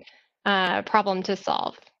important problem to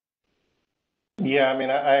solve? Yeah, I mean,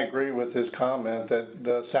 I agree with his comment that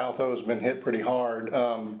the South O has been hit pretty hard.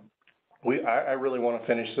 I really want to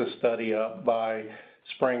finish this study up by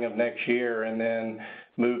spring of next year and then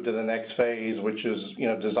move to the next phase, which is,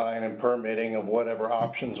 design and permitting of whatever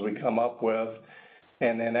options we come up with.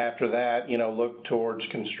 And then after that, look towards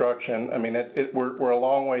construction. I mean, we're a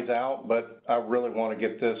long ways out, but I really want to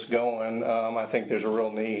get this going. I think there's a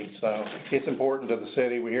real need. So it's important to the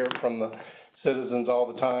city. We hear it from the citizens all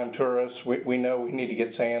the time, tourists. We know we need to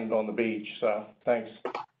get sand on the beach. So thanks.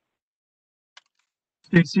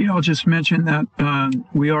 Stacey, I'll just mention that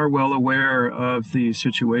we are well aware of the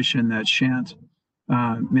situation that Shant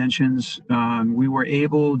mentions. We were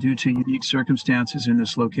able, due to unique circumstances in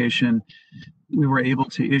this location, we were able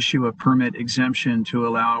to issue a permit exemption to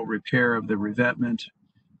allow repair of the revetment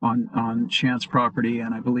on Shant's property,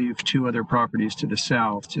 and I believe 2 other properties to the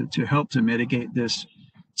south, to help to mitigate this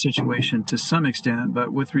situation to some extent.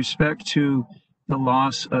 But with respect to the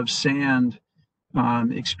loss of sand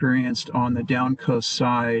experienced on the down coast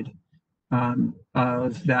side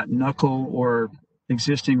of that knuckle or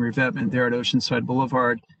existing revetment there at Oceanside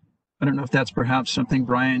Boulevard, I don't know if that's perhaps something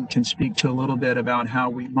Brian can speak to a little bit about, how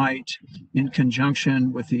we might, in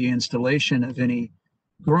conjunction with the installation of any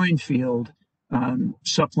growing field,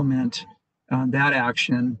 supplement that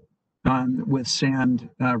action with sand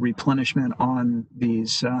replenishment on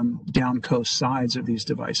these down coast sides of these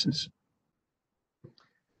devices.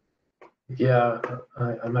 Yeah,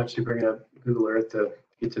 I'm actually bringing up Google Earth to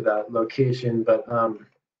get to that location, but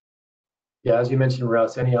yeah, as you mentioned,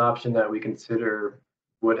 Russ, any option that we consider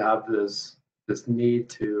would have this need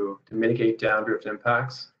to mitigate downdrift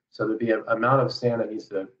impacts. So there'd be an amount of sand that needs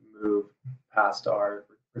to move past our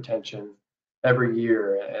retention every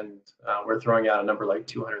year, and we're throwing out a number like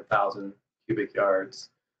 200,000 cubic yards.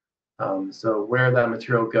 So where that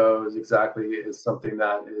material goes exactly is something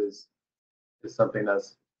that's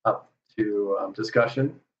up to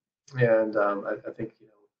discussion, and I think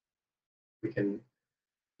we can,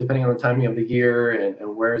 depending on the timing of the year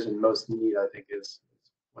and where is in most need, I think is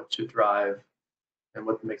what should drive and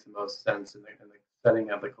what makes the most sense in the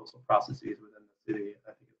setting of the coastal processes within the city.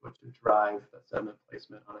 I think is what should drive that sediment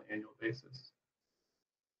placement on an annual basis.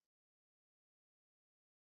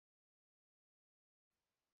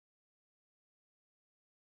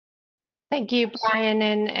 Thank you, Brian,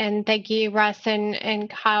 and thank you, Russ and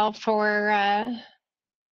Kyle, for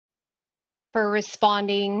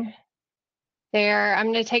responding there.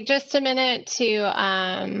 I'm going to take just a minute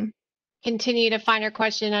to continue to find our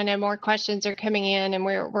question. I know more questions are coming in, and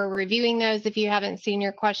we're reviewing those. If you haven't seen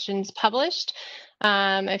your questions published,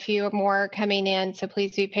 a few more are coming in, so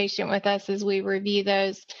please be patient with us as we review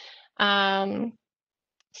those.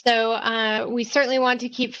 So we certainly want to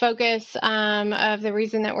keep focus of the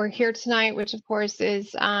reason that we're here tonight, which of course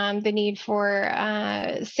is the need for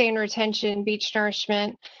sand retention, beach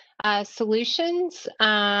nourishment solutions.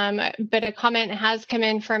 But a comment has come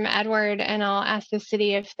in from Edward, and I'll ask the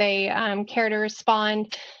city if they care to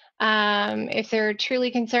respond. If they're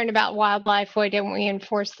truly concerned about wildlife, why don't we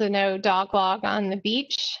enforce the no dog log on the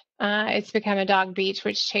beach? It's become a dog beach,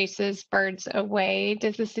 which chases birds away.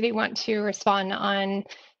 Does the city want to respond on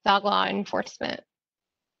dog law enforcement?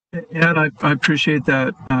 Ed, I appreciate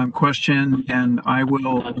that question, and I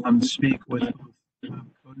will speak with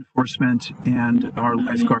code enforcement and our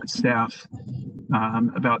lifeguard staff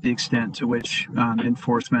about the extent to which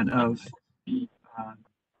enforcement of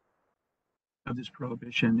this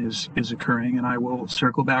prohibition is occurring, and I will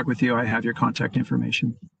circle back with you. I have your contact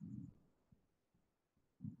information.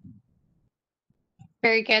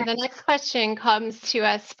 Very good. The next question comes to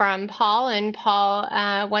us from Paul, and Paul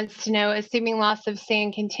wants to know, assuming loss of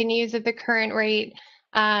sand continues at the current rate,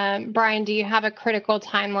 Brian, do you have a critical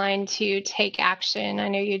timeline to take action? I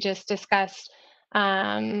know you just discussed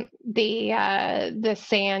the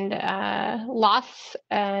sand loss,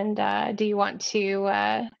 and do you want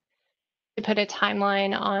to put a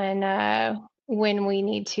timeline on when we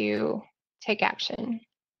need to take action?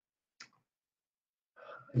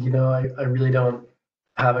 I really don't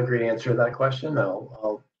have a great answer to that question.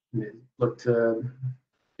 I'll look to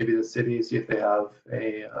maybe the city, see if they have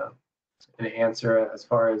an answer as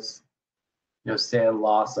far as sand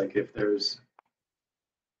loss. Like if there's,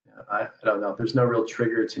 I don't know, if there's no real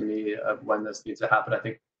trigger to me of when this needs to happen. I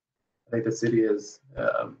think the city has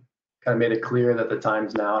kind of made it clear that the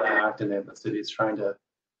time's now to act, and the city is trying to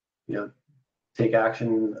take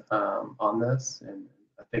action on this. And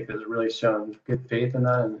I think they've really shown good faith in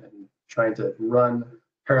that, and trying to run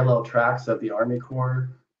parallel tracks of the Army Corps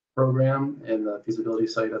program and the feasibility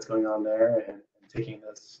study that's going on there, and taking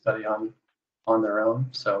this study on their own.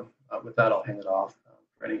 So with that, I'll hand it off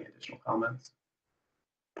for any additional comments.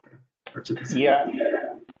 Yeah,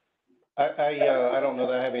 I don't know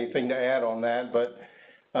that I have anything to add on that, but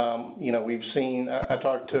we've seen, I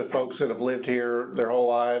talked to folks that have lived here their whole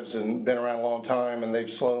lives and been around a long time, and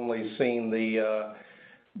they've slowly seen the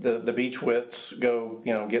beach widths go,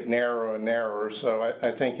 get narrower and narrower. So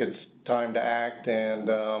I think it's time to act, and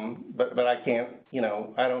but I can't,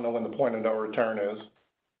 I don't know when the point of no return is.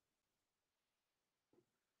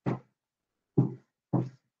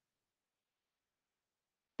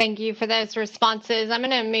 Thank you for those responses. I'm going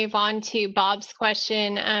to move on to Bob's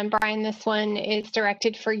question. Brian, this one is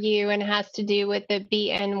directed for you and has to do with the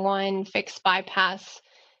BN1 fixed bypass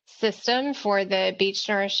system for the beach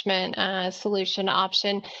nourishment solution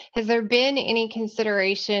option. Has there been any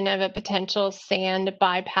consideration of a potential sand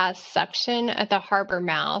bypass suction at the harbor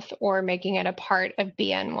mouth or making it a part of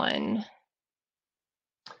BN1?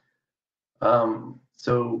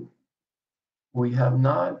 So we have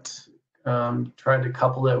not tried to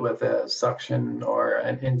couple it with a suction or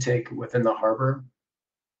an intake within the harbor,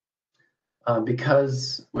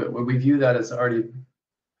 because we view that as already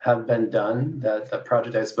have been done. That the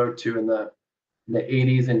project I spoke to in the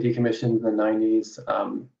 80s and decommissioned in the 90s,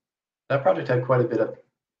 that project had quite a bit of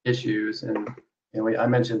issues, and I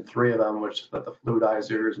mentioned three of them, which the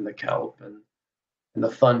fluidizers and the kelp and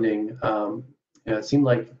the funding. It seemed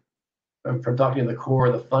like from talking to the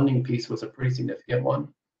Corps, the funding piece was a pretty significant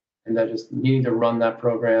one, and that just needing to run that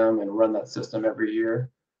program and run that system every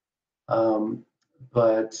year.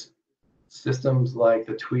 But systems like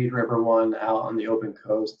the Tweed River one out on the open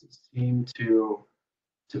coast seem to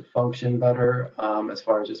function better, as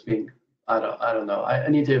far as just being, I don't know. I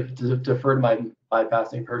need to defer to my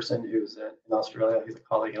bypassing person who's in Australia. He's a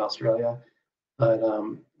colleague in Australia. But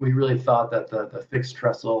we really thought that the fixed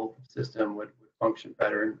trestle system would function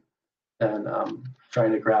better than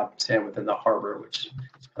trying to grab sand within the harbor, which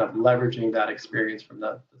is kind of leveraging that experience from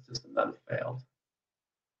the system that failed.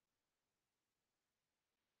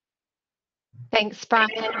 Thanks, Brian.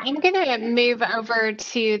 I'm going to move over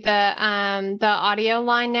to the audio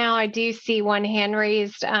line now. I do see one hand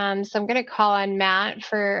raised, so I'm going to call on Matt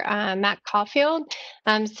for Matt Caulfield.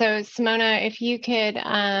 So Simona, if you could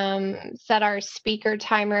set our speaker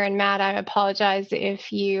timer, and Matt, I apologize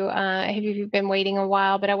if you've been waiting a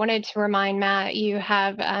while, but I wanted to remind Matt you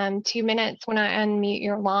have 2 minutes when I unmute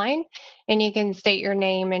your line, and you can state your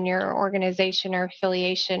name and your organization or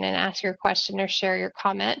affiliation and ask your question or share your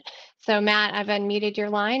comment. So Matt, I've unmuted your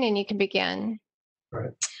line and you can begin. Right.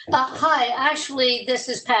 Hi, actually, this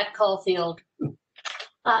is Pat Caulfield.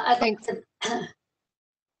 I'd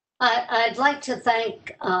like to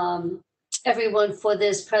thank everyone for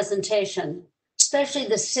this presentation, especially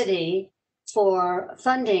the city for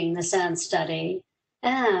funding the sand study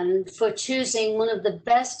and for choosing one of the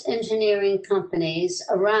best engineering companies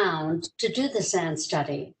around to do the sand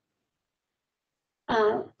study.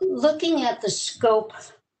 Looking at the scope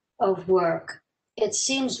of work, it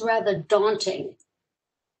seems rather daunting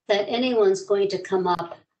that anyone's going to come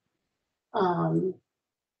up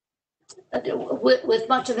with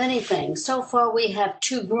much of anything. So far, we have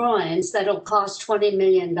 2 groins that'll cost $20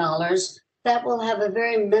 million. That will have a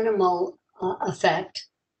very minimal effect.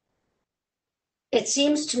 It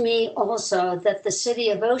seems to me also that the city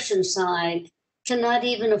of Oceanside cannot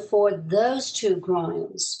even afford those 2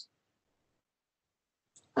 groins.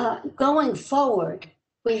 Going forward,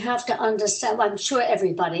 we have to understand, I'm sure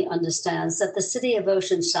everybody understands, that the city of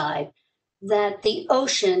Oceanside, that the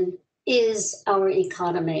ocean is our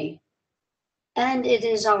economy and it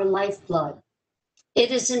is our lifeblood.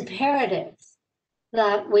 It is imperative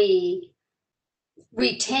that we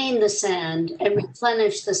retain the sand and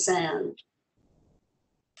replenish the sand.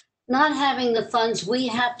 Not having the funds, we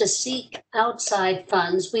have to seek outside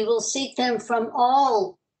funds. We will seek them from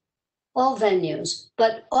all venues,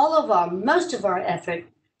 but most of our effort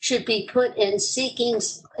should be put in seeking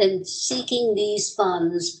these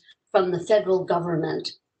funds from the federal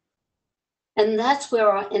government. And that's where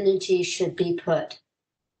our energy should be put.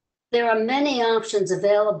 there are many options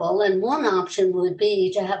available, and one option would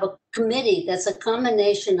be to have a committee that's a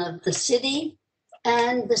combination of the city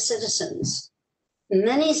and the citizens.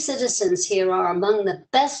 Many citizens here are among the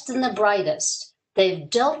best and the brightest. They've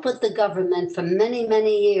dealt with the government for many,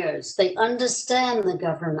 many years. They understand the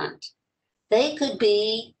government. They could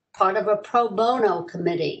be part of a pro bono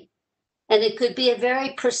committee, and it could be a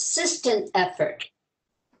very persistent effort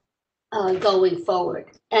going forward.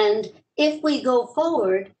 And if we go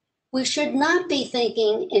forward, we should not be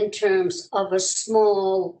thinking in terms of a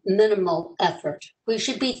small, minimal effort. We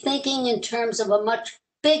should be thinking in terms of a much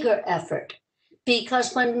bigger effort.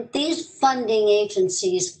 Because when these funding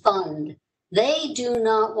agencies fund, they do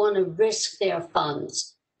not want to risk their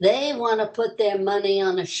funds. They want to put their money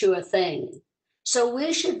on a sure thing. So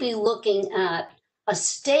we should be looking at a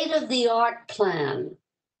state-of-the-art plan,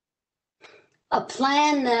 a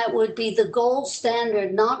plan that would be the gold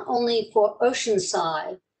standard not only for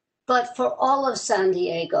Oceanside, but for all of San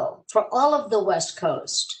Diego, for all of the West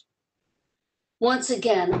Coast. Once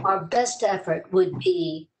again, our best effort would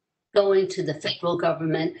be going to the federal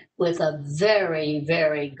government with a very,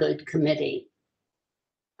 very good committee.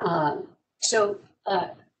 Thank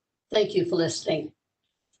you for listening.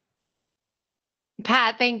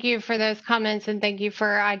 Pat, thank you for those comments and thank you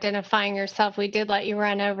for identifying yourself. We did let you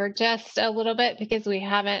run over just a little bit because we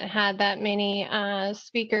haven't had that many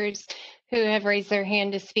speakers who have raised their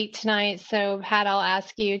hand to speak tonight. So Pat, I'll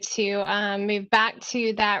ask you to move back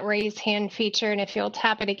to that raise hand feature, and if you'll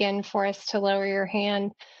tap it again for us to lower your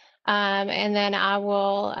hand. And then I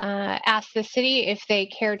will ask the city if they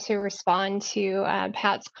care to respond to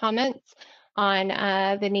Pat's comments on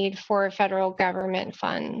the need for federal government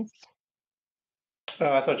funds.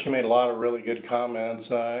 I thought you made a lot of really good comments,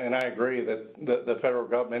 and I agree that the federal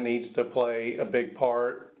government needs to play a big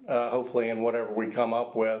part, hopefully, in whatever we come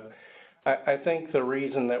up with. I think the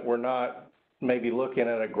reason that we're not maybe looking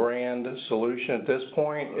at a grand solution at this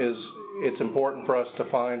point is it's important for us to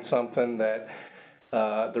find something that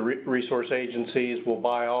the resource agencies will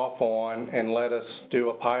buy off on and let us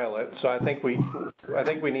do a pilot. So I think we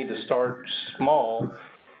need to start small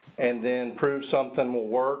and then prove something will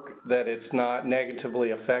work, that it's not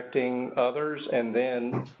negatively affecting others, and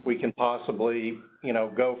then we can possibly,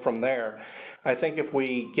 go from there. I think if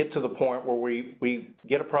we get to the point where we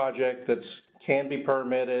get a project that can be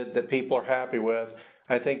permitted, that people are happy with,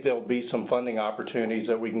 I think there'll be some funding opportunities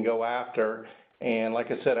that we can go after. And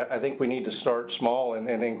like I said, I think we need to start small and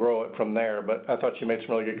then grow it from there. But I thought you made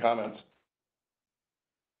some really good comments.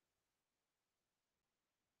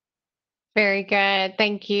 Very good.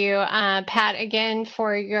 Thank you, Pat, again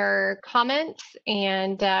for your comments.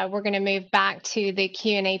 And we're going to move back to the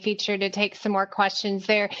Q&A feature to take some more questions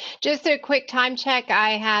there. Just a quick time check.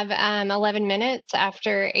 I have 11 minutes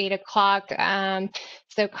after 8 o'clock.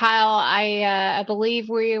 So Kyle, I believe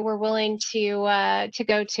we were willing to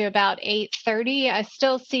go to about 8:30. I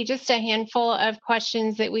still see just a handful of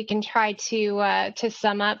questions that we can try to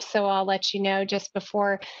sum up. So I'll let you know just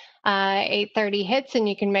before 8:30 hits, and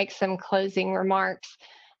you can make some closing remarks.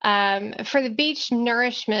 For the beach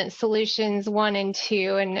nourishment solutions 1 and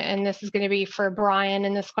 2, and this is going to be for Brian,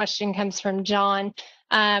 and this question comes from John.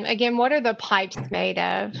 Again, what are the pipes made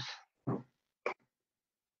of?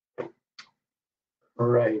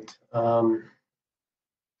 Right.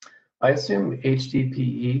 I assume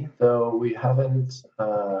HDPE, though we haven't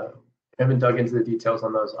dug into the details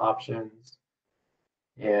on those options.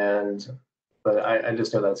 But I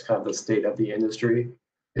just know that's kind of the state of the industry,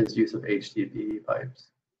 is use of HDPE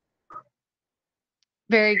pipes.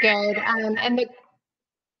 Very good. And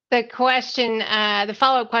the question, the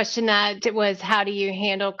follow-up question that was, how do you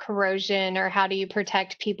handle corrosion, or how do you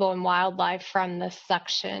protect people and wildlife from the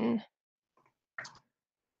suction?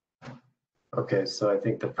 Okay, so I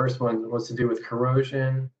think the first one was to do with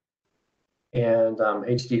corrosion, and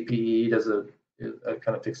HDPE does it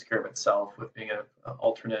kind of takes care of itself with being an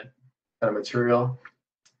alternate kind of material.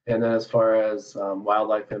 And then as far as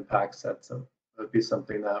wildlife impacts, that would be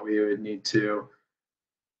something that we would need to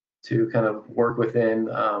kind of work within,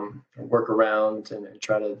 work around, and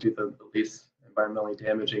try to do the least environmentally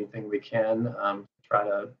damaging thing we can, try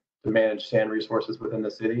to manage sand resources within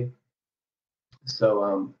the city.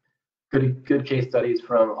 So good case studies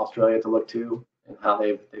from Australia to look to, and how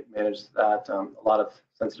they've managed that. A lot of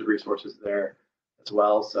sensitive resources there as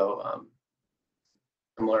well. So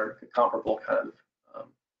similar, comparable kind of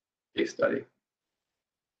case study.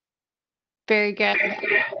 Very good.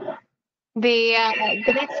 The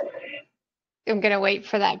next I'm going to wait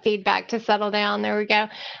for that feedback to settle down. There we go.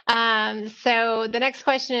 So the next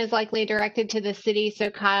question is likely directed to the city.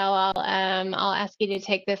 So Kyle, I'll ask you to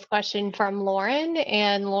take this question from Lauren.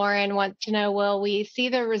 And Lauren wants to know, will we see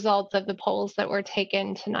the results of the polls that were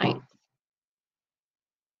taken tonight?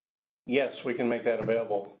 Yes, we can make that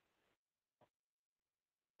available.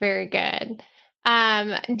 Very good.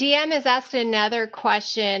 DM has asked another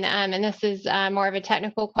question, and this is more of a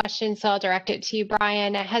technical question, so I'll direct it to you,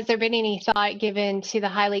 Brian. Has there been any thought given to the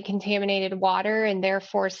highly contaminated water and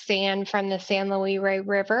therefore sand from the San Luis Rey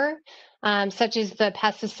River, such as the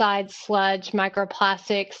pesticides, sludge,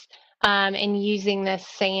 microplastics, and using this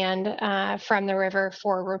sand from the river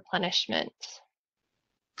for replenishment?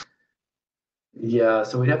 Yeah,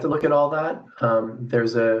 so we'd have to look at all that.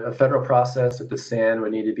 There's a federal process that the sand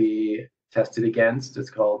would need to be tested against. It's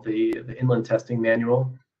called the Inland Testing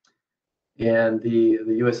Manual. And the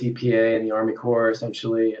US EPA and the Army Corps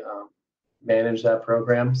essentially manage that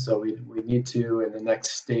program. So we need to, in the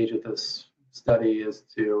next stage of this study, is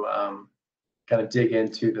to kind of dig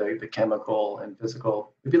into the chemical and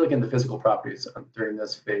physical. We'd be looking at the physical properties during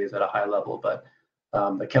this phase at a high level, but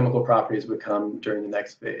the chemical properties would come during the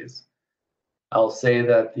next phase. I'll say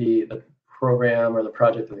that the program or the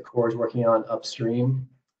project that the Corps is working on upstream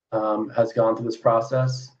has gone through this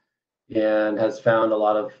process and has found a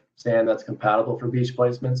lot of sand that's compatible for beach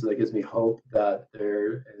placement. So that gives me hope that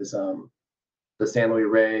there is the San Luis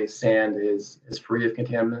Rey sand is free of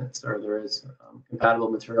contaminants, or there is compatible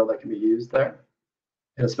material that can be used there.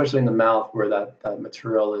 And especially in the mouth where that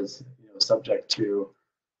material is subject to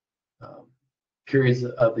periods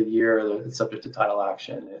of the year that it's subject to tidal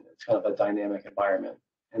action, and it's kind of a dynamic environment.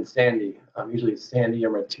 And sandy, usually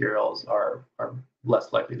sandier materials are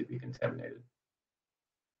less likely to be contaminated.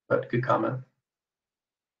 But good comment.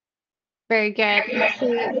 Very good.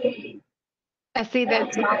 I see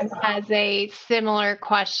that John has a similar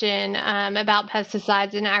question about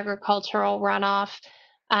pesticides and agricultural runoff.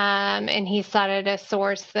 And he cited a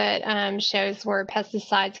source that shows where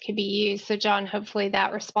pesticides could be used. So John, hopefully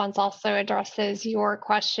that response also addresses your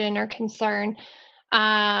question or concern.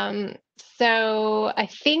 So I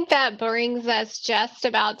think that brings us just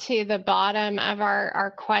about to the bottom of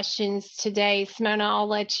our questions today. Simona, I'll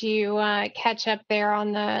let you catch up there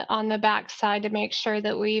on the back side to make sure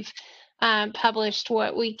that we've published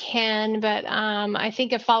what we can. But I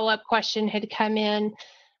think a follow-up question had come in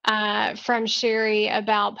from Sherry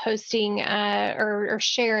about posting or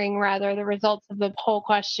sharing rather the results of the poll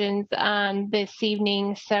questions this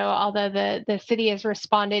evening. So although the city has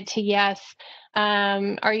responded to yes,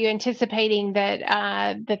 are you anticipating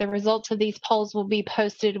that the results of these polls will be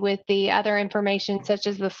posted with the other information such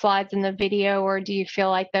as the slides and the video, or do you feel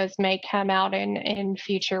like those may come out in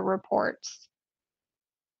future reports?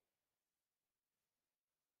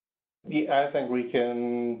 Yeah, I think we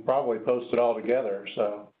can probably post it all together,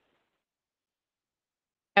 so.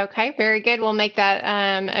 Okay, very good. We'll make that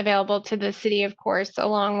available to the city, of course,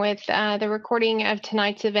 along with the recording of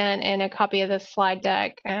tonight's event and a copy of the slide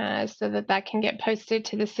deck so that can get posted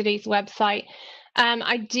to the city's website.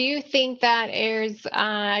 I do think that is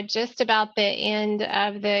just about the end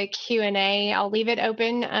of the Q&A. I'll leave it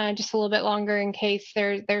open just a little bit longer in case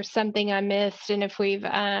there's something I missed, and if we've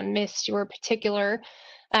missed your particular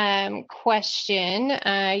question,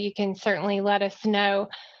 you can certainly let us know.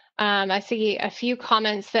 I see a few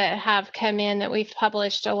comments that have come in that we've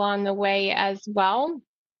published along the way as well.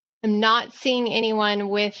 I'm not seeing anyone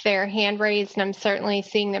with their hand raised, and I'm certainly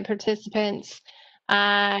seeing the participants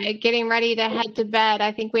getting ready to head to bed.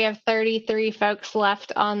 I think we have 33 folks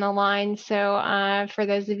left on the line. So for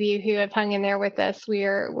those of you who have hung in there with us,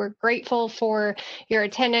 we're grateful for your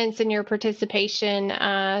attendance and your participation.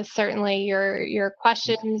 Certainly your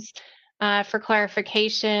questions for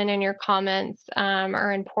clarification and your comments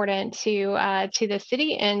are important to the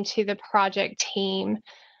city and to the project team.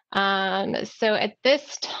 So at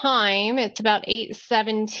this time, it's about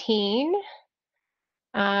 8:17.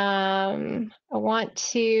 I want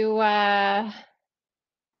to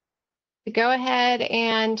go ahead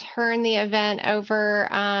and turn the event over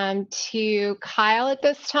to Kyle at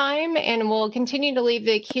this time, and we'll continue to leave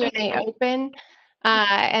the Q&A open.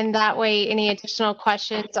 And that way, any additional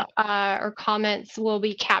questions or comments will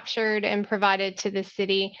be captured and provided to the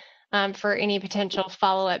city for any potential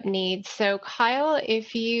follow-up needs. So Kyle,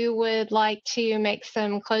 if you would like to make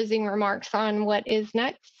some closing remarks on what is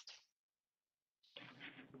next.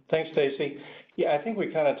 Thanks, Stacy. Yeah, I think we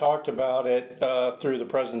kind of talked about it through the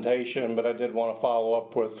presentation, but I did want to follow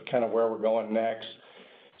up with kind of where we're going next.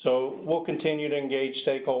 So we'll continue to engage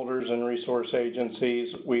stakeholders and resource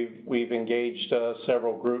agencies. We've engaged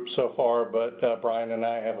several groups so far, but Brian and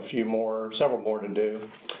I have several more to do.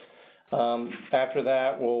 After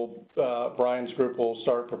that, Brian's group will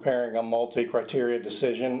start preparing a multi-criteria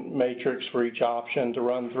decision matrix for each option to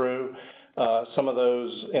run through. Some of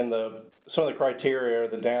the criteria are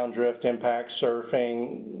the downdrift impacts,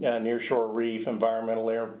 surfing, nearshore reef, environmental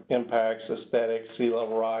impacts, aesthetics, sea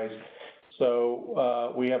level rise.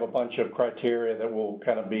 So we have a bunch of criteria that we'll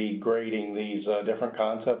kind of be grading these different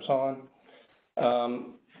concepts on.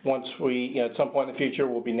 Once at some point in the future,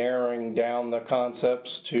 we'll be narrowing down the concepts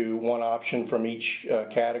to one option from each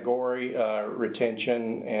category,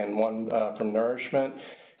 retention, and one from nourishment.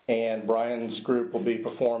 And Brian's group will be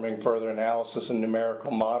performing further analysis and numerical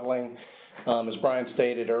modeling. As Brian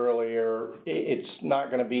stated earlier, it's not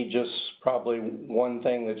going to be just probably one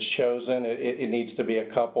thing that's chosen. It needs to be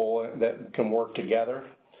a couple that can work together.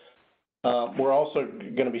 We're also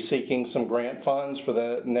going to be seeking some grant funds for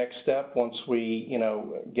the next step once we,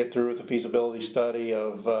 get through with the feasibility study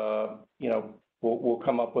of, we'll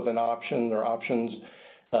come up with an option or options.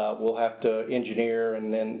 We'll have to engineer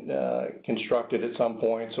and then construct it at some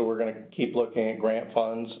point. So we're going to keep looking at grant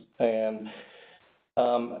funds. And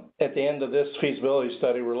at the end of this feasibility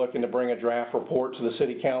study, we're looking to bring a draft report to the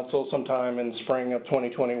City Council sometime in spring of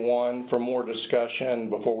 2021 for more discussion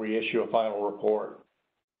before we issue a final report.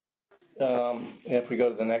 If we go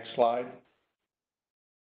to the next slide.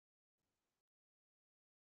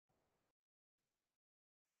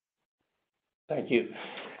 Thank you.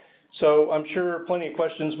 So I'm sure plenty of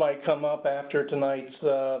questions might come up after tonight's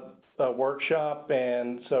workshop,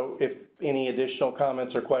 and so if any additional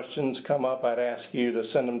comments or questions come up, I'd ask you to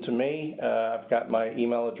send them to me. I've got my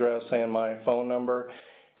email address and my phone number,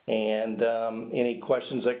 and any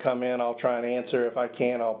questions that come in, I'll try and answer. If I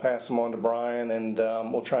can, I'll pass them on to Brian, and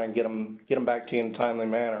we'll try and get them back to you in a timely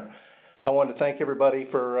manner. I want to thank everybody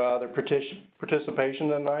for their participation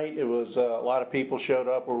tonight. It was a lot of people showed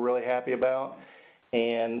up. We're really happy about.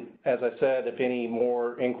 And as I said, if any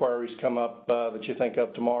more inquiries come up that you think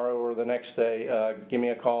of tomorrow or the next day, give me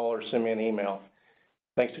a call or send me an email.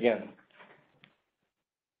 Thanks again.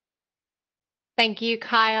 Thank you,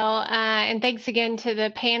 Kyle. And thanks again to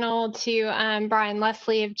the panel, to Brian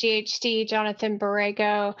Leslie of GHD, Jonathan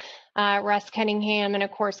Borrego, Russ Cunningham, and of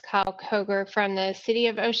course, Kyle Koger from the City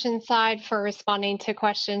of Oceanside for responding to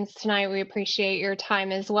questions tonight. We appreciate your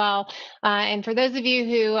time as well. And for those of you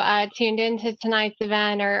who tuned into tonight's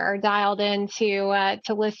event or dialed in to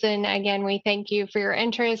listen, again, we thank you for your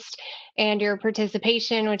interest and your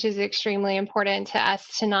participation, which is extremely important to us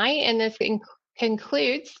tonight. And this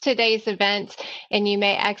concludes today's event, and you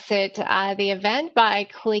may exit the event by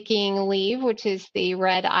clicking leave, which is the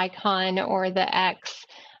red icon or the X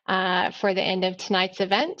for the end of tonight's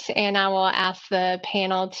event. And I will ask the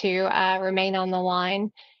panel to remain on the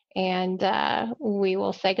line, and we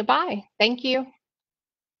will say goodbye. Thank you.